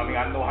hanging. You know what I mean?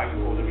 I know how you're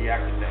supposed to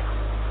react to things.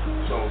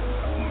 So,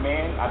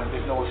 man,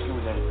 there's no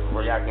excuse in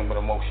reacting with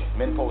emotion.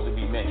 Men supposed to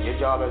be men. Your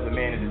job as a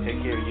man is to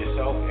take care of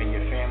yourself and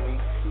your family,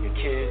 your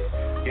kids.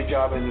 Your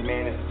job as a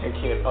man is to take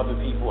care of other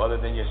people other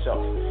than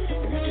yourself.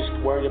 If you're just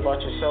worried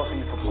about yourself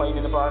and you're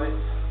complaining about it,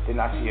 then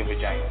I see a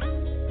vagina.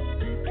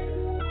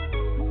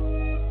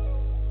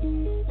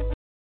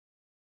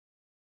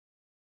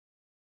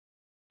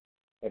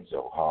 That's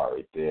so hard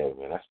right there,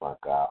 man. That's my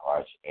God,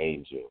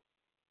 Archangel.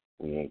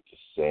 We ain't the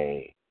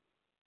same.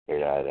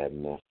 Right out of that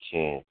meth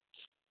can.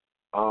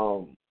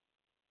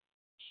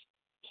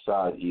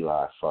 Besides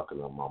Eli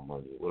fucking up my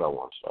money, what I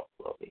want to talk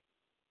about?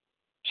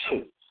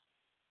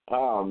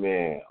 Oh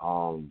man,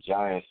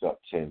 Giants up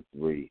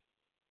 10-3.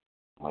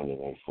 Monday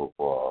Night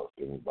Football.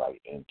 If anybody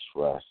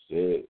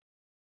interested,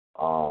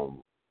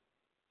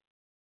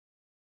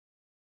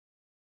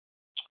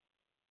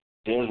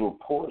 there's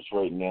reports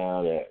right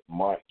now that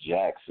Mark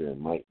Jackson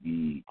might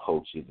be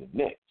coaching the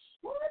Knicks.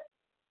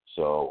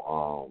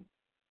 So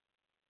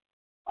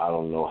I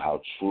don't know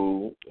how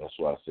true. That's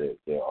why I said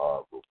there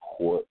are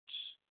reports.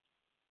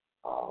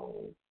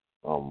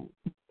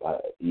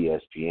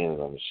 ESPN is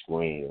on the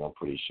screen, and I'm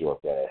pretty sure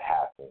if that had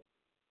happened,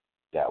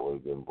 that would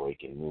have been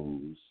breaking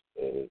news.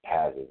 It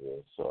hasn't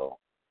been. So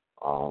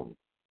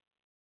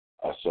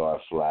I saw a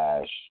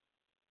flash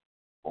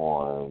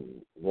on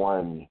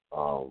one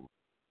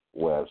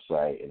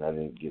website, and I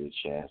didn't get a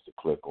chance to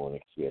click on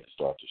it because we had to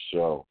start the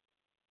show.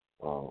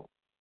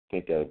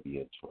 think that would be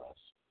interesting.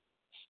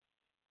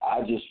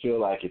 I just feel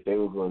like if they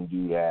were going to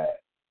do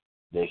that,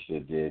 they should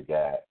have did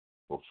that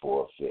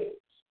before Fizz.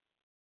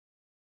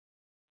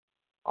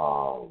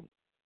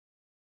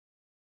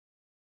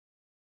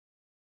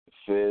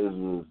 Fizz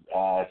was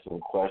asked some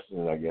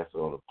questions, I guess,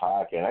 on the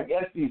podcast. I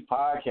guess these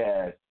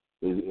podcasts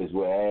is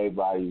where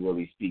everybody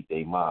really speak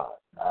their mind.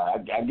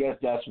 I guess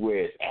that's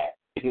where it's at,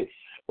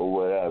 or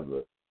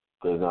whatever.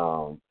 Because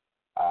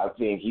I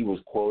think he was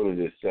quoted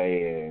as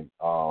saying,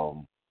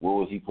 what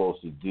was he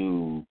supposed to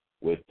do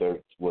with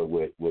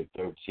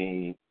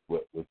 13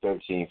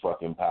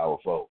 fucking power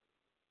folk?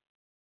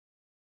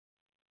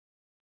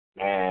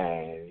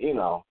 And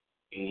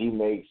he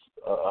makes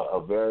a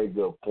very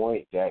good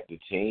point that the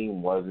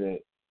team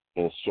wasn't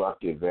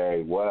constructed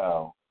very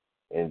well,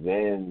 and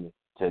then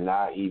to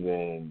not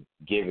even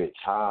give it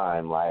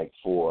time, like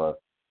for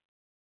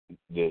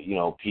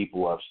the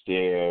people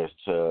upstairs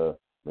to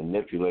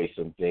manipulate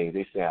some things.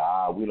 They say,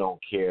 we don't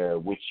care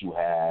what you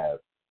have,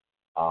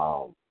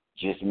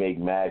 just make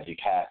magic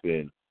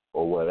happen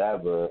or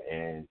whatever.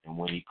 And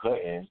when he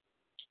couldn't,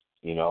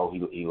 he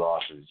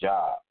lost his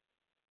job.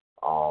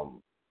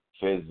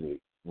 Fizz is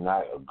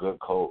not a good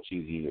coach.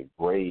 He's a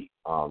great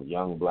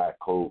young black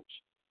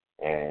coach,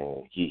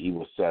 and he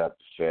was set up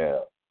to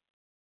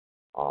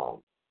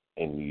fail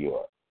in New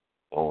York.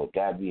 And with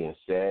that being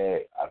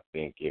said, I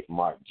think if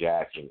Mark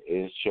Jackson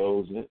is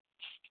chosen,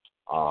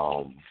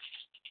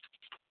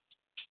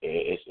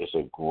 it's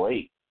a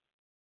great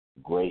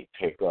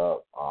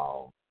pickup,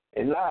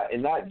 and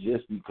not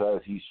just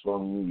because he's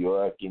from New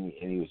York and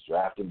he was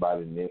drafted by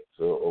the Knicks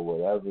or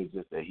whatever. It's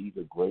just that he's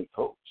a great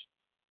coach.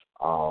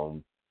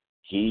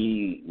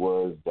 He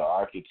was the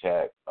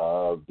architect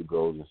of the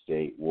Golden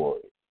State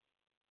Warriors.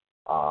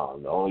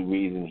 The only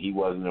reason he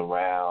wasn't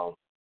around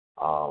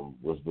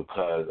was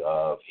because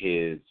of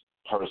his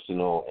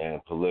personal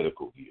and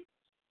political views.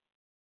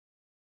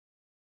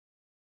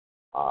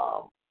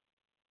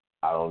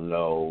 I don't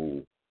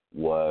know,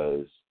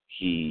 was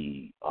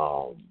he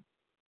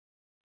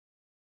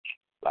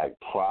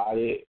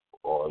prodded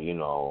or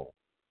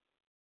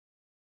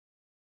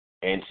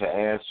into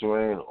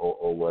answering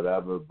or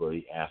whatever, but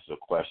he answered a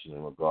question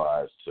in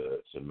regards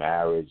to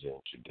marriage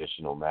and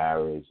traditional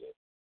marriage and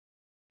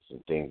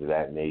some things of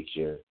that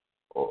nature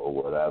or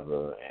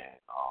whatever,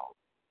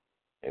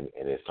 and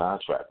his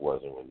contract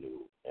wasn't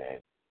renewed.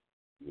 And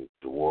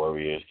the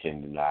Warriors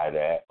can deny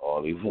that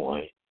all they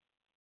want,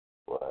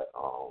 but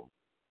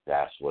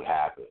that's what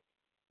happened.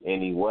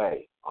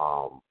 Anyway,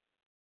 I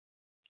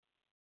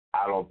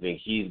don't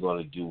think he's going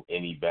to do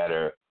any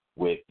better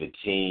with the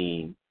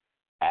team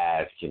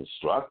as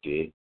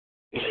constructed.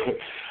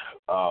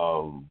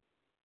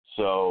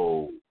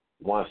 So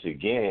once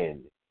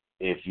again,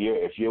 if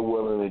you're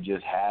willing to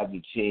just have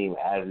the team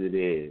as it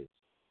is,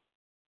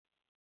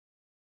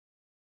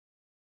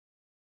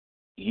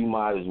 you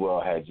might as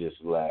well have just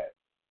let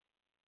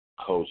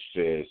Coach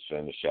Fizz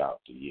finish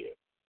out the year.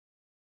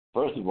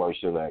 First of all, you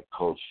should let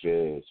Coach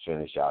Fizz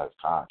finish out his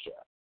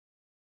contract,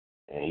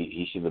 and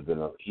he should have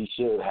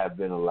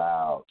been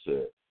allowed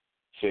to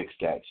fix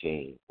that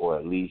team, or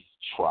at least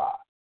try.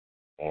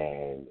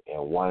 And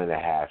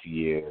 1.5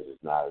 years is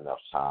not enough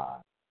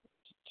time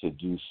to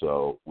do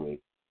so with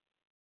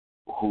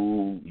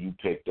who you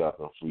picked up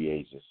in free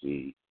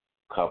agency,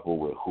 coupled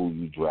with who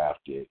you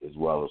drafted, as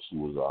well as who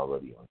was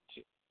already on the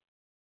team.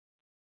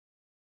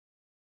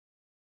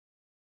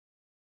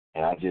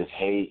 And I just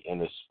hate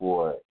in a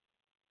sport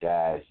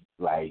that's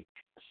like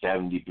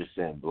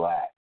 70%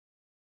 black,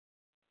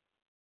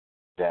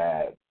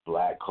 that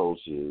black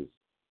coaches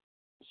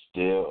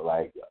still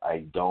I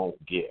don't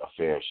get a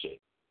fair shake.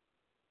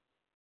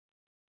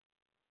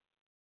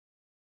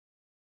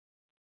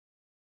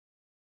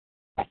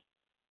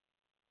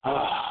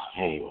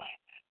 Anyway,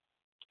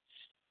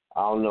 I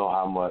don't know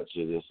how much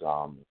of this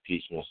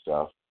impeachment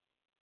stuff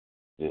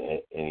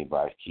that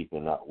anybody's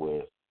keeping up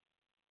with.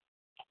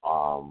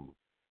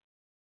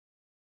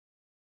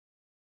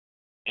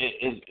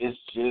 It's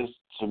just,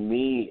 to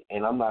me,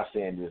 and I'm not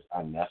saying this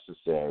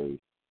unnecessary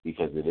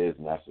because it is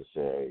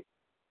necessary,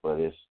 but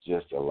it's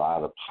just a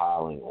lot of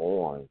piling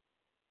on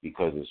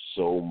because there's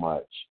so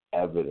much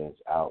evidence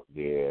out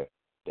there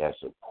that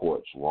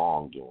supports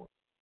wrongdoing.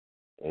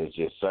 And it's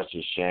just such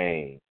a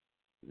shame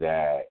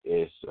that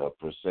it's a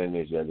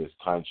percentage of this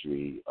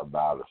country,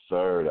 about a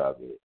third of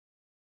it,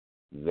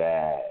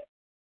 that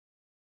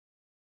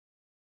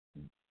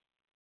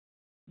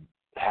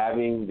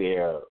having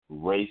their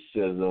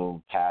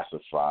racism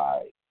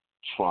pacified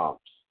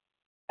trumps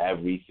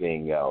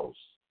everything else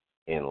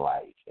in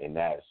life. And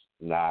that's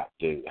not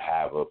to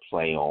have a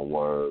play on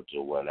words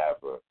or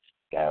whatever.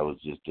 That was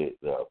just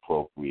the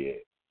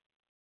appropriate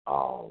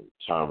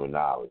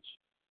terminology.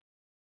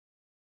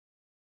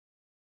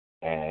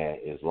 And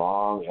as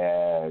long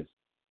as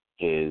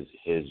his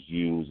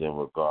views in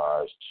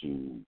regards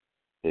to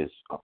his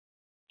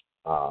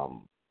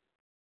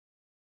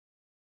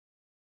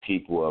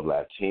people of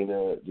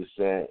Latina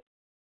descent,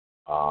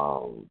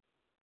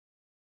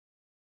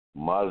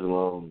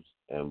 Muslims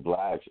and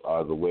blacks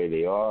are the way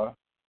they are,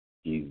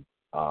 he's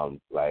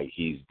like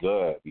he's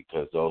good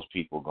because those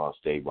people are gonna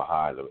stay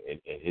behind him, and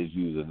his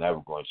views are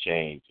never gonna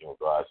change in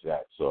regards to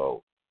that.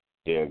 So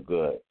they're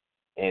good.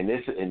 And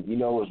you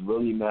know what's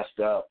really messed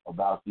up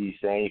about these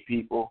same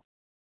people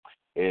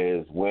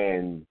is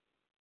when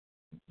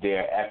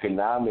their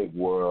economic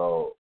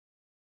world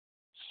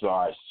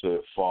starts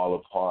to fall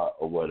apart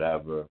or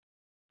whatever,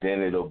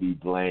 then it'll be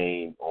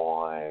blamed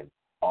on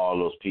all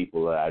those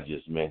people that I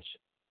just mentioned.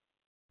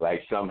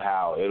 Like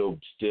somehow it'll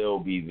still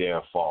be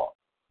their fault.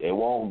 It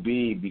won't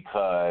be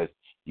because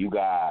you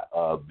got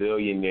a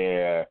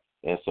billionaire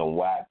and some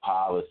whack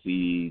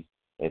policies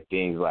and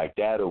things like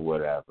that or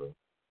whatever,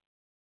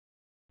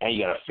 and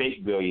you got a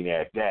fake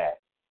billionaire at that.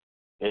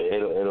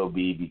 It'll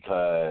be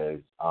because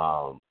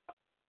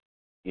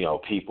you know,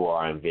 people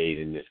are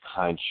invading this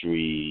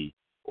country,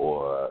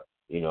 or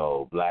you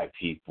know, black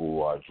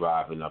people are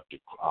driving up the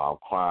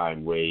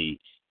crime rate,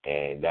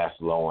 and that's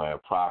lowering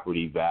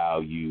property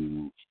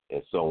value,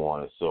 and so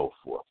on and so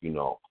forth. You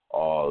know,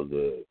 all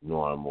the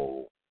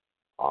normal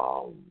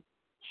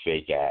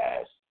fake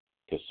ass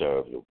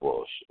conservative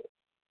bullshit.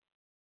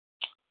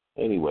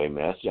 Anyway,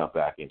 man, let's jump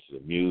back into the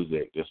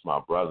music. This my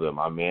brother,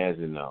 my man's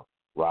in the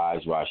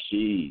Raj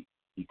Rashid.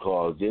 He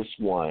calls this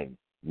one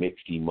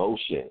Mixed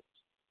Emotions.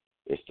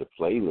 It's the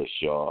playlist,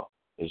 y'all.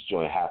 This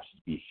joint happens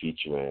to be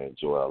featuring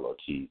Joel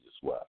Ortiz as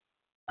well.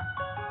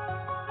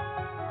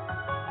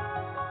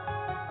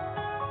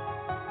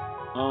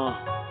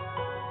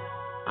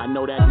 I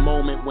know that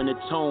moment when the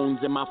tones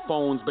in my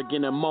phones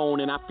begin to moan,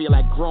 and I feel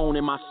like grown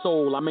in my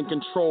soul. I'm in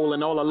control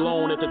and all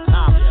alone at the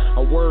top.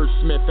 A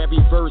wordsmith, every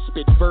verse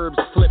spit, verbs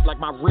flip like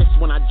my wrist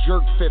when I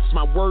jerk fifths.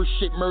 My word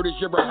shit murders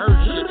your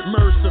rehearsal.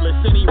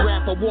 Merciless, any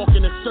rapper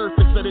walking the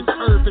surface of this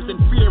earth is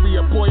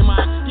inferior. Boy,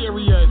 my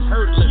exterior is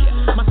hurtless.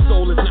 My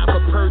soul is not for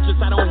purchase.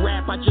 I don't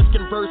rap, I just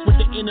converse with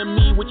the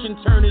enemy, which in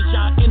turn is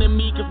y'all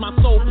enemy, cause my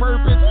sole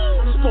purpose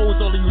expose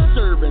all of you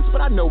servants.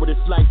 But I know what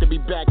it's like to be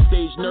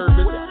backstage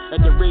nervous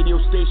at the radio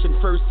station.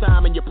 First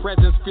time and your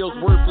presence feels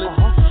worthless.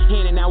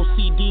 Handing out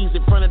CDs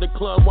in front of the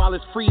club while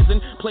it's freezing.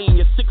 Playing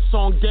your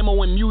 6-song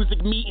demo in music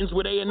meetings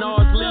with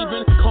A&R's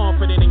leaving.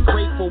 Confident and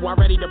grateful while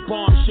ready to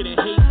bomb shit and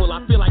hateful.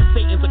 I feel like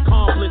Satan's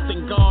accomplice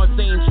and God's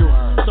angel.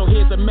 So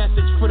here's a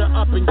message for the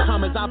up and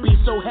comers. I'll be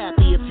so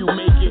happy if you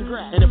make it.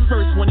 And the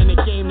first one in the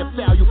game to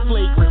foul you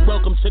flagrant.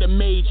 Welcome to the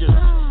majors.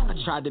 I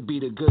tried to be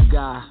the good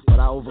guy, but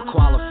I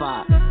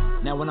overqualified.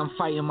 Now when I'm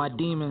fighting my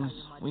demons,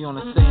 we on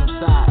the same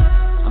side.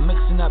 I'm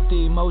mixing up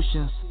the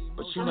emotions,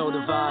 but you know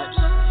the vibes.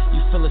 You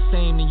feel the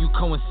same and you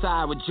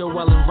coincide with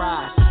Joel and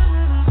Rise.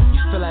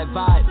 You feel that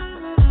vibe,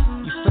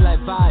 you feel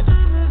that vibe.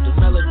 The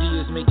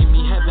melody is making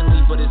me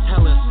heavenly, but it's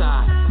hell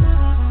inside.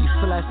 You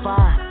feel that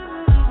fire,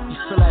 you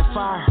feel that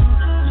fire.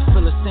 You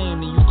feel the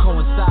same and you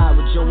coincide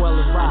with Joel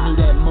and Rise. I knew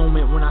that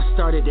moment when I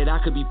started that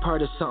I could be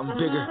part of something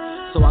bigger.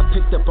 So I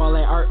picked up all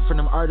that art from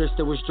them artists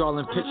that was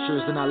drawing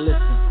pictures, and I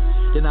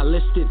listened. Then I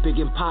listed Big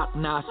and Pop,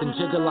 Nas and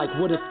Jigga, like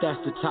what if that's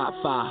the top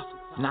 5?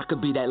 And I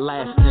could be that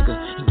last nigga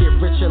and get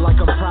richer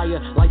like I'm Pryor.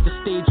 Like the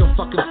stage on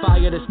fucking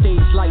fire. The stage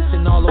lights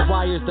and all the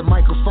wires. The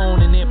microphone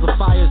and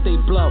amplifiers, they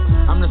blow.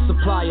 I'm the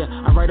supplier.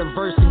 I write a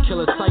verse and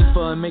kill a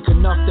cipher and make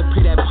enough to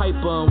pay that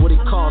piper and what it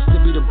costs to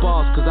be the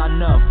boss. Cause I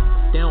know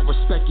they don't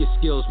respect your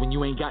skills when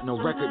you ain't got no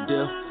record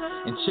deal.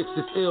 And chicks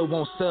that's ill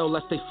won't sell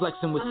unless they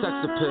flexing with sex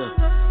appeal.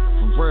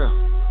 For real,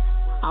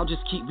 I'll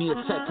just keep me a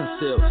tech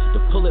concealed. To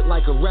pull it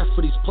like a ref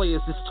for these players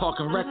that's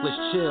talking reckless,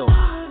 chill.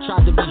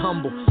 Tried to be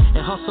humble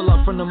and hustle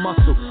up from the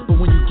muscle, but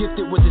when you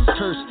gifted with this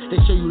curse, they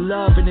show you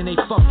love and then they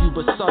fuck you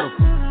but subtle.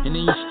 And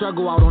then you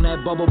struggle out on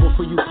that bubble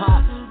before you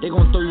pop. They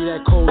gon' throw you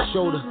that cold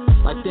shoulder,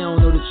 like they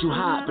don't know that you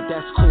hot, but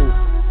that's cool.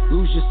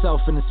 Lose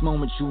yourself in this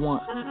moment you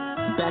want.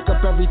 Back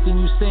up everything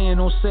you saying,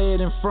 don't say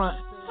it in front.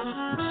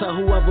 And tell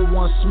whoever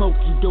wants smoke,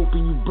 you dope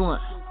and you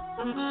blunt.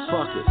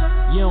 Fuck it,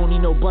 you don't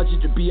need no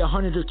budget to be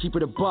 100 or keep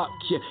it a buck.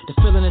 Yeah, the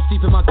feeling is deep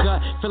in my gut.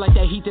 Feel like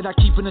that heat that I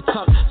keep in the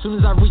tuck. Soon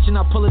as I reach and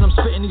I pull it, I'm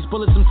spitting these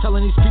bullets. I'm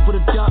telling these people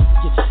to duck.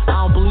 Yeah,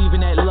 I don't believe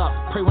in that luck.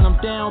 Pray when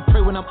I'm down, pray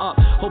when I'm up.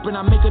 Hoping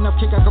I make enough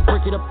kick I can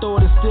break it up, throw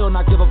it and still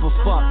not give up a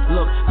fuck.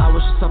 Look, I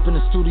was just up in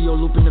the studio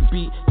looping the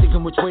beat,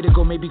 thinking which way to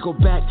go, maybe go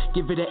back.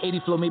 Give it an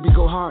 80 flow, maybe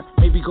go hard,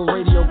 maybe go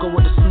radio, go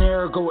with the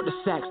snare, go with the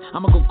sax.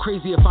 I'ma go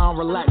crazy if I don't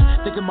relax.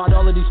 Thinking about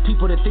all of these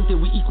people that think that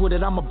we equal,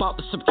 that I'm about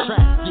to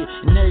subtract. Yeah,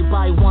 and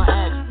everybody want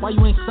ask, why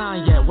you ain't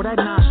signed yet? What that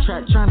Nas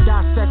track? Trying to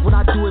dissect what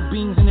I do with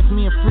beans, and if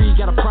me and Free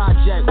got a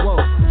project. Whoa,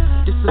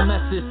 this a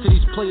message to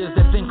these players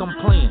that think I'm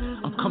playing.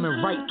 I'm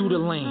coming right through the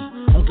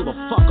lane. Don't give a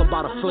fuck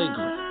about a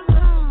flagrant.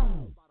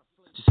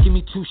 Just give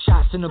me 2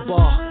 shots in the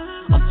ball.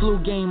 I'm flu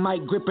game,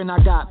 Mike gripping.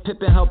 I got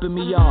Pippin helping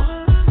me, y'all.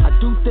 I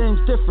do things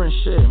different,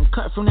 shit. I'm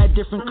cut from that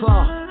different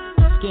cloth.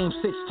 It's game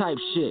 6 type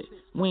shit.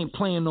 We ain't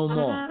playing no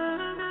more.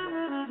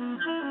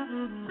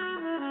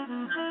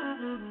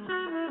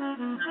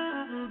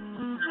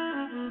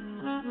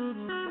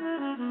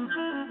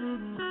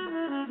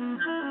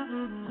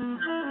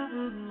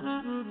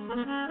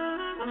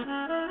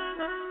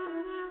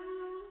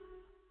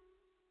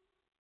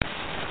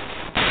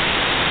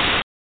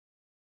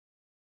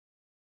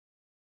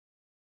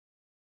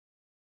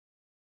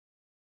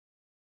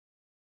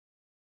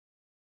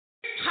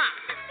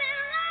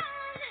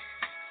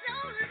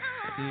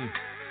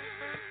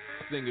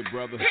 Sing it,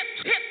 brother.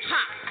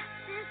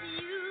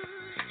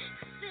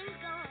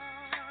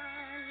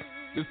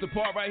 This the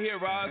part right here,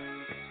 Roz.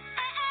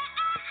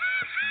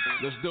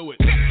 Let's do it.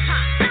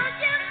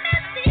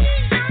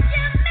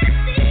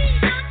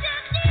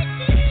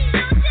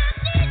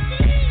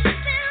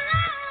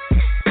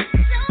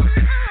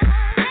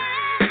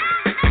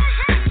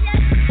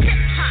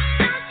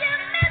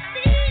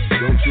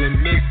 Don't you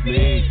miss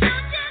me?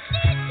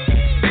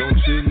 Don't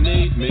you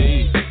need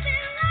me?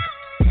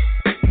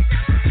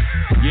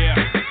 Yeah.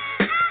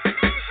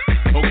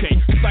 Okay,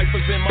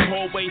 ciphers in my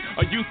hallway.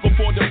 A youth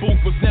before the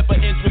booth was never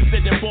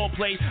interested in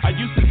foreplay. I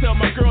used to tell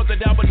my girl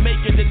that I would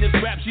make it in this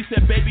rap. She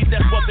said, baby,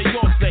 that's what they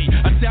all say.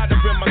 I tied her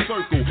in my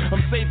circle.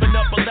 I'm saving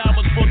up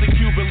allowance for the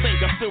Cuban link.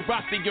 I still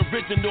rock the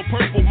original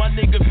purple. My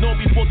niggas know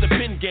me for the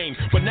pin game.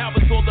 But now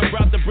it's all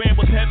about the brand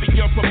with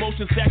heavier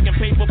promotion, stacking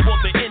paper for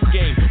the end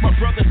game. My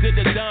brother did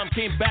a dime,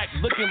 came back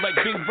looking like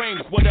Big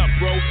Rames. What up,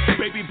 bro?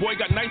 Baby boy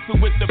got nicer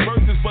with the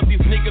verses, but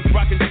these niggas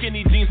rocking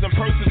skinny jeans and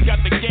purses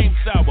got the game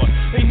sour.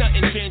 Ain't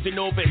nothing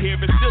changing over here.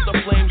 It's still the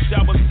flame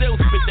shower. Still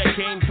spit that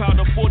cane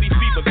powder, 40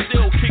 feet, but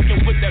still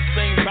kicking with that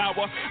same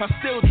power. I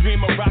still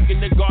dream of rocking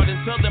the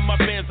garden, telling my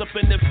fans up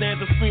in the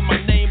stands to scream my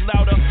name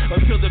louder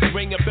until the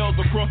ringing bells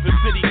across the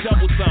city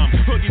double time.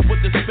 Hoodie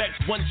with the specs,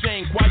 one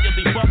chain,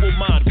 quietly bubble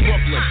mind.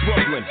 Brooklyn,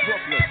 Brooklyn,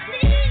 Brooklyn.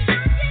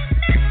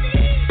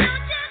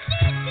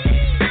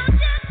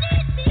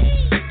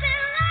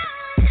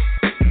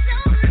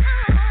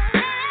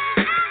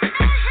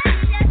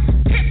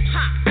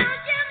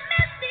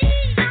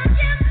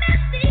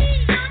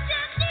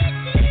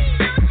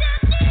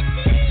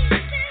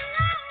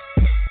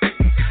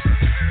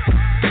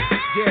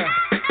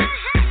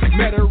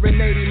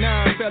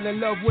 Fell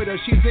in love with her,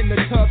 she's in the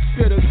tub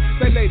spitters.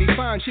 That lady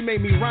fine, she made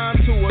me rhyme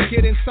to her.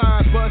 Getting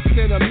signed,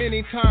 busted her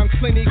many times.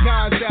 Plenty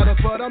guys at her,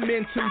 but I'm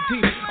in too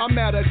deep. I'm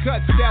at her gut,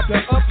 stabbed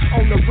her up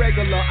on the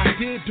regular. I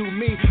did do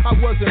me, I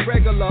wasn't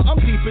regular. I'm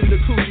deep in the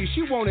coochie,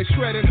 she wanted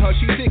shredding her.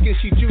 She thinking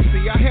she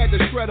juicy, I had to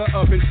shred her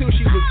up until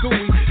she was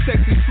gooey.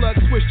 Sexy slut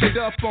switched it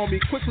up on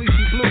me, quickly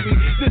she blew me.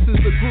 This is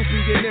the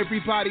groupie and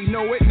everybody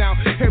know it now.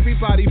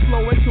 Everybody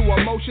flowing to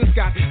emotions,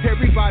 got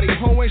everybody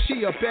hoeing.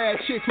 She a bad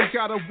chick who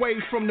got away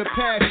from the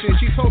passion.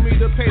 She told me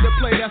to pay to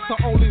play, that's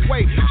the only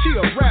way. She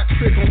a rap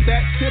trick on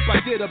that tip.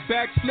 I did a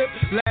backflip,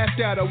 laughed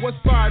at her. What's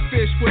fried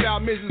fish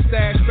without Mrs.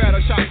 Dash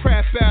batter? Shot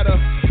crap at her,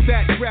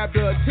 that grabbed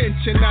her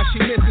attention. Now she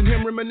missing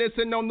him,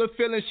 reminiscing on the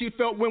feeling she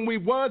felt when we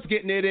was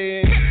getting it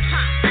in.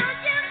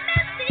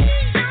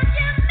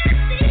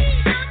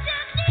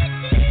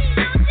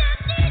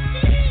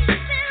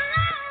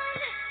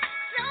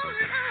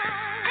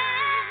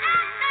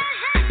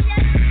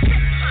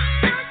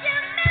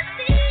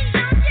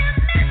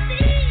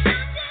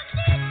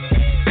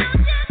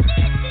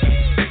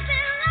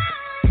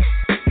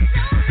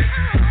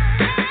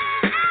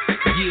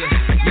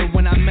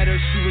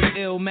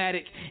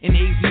 And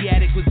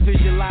Asiatic was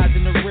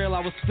visualizing the real,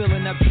 I was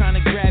filling up trying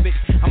to grab it.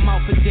 I'm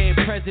out for dead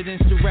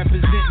presidents to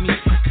represent me,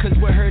 cause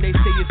with her they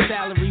say your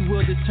salary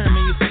will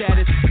determine your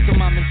status. So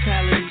my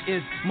mentality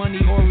is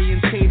money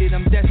orientated.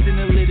 I'm destined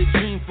to live a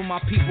dream for my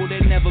people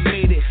that never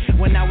made it.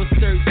 When I was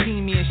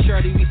 13, me and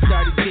Shorty we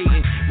started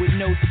dating, with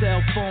no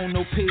cell phone,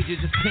 no pages,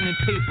 just pen and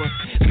paper.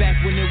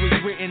 Back when it was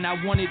written I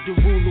wanted to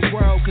rule the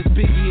world, cause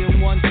Biggie in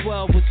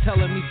 112 was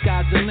telling me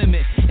sky's the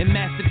limit, and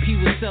Master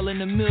P was selling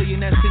 $1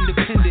 million, that's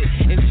independent.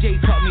 And Jay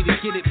taught me to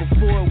get it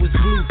before it was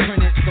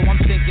blueprinted. So I'm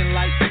thinking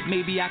like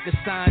maybe I could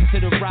sign to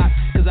the rock,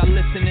 cause I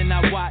listen and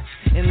I watch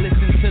and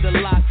listen to the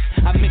locks.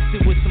 I mixed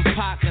it with some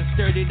pop and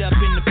stirred it up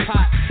in the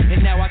pot,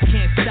 and now I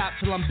can't stop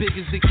till I'm big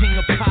as the king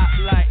of pop.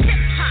 Like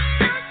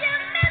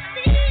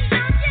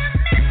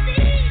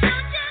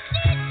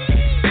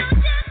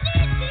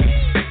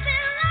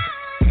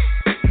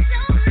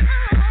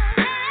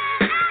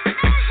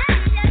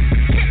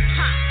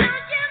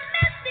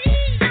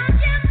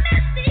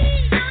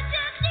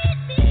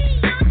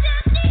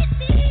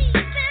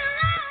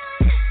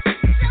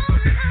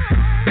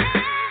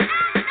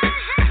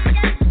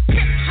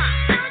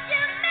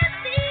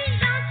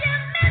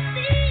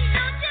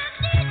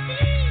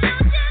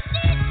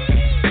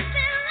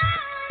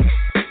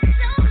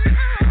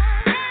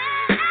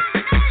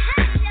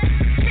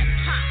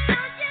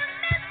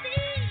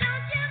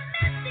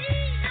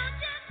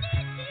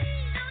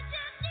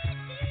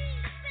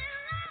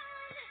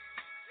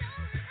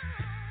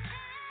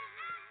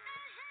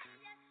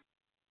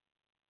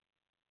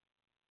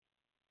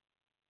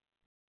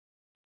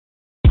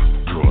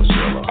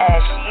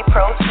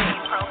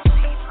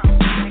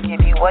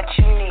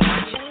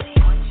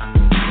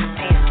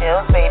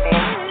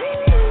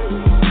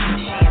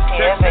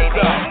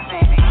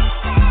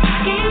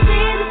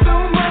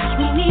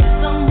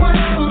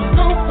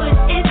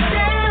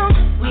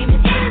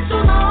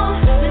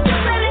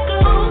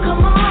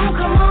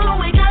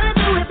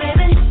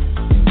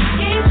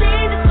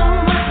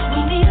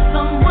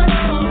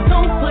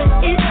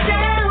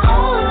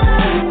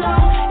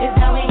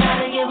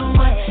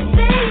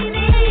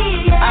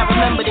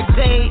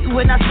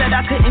when I said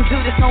I couldn't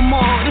do this no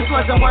more. this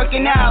wasn't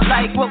working out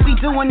like what we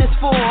doing this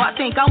for. I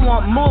think I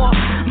want more,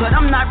 but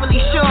I'm not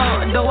really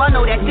sure. Though I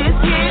know that this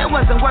here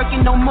wasn't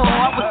working no more.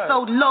 I was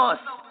so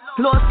lost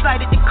sight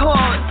of the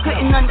chords,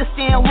 couldn't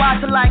understand why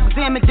till I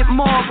examined it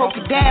more. Broke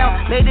it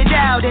down, laid it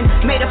out, and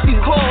made a few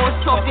calls.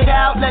 Talked it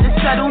out, let it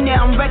settle,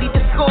 now I'm ready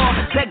to score.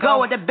 Let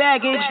go of the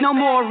baggage, no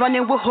more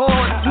running with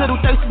hordes.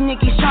 Little thirsty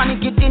niggas trying to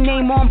get their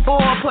name on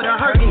board. Put a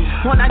hurtin'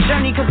 on our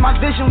journey cause my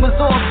vision was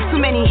off. Too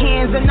many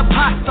hands in the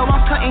pot, so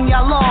I'm cutting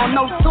y'all off.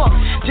 No talk,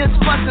 just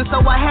fussing,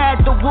 so I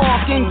had to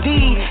walk.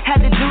 Indeed,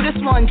 had to do this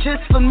one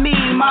just for me.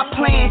 My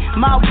plan,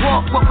 my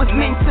walk, what was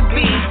meant to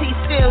be.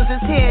 T-Stills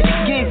is here to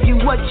give you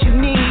what you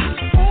need.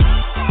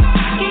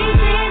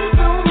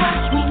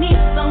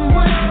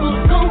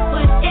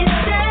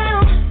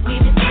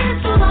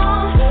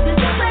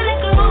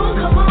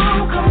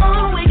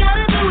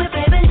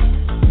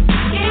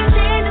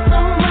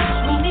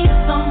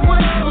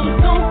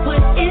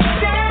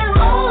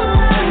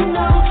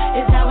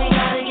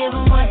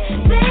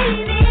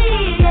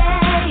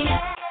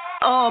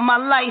 My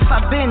life,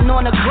 I've been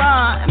on the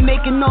grind,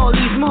 making all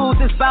these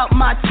moves, it's about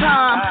my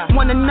time.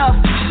 Won enough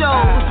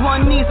shows,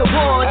 won these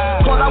awards.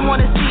 All I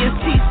wanna see is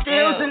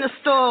T-Stills in the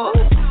store.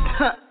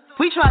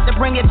 We tried to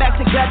bring it back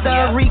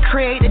together,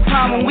 recreate a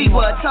time when we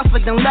were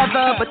tougher than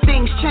leather, but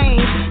things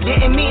changed,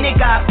 didn't mean it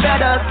got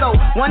better. So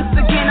once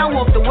again I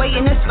walked away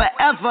and it's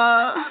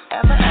forever.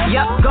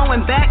 Yup,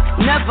 going back,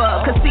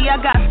 never. Cause see I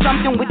got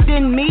something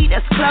within me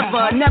that's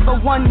clever. Never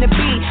one to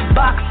be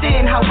boxed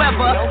in,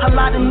 however, a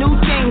lot of new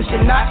things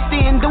did not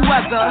stand the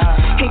weather.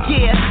 And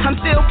yeah, I'm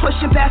still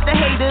pushing past the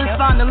haters,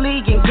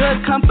 finally in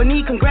good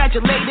company,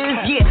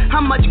 congratulators. Yeah,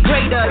 I'm much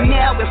greater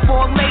now with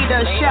 4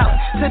 later. Shout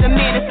to the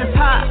man that's as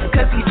hot,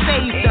 cause he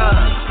saved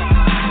us.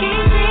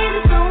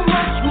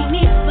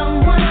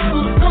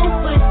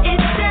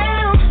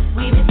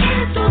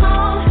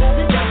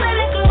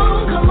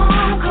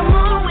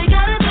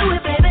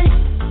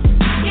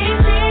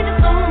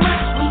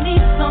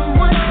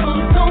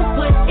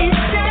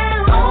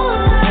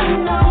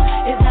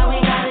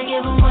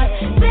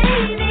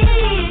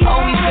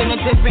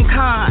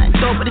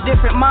 With a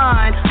different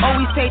mind,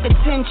 always paid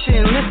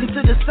attention, listen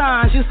to the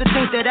signs, used to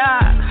think that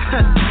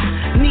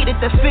I needed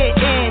to fit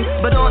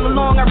in, but all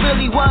along I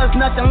really was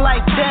nothing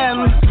like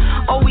them.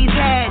 Always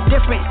had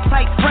different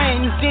type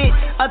friends, did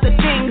other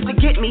things to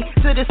get me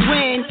to this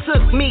win.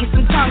 Took me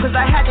some time cause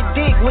I had to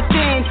dig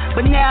within,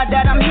 but now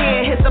that I'm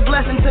here, it's a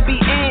blessing to be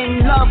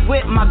in love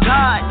with my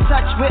God,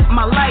 touch with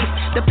my life.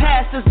 The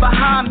past is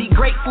behind me,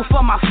 grateful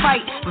for my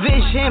fight,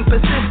 vision,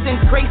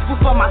 persistence, grateful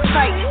for my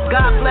sight.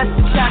 God bless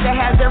the child that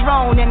has their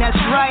own, and that's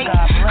right.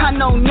 I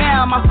know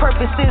now my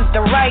purpose is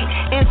the right.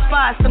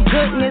 Inspire some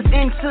goodness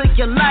into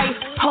your life.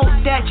 Hope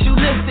that you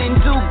listen,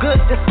 do good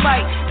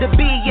despite the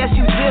BS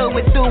you deal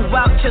with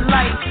throughout your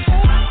life.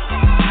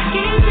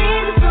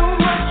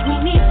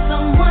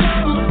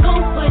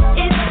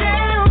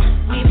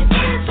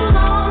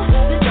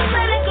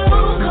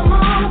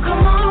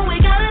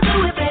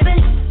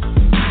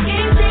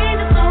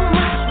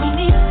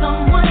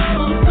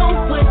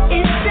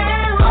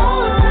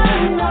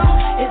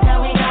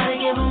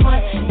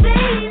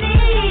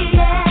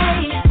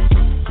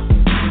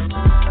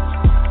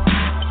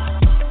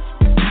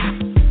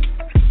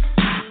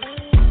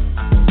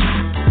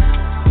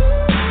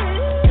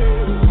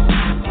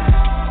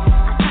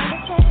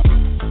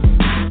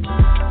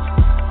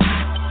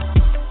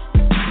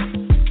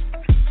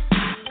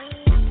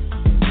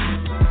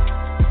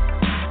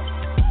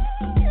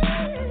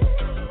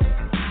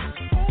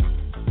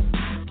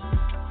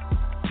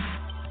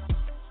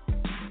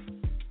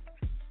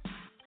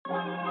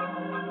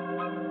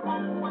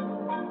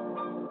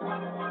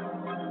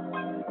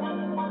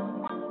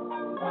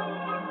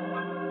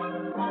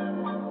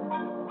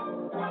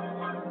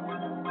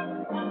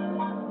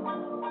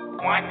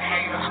 One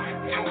hater,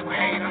 2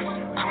 haters,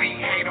 3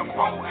 haters,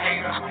 4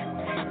 haters.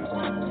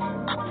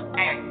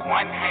 And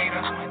 1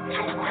 hater,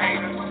 2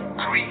 haters,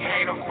 3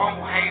 haters, 4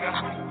 haters.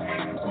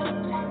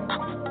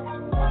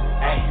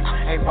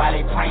 Hey, why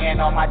they praying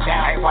on my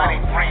down? Hey, why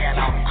they praying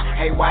on me?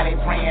 Hey, why they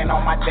praying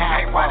on my down?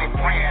 Hey, why they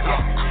praying on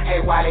me? Hey,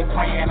 why they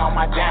praying on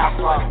my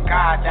downfall?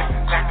 God, that's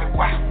exactly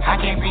why. I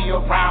can't be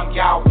around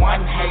y'all. 1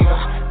 hater,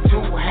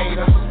 2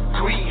 haters,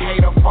 3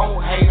 haters,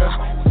 4 haters.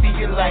 See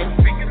you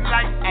later.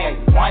 Hey,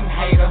 1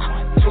 hater,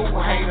 2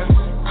 haters,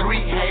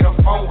 3 haters,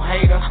 4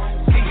 haters.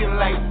 See you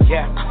later.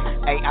 Yeah.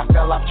 Hey, I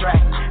fell off track,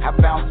 I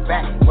bounced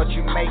back. What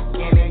you make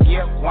in a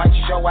year, 1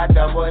 show, I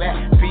double that.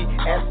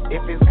 PS,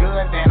 if it's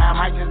good, then I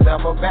might just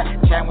double back.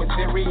 Chat with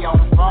Siri on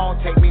the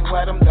phone, take me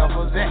where them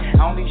doubles at.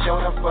 Only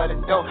showed up for the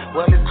dough,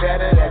 well it's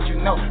better that that you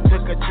know.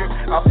 Took a trip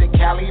off to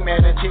Cali,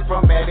 met a chick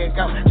from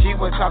Mexico. She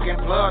was talking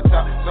plug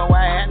talk, so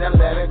I had to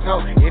let her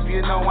go. If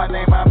you know one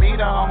name I meet,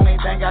 the only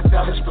thing I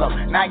sell is flow.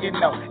 Now you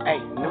know, hey,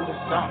 new to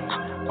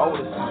something, old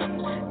to something.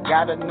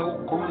 Got a new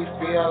booty,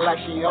 feel like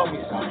she owe me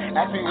something.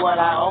 Ask me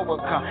what I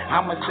overcome,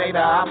 I'ma say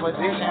the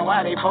opposition.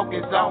 Why they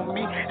focus on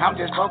me? I'm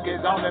just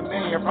focused on the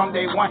million. From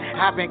day one,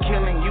 I've been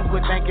killing. You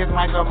would think it's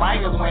Michael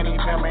Myers when he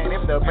filming.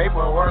 If the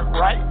paperwork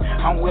right,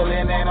 I'm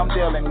willing and I'm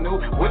dealing.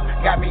 New whip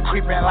got me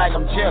creeping like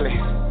I'm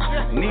chilling.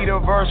 Need a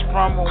verse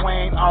from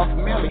Wayne off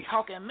Millie.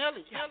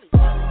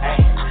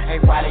 Hey,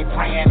 why they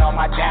praying on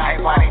my down? Hey,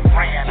 why they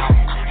praying on?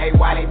 Hey,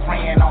 why they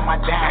praying on my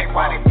down? Hey,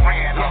 why they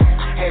praying on?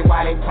 Hey,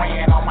 why they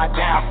praying on my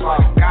downfall?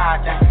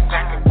 God, that's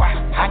exactly why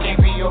I can't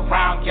be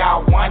around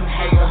y'all. One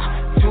hater,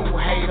 two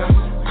hater,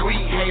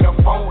 three hater,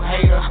 four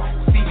hater.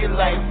 See you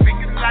later.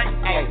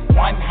 Hey,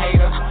 one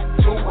hater,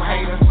 two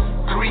hater,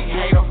 three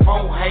hater,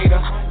 four hater.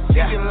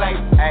 See you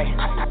later. Hey,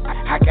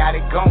 I got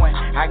it going,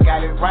 I got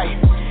it right.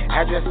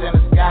 Address in the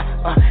sky,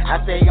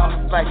 I stay on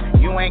the flight.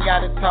 You ain't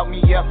gotta talk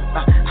me up,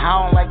 I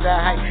don't like the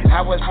hype.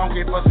 I was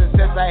hungry for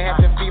success, I had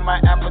to feed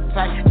my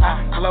appetite.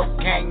 I flow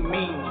gang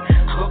mean,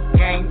 hook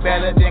gang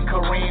better than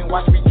Kareem.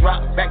 Watch me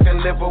drop back,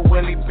 deliver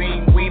Willie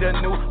Bean. We the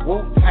new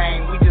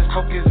Wu-Tang, we just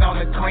focus on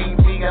the cream.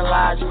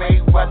 Elijah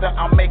Mayweather,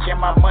 I'm making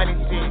my money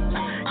see.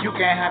 You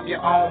can have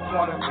your own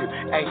point of view.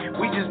 Hey,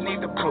 we just need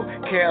the proof.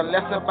 Care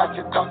less about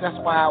your thoughts, that's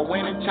why I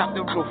went and chopped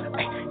the roof.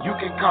 Hey, you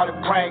can call it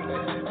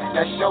brainless.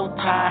 That's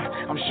showtime.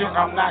 I'm sure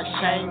I'm not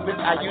shameless.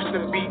 I used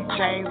to be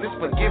chainless,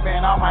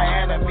 forgiving all my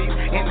enemies.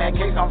 In that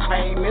case, I'm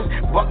famous.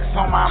 Bucks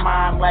on my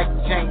mind like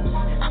James.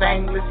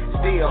 Stainless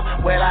steel,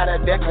 without a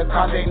deck of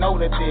cards, they know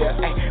the deal.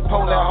 Hey,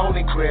 polar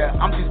holy grail,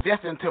 I'm just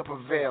destined to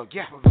prevail.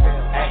 Yeah.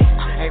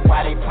 Hey,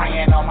 why they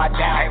praying on my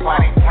down? Hey, why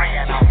they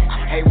praying on?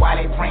 Hey, why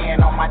they praying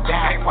on my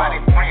down? Hey, why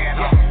they praying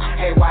on?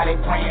 Hey, why they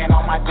praying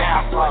on my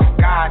downfall?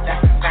 God,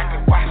 that's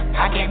exactly why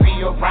I can't be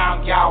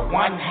around y'all.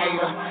 One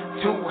hater,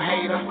 two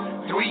hater,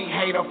 three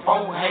hater,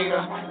 four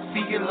hater.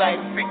 See you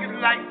later.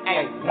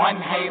 Hey,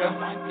 one hater,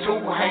 two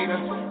hater,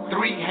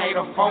 three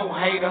hater, four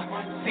hater.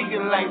 See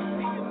you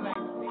later.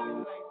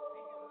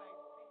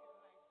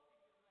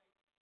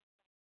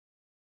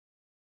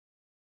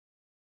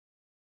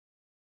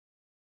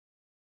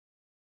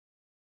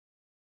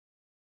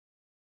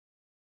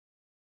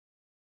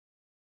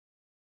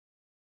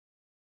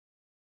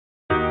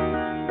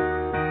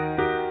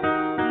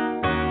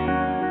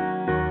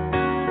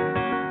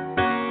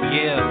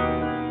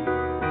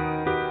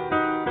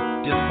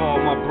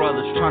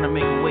 Brothers trying to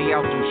make a way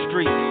out them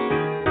streets.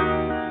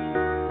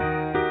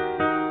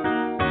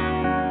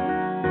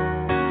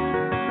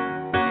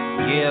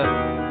 Yeah.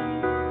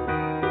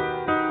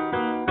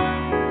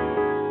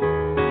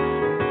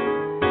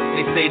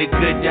 They say the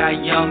good die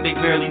young, they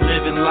barely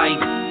living life.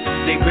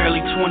 They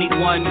barely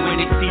 21 when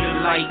they see the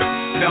light.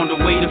 Found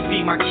a way to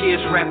feed my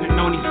kids rapping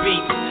on these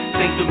beats.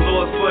 Thank the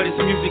Lord for this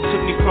music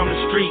took me from the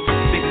streets.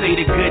 They say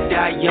the good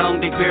die young,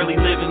 they barely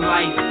living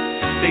life.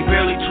 They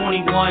barely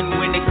 21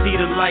 when they see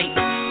the light.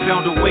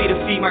 Found a way to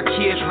feed my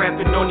kids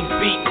rapping on these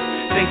beats.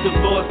 Thank the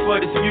Lord for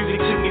this music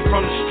took me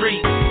from the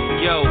street.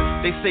 Yo,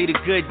 they say the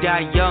good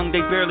die young, they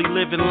barely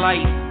living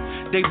life.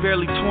 They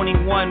barely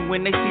 21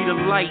 when they see the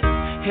light.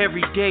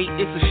 Every day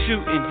it's a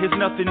shooting, it's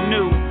nothing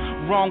new.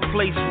 Wrong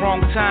place, wrong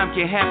time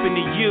can happen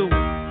to you.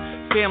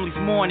 Families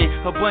mourning,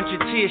 a bunch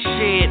of tears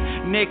shed.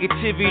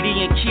 Negativity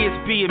and kids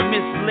being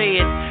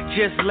misled.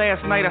 Just last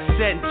night I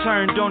sat and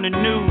turned on the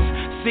news.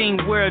 Seen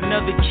where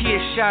another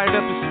kid shot it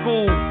up at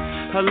school.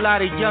 A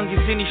lot of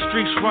youngins in these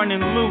streets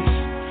running loose.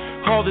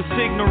 All this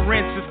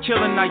ignorance is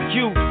killing our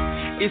youth.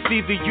 It's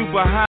either you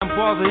behind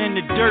bars or in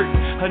the dirt.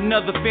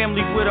 Another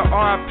family with a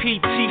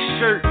RIP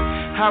t-shirt.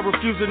 I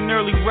refuse an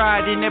early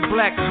ride in that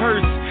black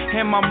hearse.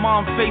 And my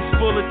mom face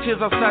full of tears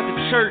outside the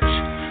church.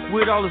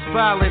 With all this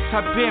violence,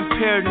 I've been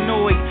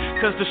paranoid.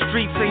 Cause the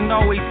streets ain't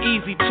always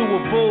easy to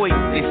avoid.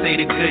 They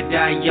say the good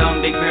die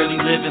young, they barely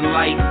living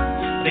life.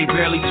 They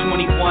barely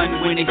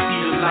 21 when they see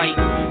the light.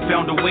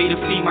 Found a way to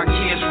feed my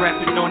kids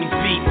rapping on these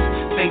beats.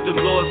 Thank the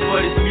Lord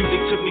for this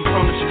music took me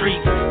from the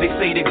streets. They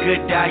say the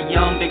good die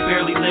young, they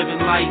barely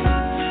living life.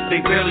 They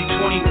barely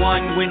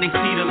 21 when they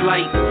see the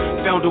light.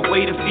 Found a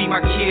way to feed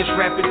my kids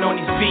rapping on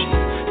these beats.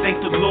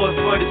 Thank the Lord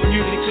for this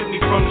music took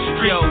me from the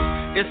streets. Yo,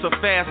 it's a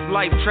fast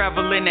life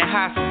traveling at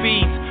high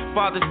speeds.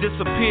 Fathers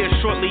disappear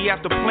shortly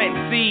after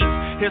planting seeds.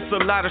 It's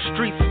a lot of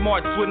street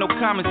smarts with no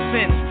common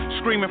sense.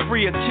 Screaming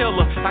free a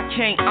killer, I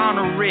can't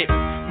honor it.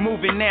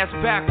 Moving ass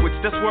backwards,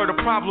 that's where the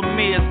problem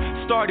is.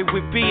 Started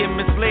with being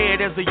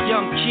misled as a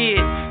young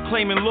kid.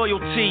 Claiming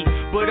loyalty,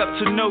 but up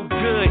to no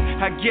good.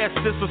 I guess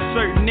it's a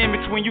certain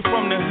image when you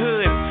from the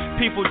hood.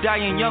 People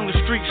dying young, the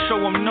streets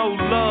show them no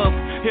love.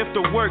 If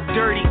the work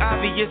dirty,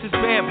 obvious it's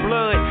bad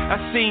blood. I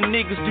seen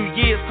niggas do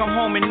years, come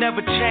home and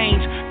never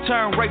change.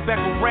 Turn right back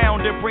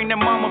around and bring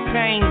their mama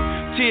pain.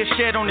 Tears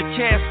shed on the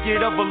casket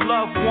of a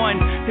loved one.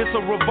 It's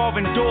a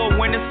revolving door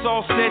when it's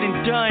all said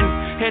and done.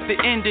 At the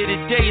end of the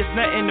day, it's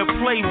nothing to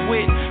play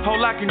with.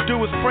 All I can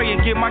do is pray and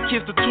give my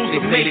kids the tools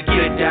to make it. They say the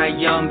good die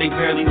young, they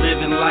barely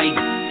living life.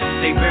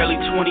 They barely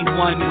 21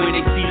 when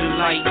they see the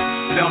light.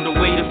 Found a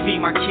way to feed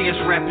my kids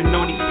rapping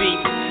on these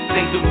beats.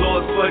 Thank the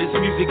Lord for this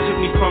music, took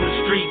me from the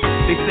streets.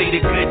 They say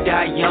the good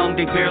die young,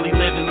 they barely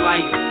living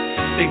life.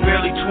 They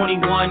barely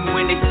 21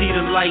 when they see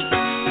the light.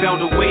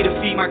 Found a way to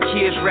feed my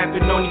kids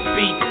rapping on these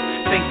beats.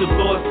 Thank the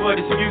Lord for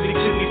this music,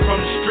 took me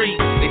from the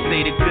streets. They say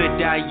the good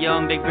die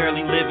young, they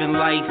barely living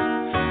life.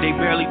 They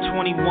barely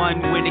 21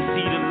 when they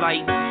see the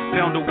light.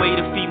 Found a way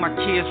to feed my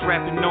kids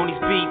rapping on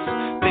these beats.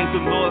 Thank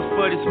the Lord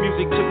for this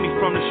music, took me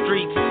from the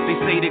streets. They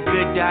say the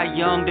good die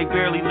young, they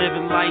barely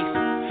living life.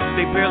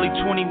 They barely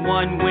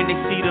 21 when they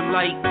see the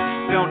light.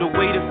 Found a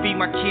way to feed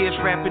my kids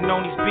rapping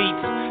on these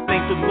beats.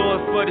 Thank the Lord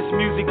for this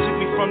music, took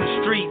me from the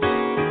streets.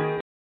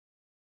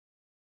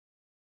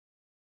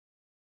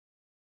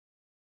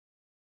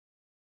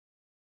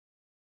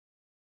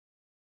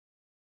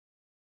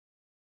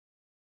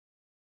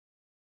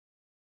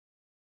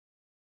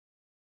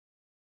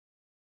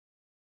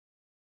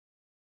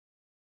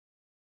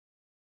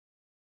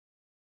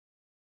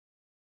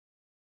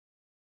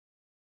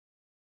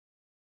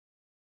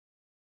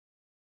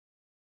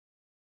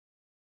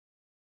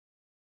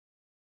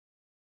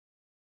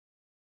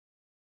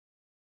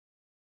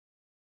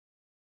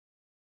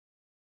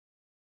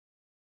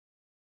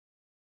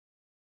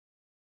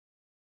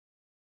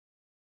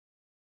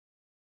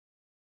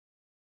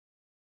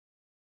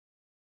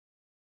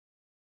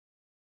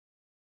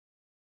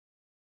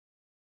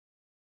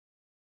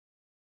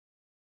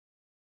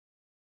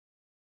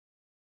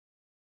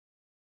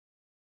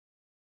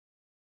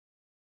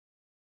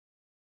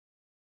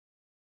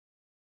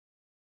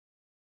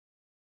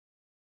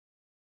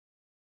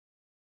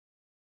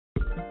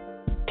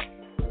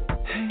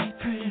 Hey,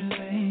 pretty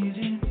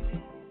lady,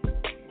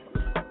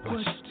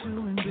 what you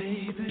doing,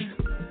 baby?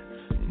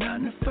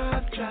 9 to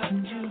 5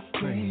 driving you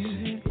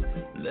crazy.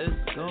 Let's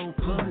go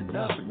pull it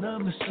up in a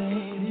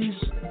Mercedes.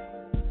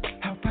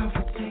 How about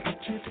we take a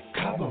trip to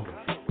Cabo?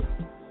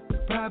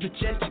 Private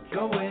jet to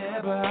go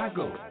wherever I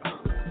go.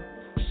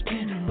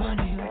 Spending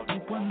money like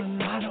you won the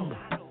lotto.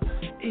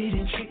 It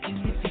ain't tricking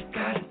if you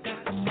got it,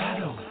 that's the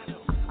motto.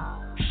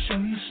 Show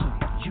you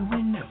something you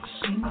ain't never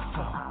seen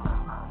before.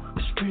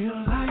 It's real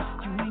life,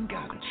 you ain't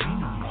gotta dream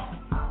no more.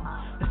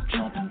 Let's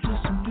jump into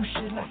some new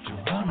shit like you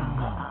wanna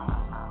know.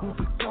 We'll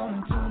be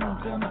going to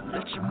November,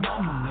 let your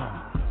mama know.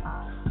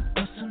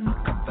 Us in the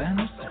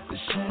cabana, sip the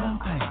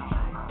champagne.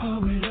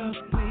 Pour it up,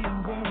 we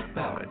ain't worried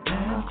about a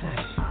damn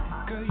thing.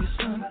 Girl, your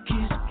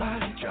sun-kissed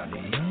body drive me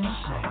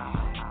insane.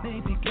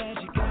 Maybe glad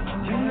you got my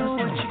you know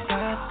what you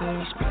got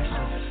there is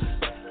priceless.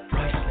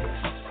 Priceless.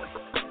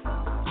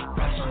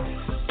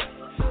 Priceless.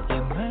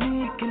 Your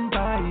money can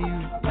buy you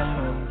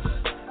diamonds.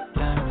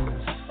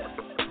 Diamonds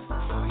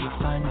for your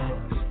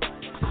finance.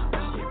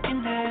 You can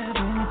have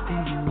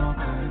anything you want,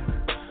 girl.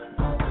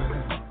 Want,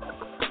 girl.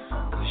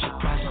 'Cause you're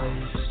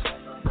priceless.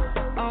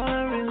 All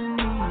I really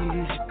need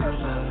is your good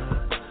love.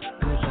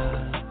 Good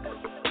love.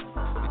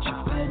 With your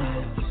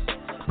finance.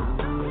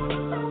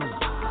 Ooh.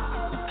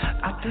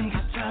 I think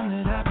it's time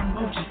that I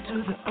promote you to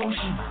the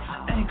ocean.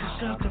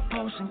 Anchors up the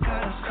post and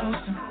got us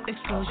coasting.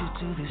 Expose you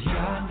to this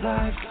yacht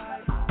life.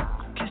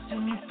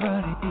 Kissing your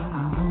body in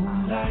the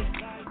moonlight.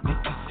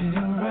 Make you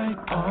feel right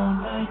all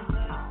night.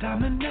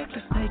 Diamond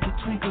necklace, make it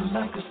twinkle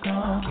like a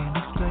star. Can't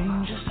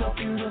explain just how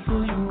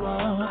beautiful you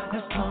are.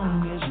 As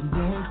long as you're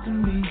next to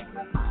me,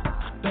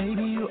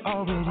 baby, you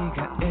already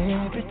got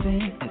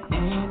everything and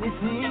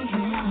anything.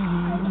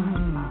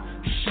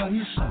 Show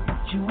you something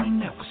you ain't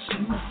never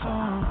seen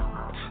before.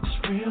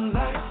 It's real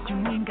life, you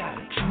ain't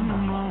gotta dream no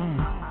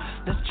more.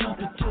 Let's jump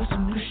into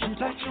some new shit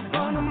like you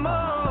wanna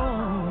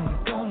more.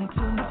 Going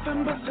to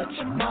November, let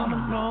your mama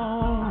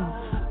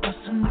know. Us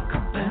in the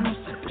cabana,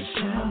 sipping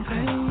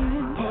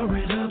champagne. Pour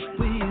it up,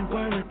 we ain't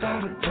worried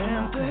about a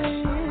damn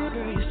thing.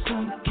 Girl, your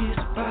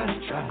sun-kissed body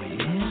drive me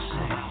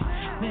insane.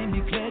 Made me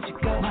glad you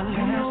got my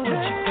last.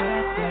 What you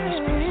got there is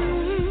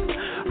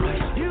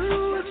priceless. You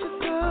know what you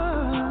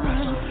got.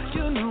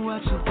 You know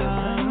what you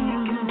got. You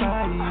can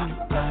buy you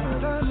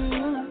diamonds.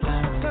 Diamonds.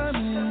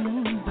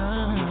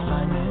 Diamonds.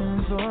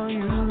 Finance for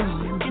you.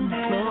 You can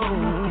have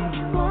anything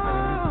you want.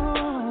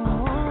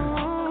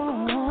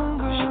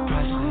 'Cause you're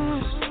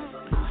priceless.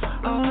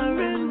 All I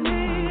really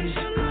need is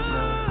your good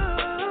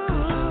love. Good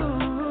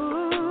love.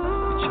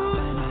 With your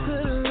finance.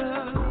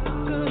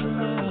 Good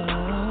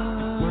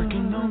love.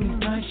 Working on these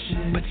night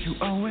shifts, but you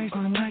always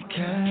on a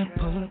nightcap.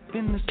 Pull up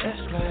in this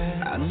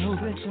S-Class. I know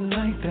that you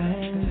like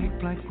that. Take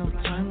flights, no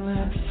time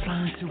left.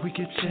 Flying till we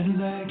get jet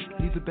lagged.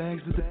 Leave the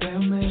bags with the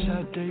bellman.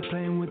 Shot day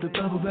playing with the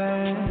bubble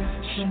bag.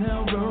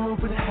 Chanel robe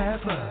with a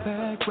half up.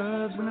 Back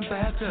rubs in the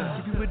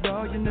bathtub. Give you it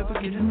all, you never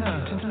get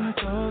enough. Something I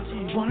told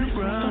you, want it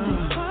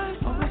run.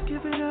 Always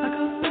give it up. Like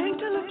a bank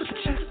teller with the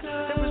checks.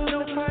 There was no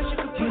price you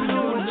could put on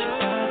your what you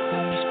got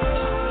there is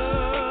priceless.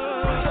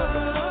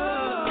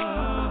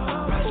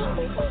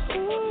 Priceless.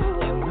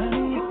 Your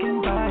money you can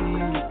buy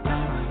you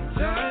diamonds.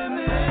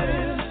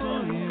 Diamonds for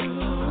you.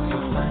 For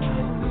your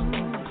finance.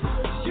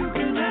 You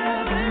can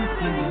have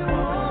anything you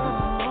want.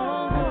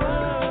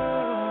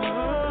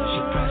 'Cause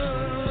you're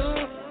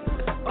priceless.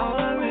 All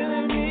I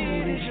really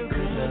need is your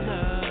good love.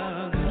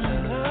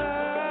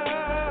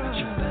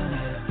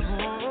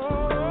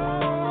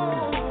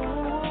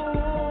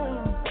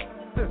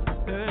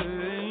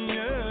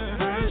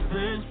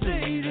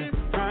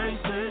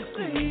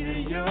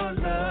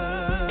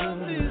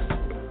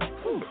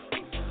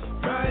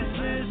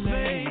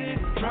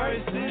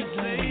 priceless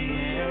lady.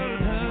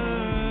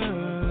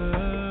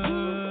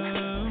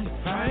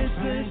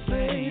 Priceless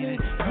lady,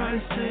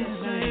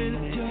 priceless lady.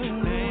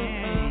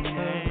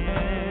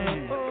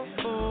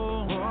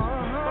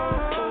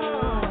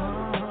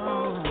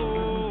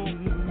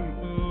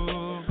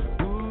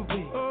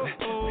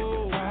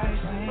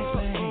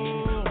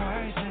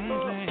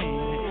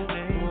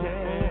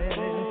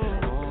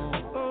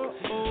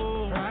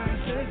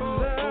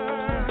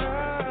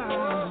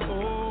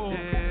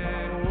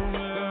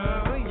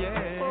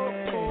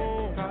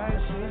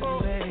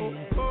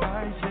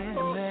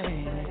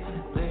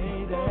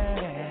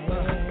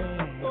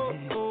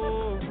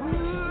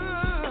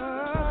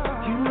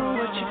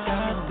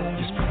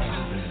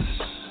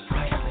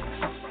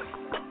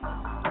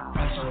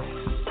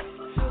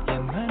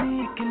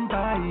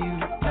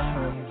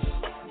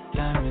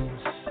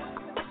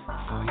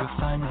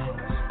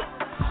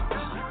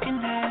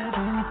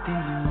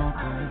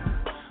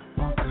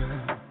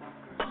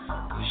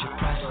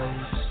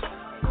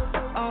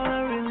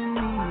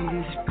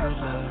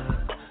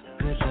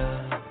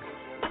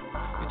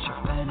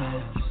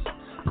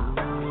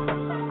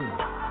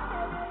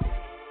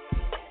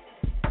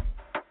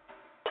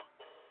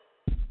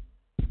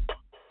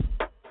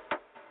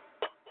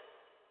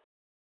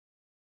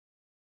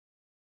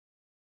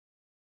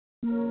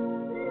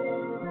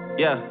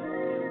 Yeah.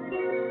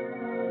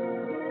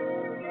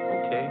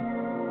 Okay.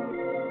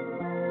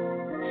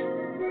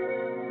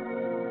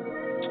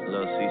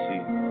 Lil CC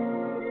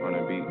on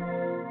the beat.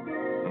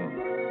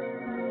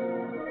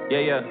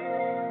 Yeah.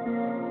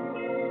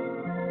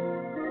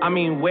 I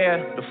mean, where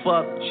the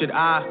fuck should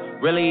I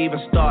really even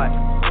start?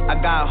 I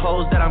got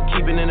hoes that I'm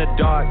keeping in the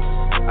dark.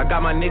 I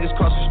got my niggas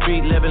cross the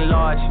street living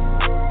large.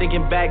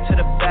 Thinking back to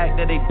the fact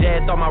that they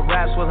dead, thought my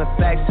raps wasn't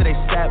facts till they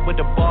sat with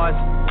the bars.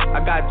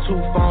 I got 2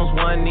 phones,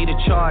 one need a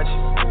charge.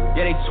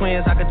 Yeah, they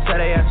twins, I could tell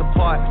they ass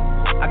apart.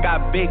 I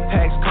got big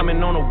packs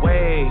coming on the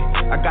way.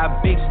 I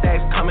got big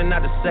stacks coming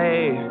out to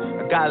save.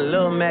 I got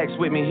Lil Max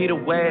with me, he the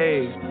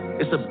wave.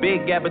 It's a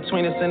big gap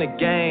between us in the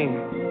game.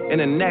 In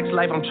the next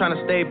life, I'm trying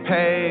to stay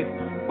paid.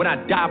 When I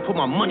die, put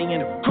my money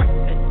in the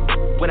grave.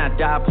 When I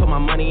die, put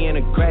my money in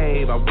the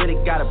grave. I really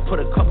gotta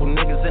put a couple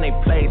niggas in their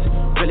place.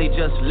 Really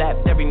just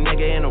lapped every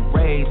nigga in a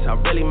race. I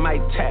really might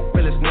tap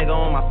realest nigga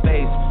on my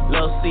face.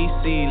 Lil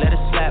CC, let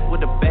it slap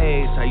with the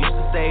bass. I used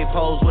to save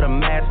hoes with a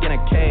mask in a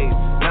cave.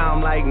 Now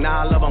I'm like,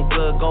 nah, love, I'm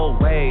good, go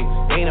away.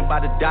 Ain't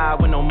about to die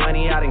with no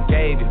money I done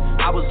gave you.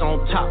 I was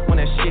on top when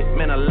that shit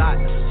meant a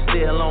lot.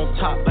 Still on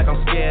top like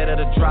I'm scared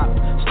of the drop.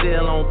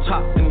 Still on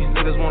top and these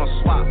niggas wanna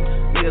swap.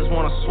 Niggas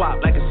wanna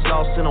swap like it's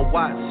lost in a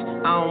watch.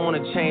 I don't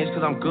wanna change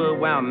cause I'm good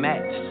where I'm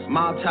at.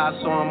 Mob tie,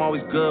 so I'm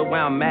always good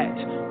where I'm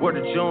at. Word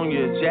to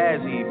Junior,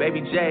 Jazzy,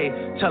 Baby J.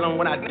 Tell them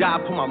when I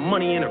die, put my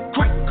money in a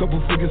crate.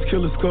 Couple figures,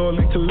 killers, call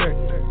and collect.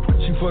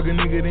 She fuck a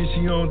nigga, then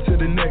she on to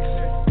the next.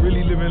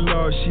 Really living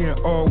large, she in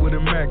all with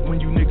a Mac.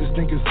 When you niggas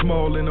thinking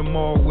small in the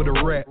mall with a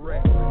rat.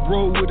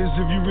 Roll with us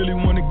if you really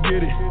wanna get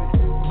it.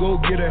 Go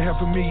get a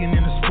 $500,000 in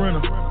a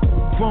Sprinter.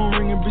 Phone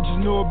ringing, bitches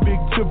know a big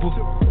tipple.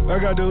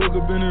 I got the hook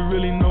up and it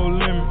really no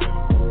limit.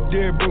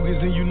 Dead brokers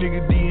in you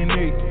nigga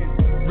DNA.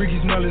 Ricky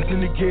Smiley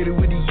syndicated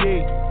with the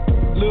yay.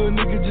 Little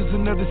nigga just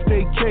another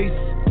state case.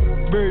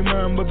 Bury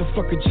my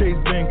motherfucker Chase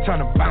Bank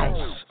tryna bounce.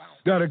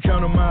 Gotta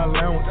count on my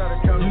allowance.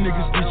 You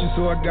niggas snitching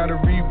so I gotta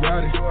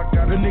reroute it.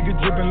 The nigga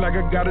dripping like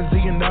I got $1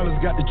 zillion.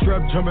 Got the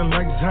trap jumping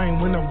like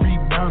Zane. When I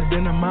rebound,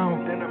 then I'm out.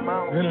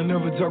 And I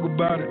never talk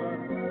about it.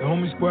 The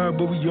homie squad,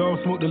 but we all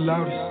smoke the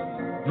loudest.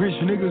 Rich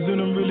niggas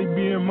and I'm really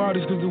being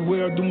modest. Cause the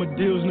way I do my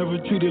deals never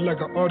treated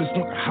like an artist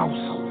want the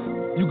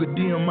house. You could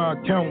DM my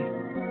account.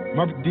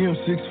 My DM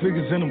 6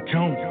 figures and I'm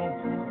counting.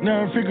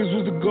 9 figures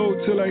was the goal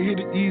till I hit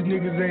it. These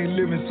niggas ain't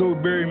living, so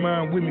bury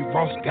mine with me.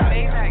 Ross got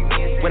it.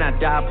 When I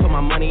die, put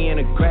my money in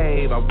a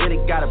grave. I really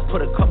gotta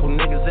put a couple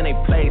niggas in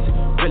their place.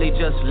 Really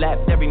just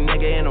lapped every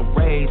nigga in a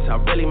race. I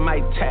really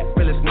might tap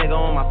realest nigga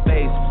on my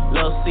face.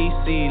 Lil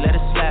CC, let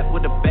it slap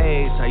with the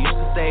bass. I used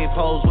to save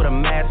hoes with a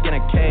mask in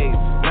a cave.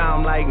 Now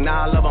I'm like,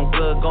 nah, love, I'm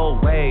good, go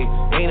away.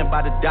 Ain't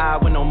about to die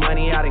with no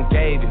money I done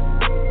gave you.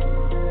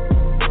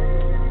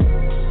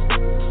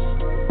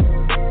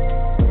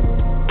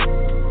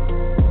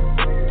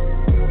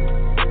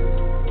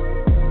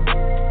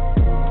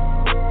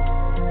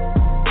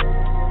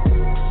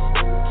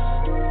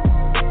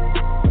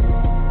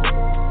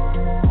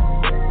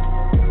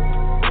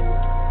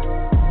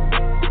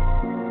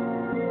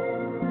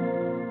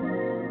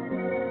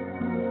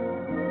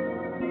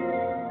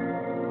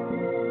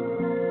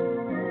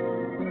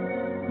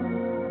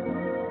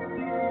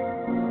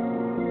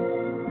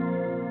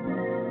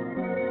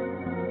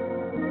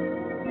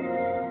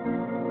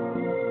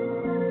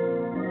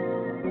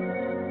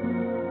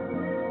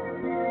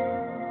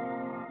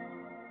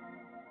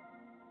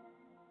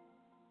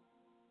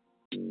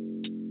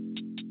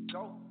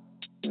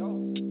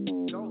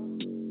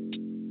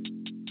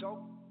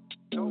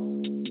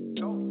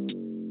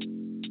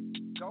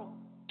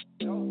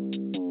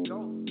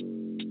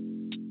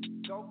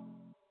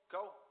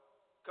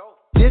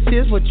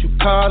 is what you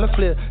call a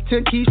flip.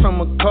 10 keys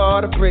from a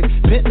car to brick.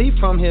 Bentley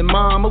from his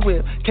mama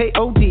whip.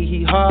 K.O.D.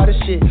 he hard as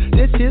shit.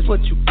 This is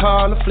what you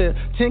call a flip.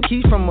 10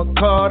 keys from a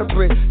car to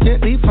brick.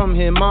 Bentley from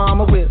his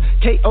mama whip.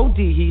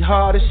 K.O.D. he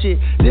hard as shit.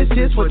 This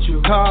is what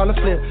you call a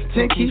flip.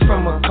 10 keys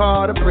from a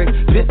car to brick.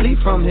 Bentley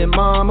from his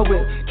mama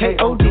whip.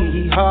 K.O.D.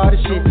 he hard as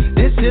shit.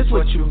 This is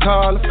what you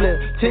call a flip.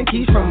 10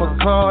 keys from a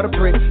car to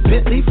brick.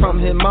 Bentley from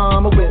his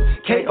mama whip.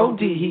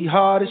 K.O.D. he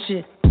hard as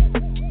shit.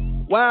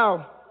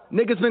 Wow,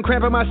 niggas been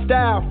cramping my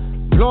style.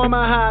 Blowing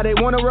my high, they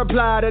wanna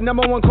reply. The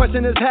number one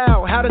question is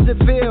how? How does it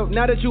feel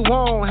now that you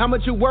own? How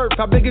much you worth?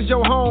 How big is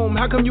your home?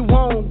 How come you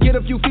won't get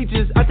a few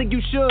features? I think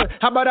you should.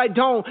 How about I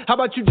don't? How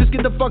about you just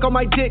get the fuck on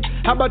my dick?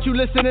 How about you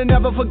listen and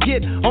never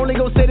forget? Only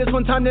gon' say this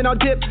one time, then I'll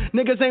dip.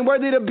 Niggas ain't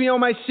worthy to be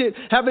on my shit.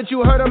 Haven't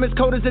you heard I'm as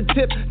cold as a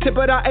tip? Tip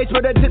of the ice,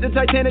 but that tip the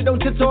Titanic. Don't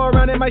tiptoe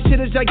around it. My shit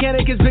is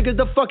gigantic, as big as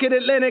the fucking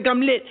Atlantic.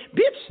 I'm lit,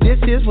 bitch. This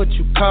is what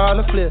you call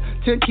a flip.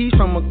 10 keys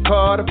from a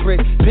car to brick.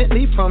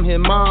 Bentley from his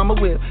mama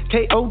whip.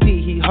 K.O.D.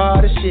 he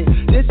hard as shit.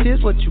 This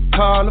is what you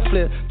call a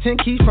flip. 10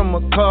 keys from a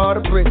car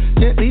to brick.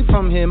 Bentley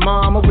from his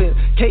mama whip.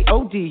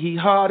 K.O.D. he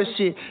hard as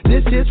shit.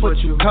 This is what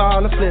you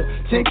call a flip.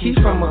 10 keys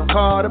from a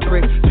car to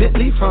brick.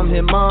 Bentley from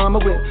his mama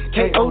whip.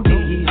 K.O.D.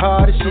 he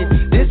hard as shit.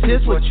 This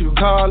is what you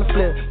call a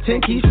flip.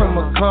 10 keys from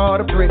a car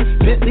to brick.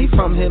 Bentley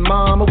from his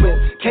mama whip.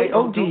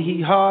 K.O.D.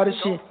 he hard as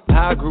shit.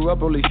 I grew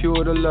up only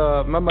pure to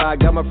love. Remember I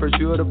got my first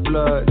year of the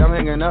blood. I'm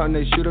hanging out and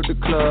they shoot up the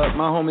club.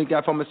 My homie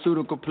got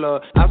pharmaceutical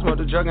plug. I smoke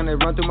the drug and they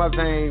run through my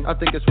veins. I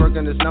think it's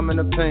working, it's numbing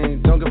the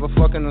pain. Don't give a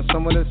fucking on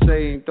someone to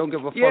say. Don't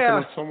give a fucking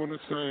on someone to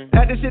say.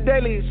 At this shit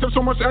daily. So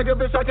much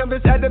activists, I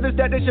convince activists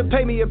that they should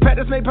pay me. If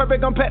practice made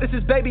perfect, I'm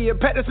practice's baby. If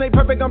practice made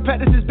perfect, I'm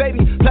practice's baby.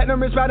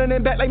 Platinum is riding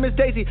in back like Miss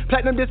Daisy.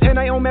 Platinum this and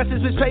I own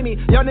masters, bitch pay me.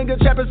 Y'all nigga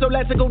trapping so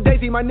let's go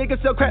Daisy. My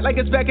nigga sell crack like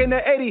it's back in the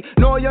 80s.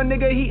 No young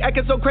nigga, he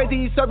acting so crazy.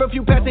 He serve a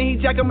few passes, he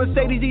jack a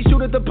Mercedes. He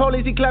shoot at the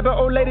police, he clapping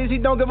old ladies. He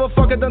don't give a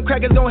fuck if them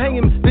crackers gon' hang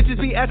him. Bitches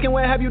be asking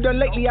what have you done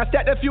lately. I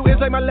stacked a few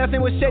ends like my last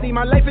name was Shady.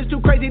 My life is too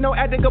crazy, no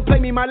addict could play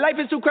me. My life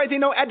is too crazy,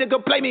 no addict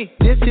could play me.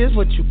 This is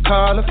what you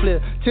call a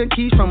flip. 10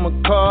 keys from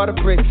a car to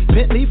brick.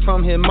 Bentley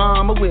from his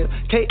mama whip.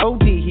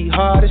 K.O.D. he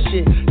hard as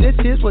shit. This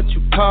is what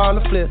you call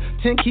a flip.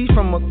 10 keys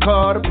from a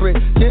car to brick.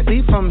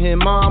 Bentley from his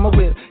mama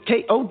whip.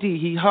 K.O.D.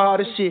 he hard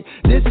as shit.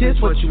 This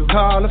is what you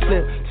call a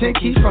flip. 10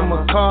 keys from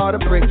a car to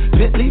brick.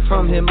 Bentley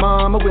from his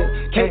mama whip.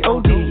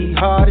 K.O.D. he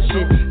hard as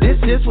shit. This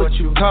is what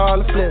you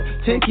call a flip.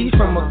 10 keys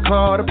from a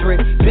car to brick.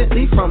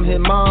 Bentley from his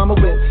mama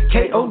whip.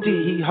 K.O.D.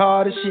 he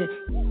hard as shit.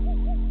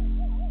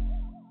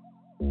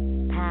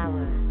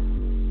 Power,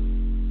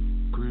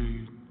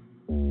 greed,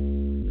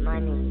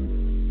 money,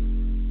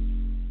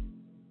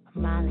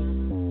 Molly,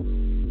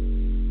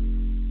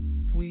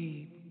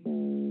 weed,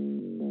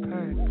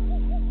 perk,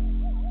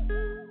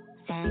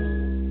 Fanny,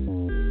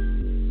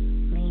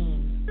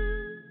 lean,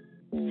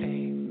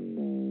 fame,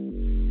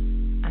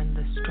 and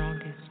the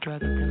strongest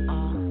drug of them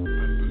all.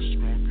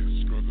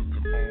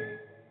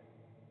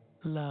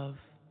 Love.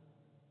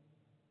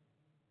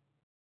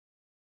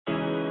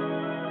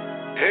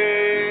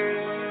 Hey,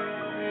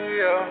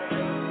 yeah.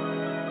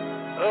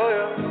 Oh,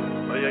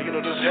 yeah. Oh, yeah, you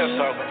know this half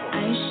talking.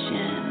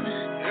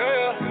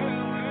 Yeah.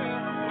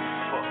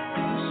 Fuck.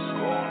 What's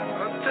going on?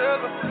 I tell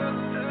her.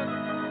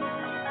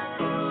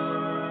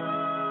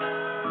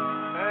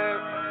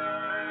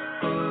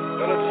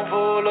 Tell her to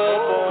pull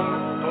up on me.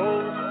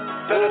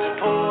 Tell her to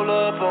pull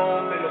up on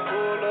me.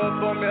 Pull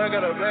up on me. I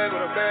got a bag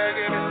with a bag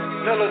in it.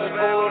 Tell her to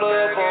pull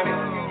up on me.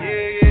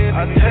 Yeah.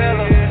 I tell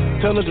her.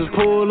 Tell her just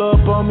pull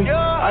up on me.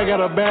 I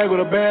got a bag with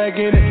a bag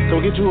in it.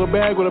 Go get you a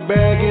bag with a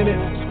bag in it.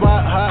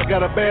 Spot hot,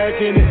 got a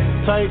bag in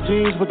it. Tight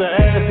jeans with the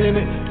ass in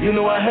it. You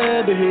know I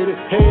had to hit it.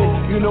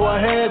 Hey, you know I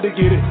had to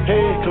get it.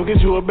 Hey, go get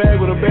you a bag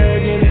with a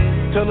bag in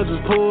it. Tell her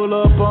just pull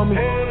up on me.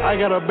 I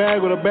got a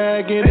bag with a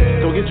bag in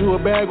it. Go get you a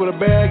bag with a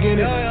bag in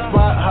it.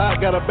 Spot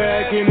hot, got a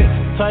bag in it.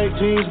 Tight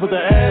jeans with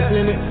the ass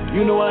in it.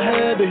 You know I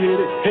had to hit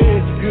it.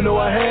 Hey, you know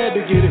I had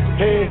to get it.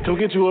 Hey, go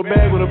get you a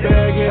bag with a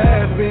bag in it.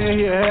 Has been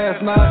here, has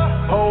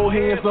not. Whole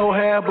heads, no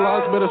half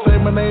blocks. Better say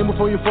my name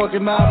before you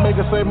fucking knock. Make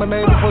her say my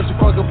name before she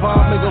fucking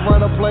pop. Make her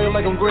run a play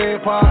like I'm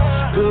Greg Pop.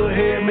 Good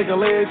head, make her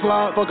legs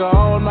lock. Fuck her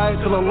all night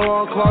till her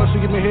alarm clock.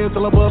 She give me head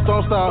till her bus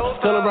don't stop.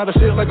 Tell her ride the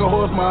shit like a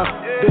horse mouth.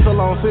 This a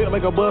long sit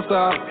like a bus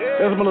stop.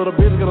 That's my little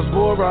bitch, got a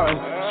spoil rotten.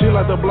 She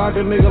like the block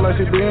a nigga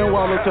like she been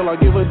wallow till I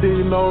give her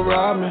D, no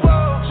rob me.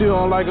 She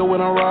don't like it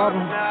when I'm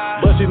robbing,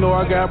 but she know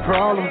I got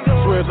problems.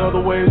 Swear it's other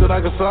ways that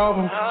I can solve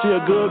them. She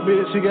a good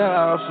bitch, she got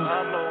options,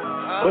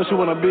 but she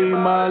wanna be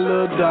my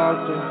little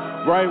doctor.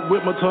 Right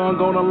with my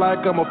tongue on her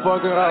like I'm a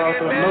fucking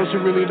author. No,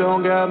 she really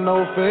don't got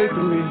no faith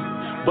in me,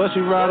 but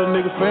she ride a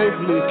nigga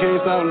faithfully.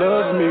 Case out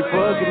loves me,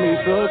 fucking me,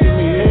 sucking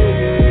me,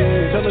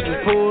 yeah. Tell her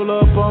just pull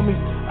up on me.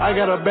 I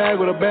got a bag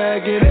with a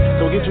bag in it.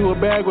 Go get you a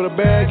bag with a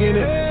bag in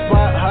it.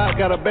 Spot hot,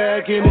 got a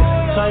bag in it.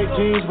 Tight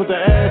jeans with the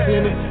ass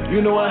in it.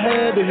 You know I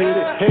had to hit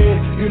it. Hey,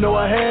 you know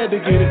I had to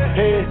get it.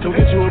 Hey, go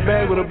get you a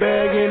bag with a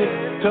bag in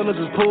it. Tell her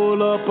just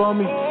pull up on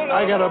me.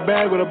 I got a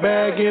bag with a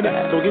bag in it.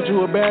 Go get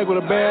you a bag with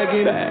a bag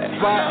in it.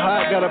 Spot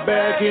hot, got a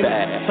bag in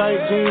it.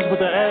 Tight jeans with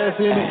the ass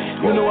in it.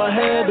 You know I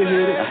had to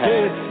hit it.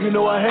 Hey, you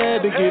know I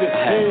had to get it.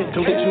 Hey,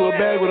 go get you a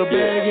bag with a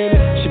bag in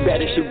it. She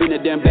bad as she been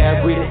a damn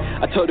bad with it.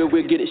 I told her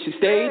we'll get it, she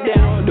stayed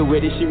down. The way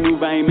that she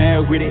move, I ain't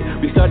mad with it.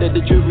 We started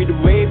the jewelry, the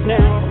rave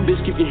now. Bitch,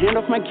 keep your hand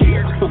off my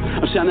gear.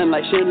 I'm shining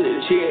like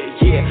chandeliers,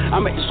 yeah. I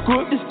might just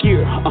screw up this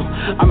gear.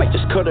 I might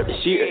just cut up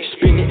this year,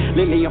 spin it.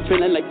 Lately I'm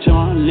feeling like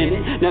John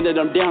Lennon. Now that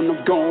I'm down,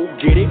 I'm gon'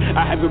 get it.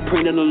 I haven't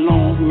prayed in a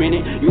long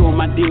minute. You and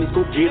my demons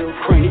go get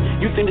acquainted.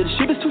 You think that the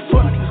shit is too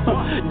funny?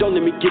 Don't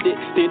let me get it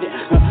extended.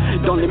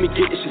 Don't let me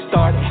get this shit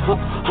started.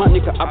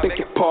 Nigga, I beg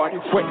your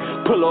pardon. Wait,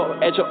 pull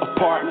up at your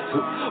apartment.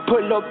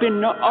 Pull up in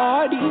the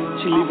Audi.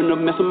 She leaving a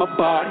mess on my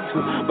body,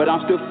 but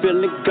I'm still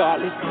feeling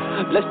godless.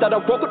 Let's start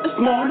a woke up this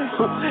morning.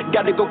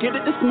 Gotta go get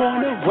it this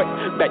morning. Wait,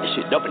 back this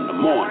shit up in the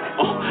morning.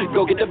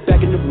 Go get the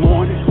bag in the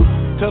morning.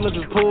 Tell her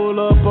just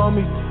pull up on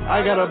me.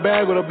 I got a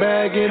bag with a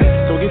bag in it.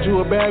 Go get you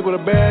a bag with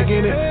a bag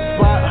in it.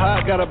 Spot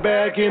hot, got a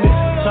bag in it.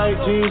 Tight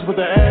jeans with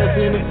the ass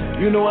in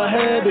it. You know I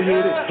had to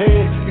hit it.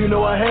 Hey, you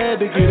know I had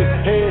to get it.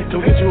 Hey,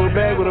 go get you a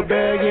bag with a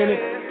bag in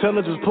it. Tell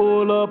her just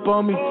pull up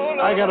on me.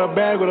 I got a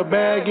bag with a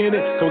bag in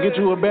it. Go get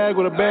you a bag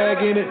with a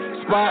bag in it.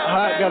 Spot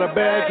hot, got a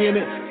bag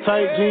in it.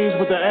 Tight jeans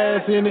with the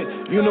ass in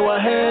it. You know I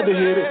had to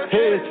hit it.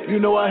 Hey,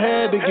 you know I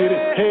had to get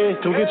it. Hey,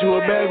 go get you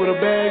a bag with a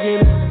bag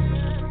in it.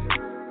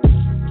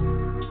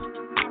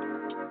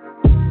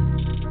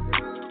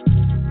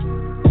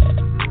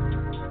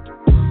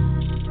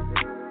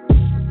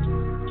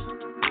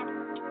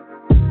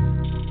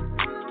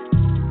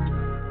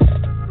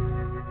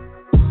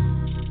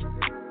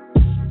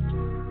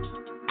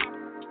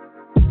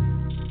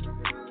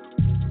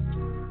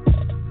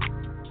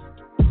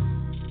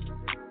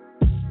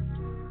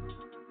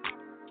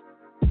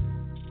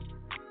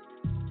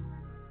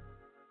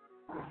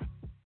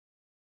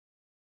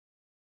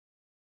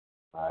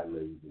 All right,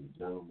 ladies and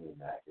gentlemen,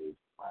 that is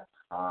my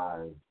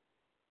time.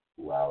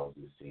 2 hours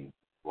just seems to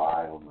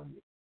fly on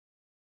me.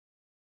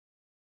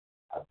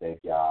 I thank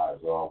y'all,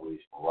 as always,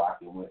 for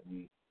rocking with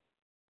me.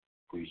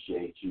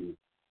 Appreciate you.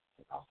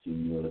 I'll see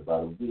you in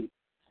about a week.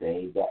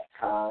 Same bat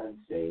time,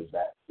 same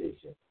bat